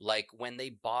 Like when they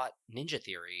bought Ninja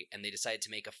Theory and they decided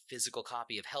to make a physical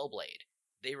copy of Hellblade,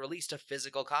 they released a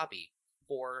physical copy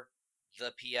for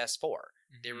the PS4.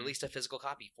 Mm-hmm. They released a physical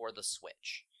copy for the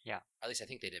Switch. Yeah. At least I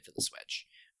think they did for the Switch.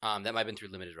 That might have been through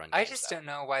limited run games, I just don't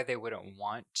know why they wouldn't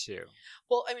want to.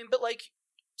 Well, I mean, but like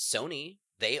Sony,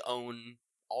 they own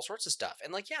all sorts of stuff.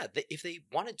 And like, yeah, if they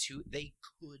wanted to, they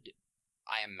could,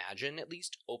 I imagine at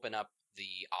least, open up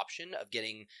the option of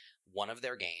getting one of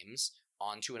their games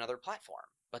onto another platform.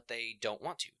 But they don't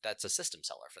want to. That's a system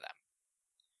seller for them.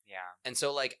 Yeah. And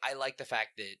so, like, I like the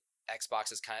fact that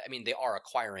Xbox is kind of, I mean, they are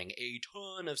acquiring a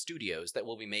ton of studios that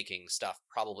will be making stuff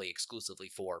probably exclusively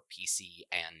for PC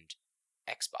and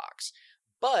Xbox.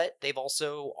 But they've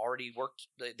also already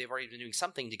they've already been doing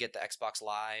something to get the Xbox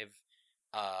Live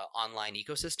online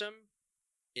ecosystem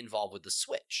involved with the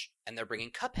Switch. And they're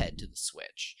bringing Cuphead to the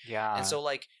Switch. Yeah. And so,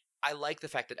 like, I like the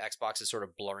fact that Xbox is sort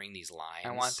of blurring these lines. I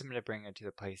want them to bring it to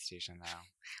the PlayStation, though.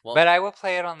 Well, but I will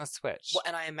play it on the Switch. Well,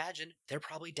 and I imagine they're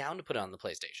probably down to put it on the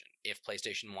PlayStation if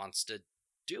PlayStation wants to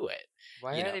do it.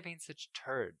 Why are they being such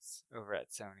turds over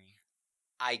at Sony?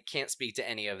 I can't speak to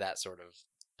any of that sort of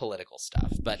political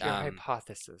stuff, but your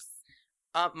hypothesis.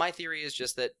 My theory is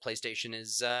just that PlayStation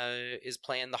is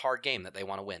playing the hard game that they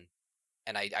want to win.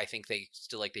 And I think they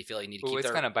still they feel like they need to keep it's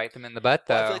going to bite them in the butt,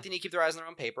 though. Well, I feel like they need to keep their eyes on their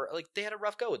own paper. Like, they had a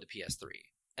rough go with the PS3.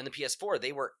 And the PS4,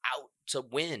 they were out to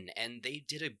win, and they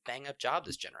did a bang-up job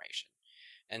this generation.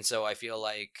 And so I feel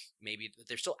like maybe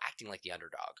they're still acting like the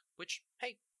underdog, which,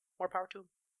 hey, more power to them.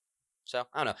 So,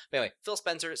 I don't know. But anyway, Phil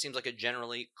Spencer seems like a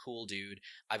generally cool dude.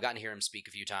 I've gotten to hear him speak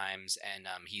a few times, and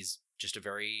he's just a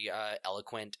very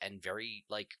eloquent and very,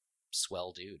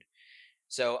 swell dude.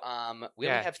 So we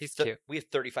Yeah, only have he's cute. we have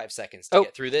 35 seconds to Oh.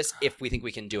 get through this if we think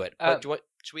we can do it. But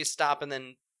should we stop and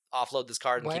then offload this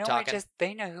card and Why keep don't talking?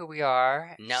 they know who we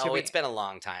are. No, it's been a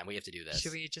long time. We have to do this.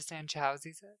 Should we just end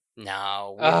Chowsies it?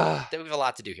 No, we Ugh. have a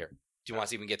lot to do here. Do you want to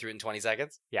see if we can get through it in 20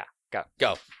 seconds? Yeah, go.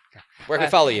 Go. Where can we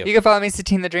follow you? You can follow me,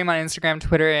 Satine the Dream, on Instagram,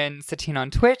 Twitter, and Satine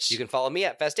on Twitch. You can follow me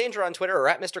at Fast Danger on Twitter or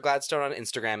at Mr. Gladstone on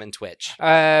Instagram and Twitch.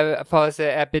 Follow us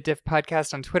at BitDiff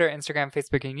Podcast on Twitter, Instagram,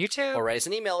 Facebook, and YouTube. Or write us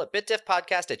an email at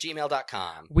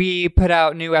bitdiffpodcast@gmail.com. We put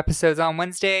out new episodes on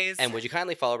Wednesdays. And would you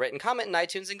kindly follow, rate, and comment in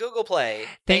iTunes and Google Play?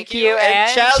 Thank you,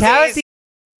 and Chowsies!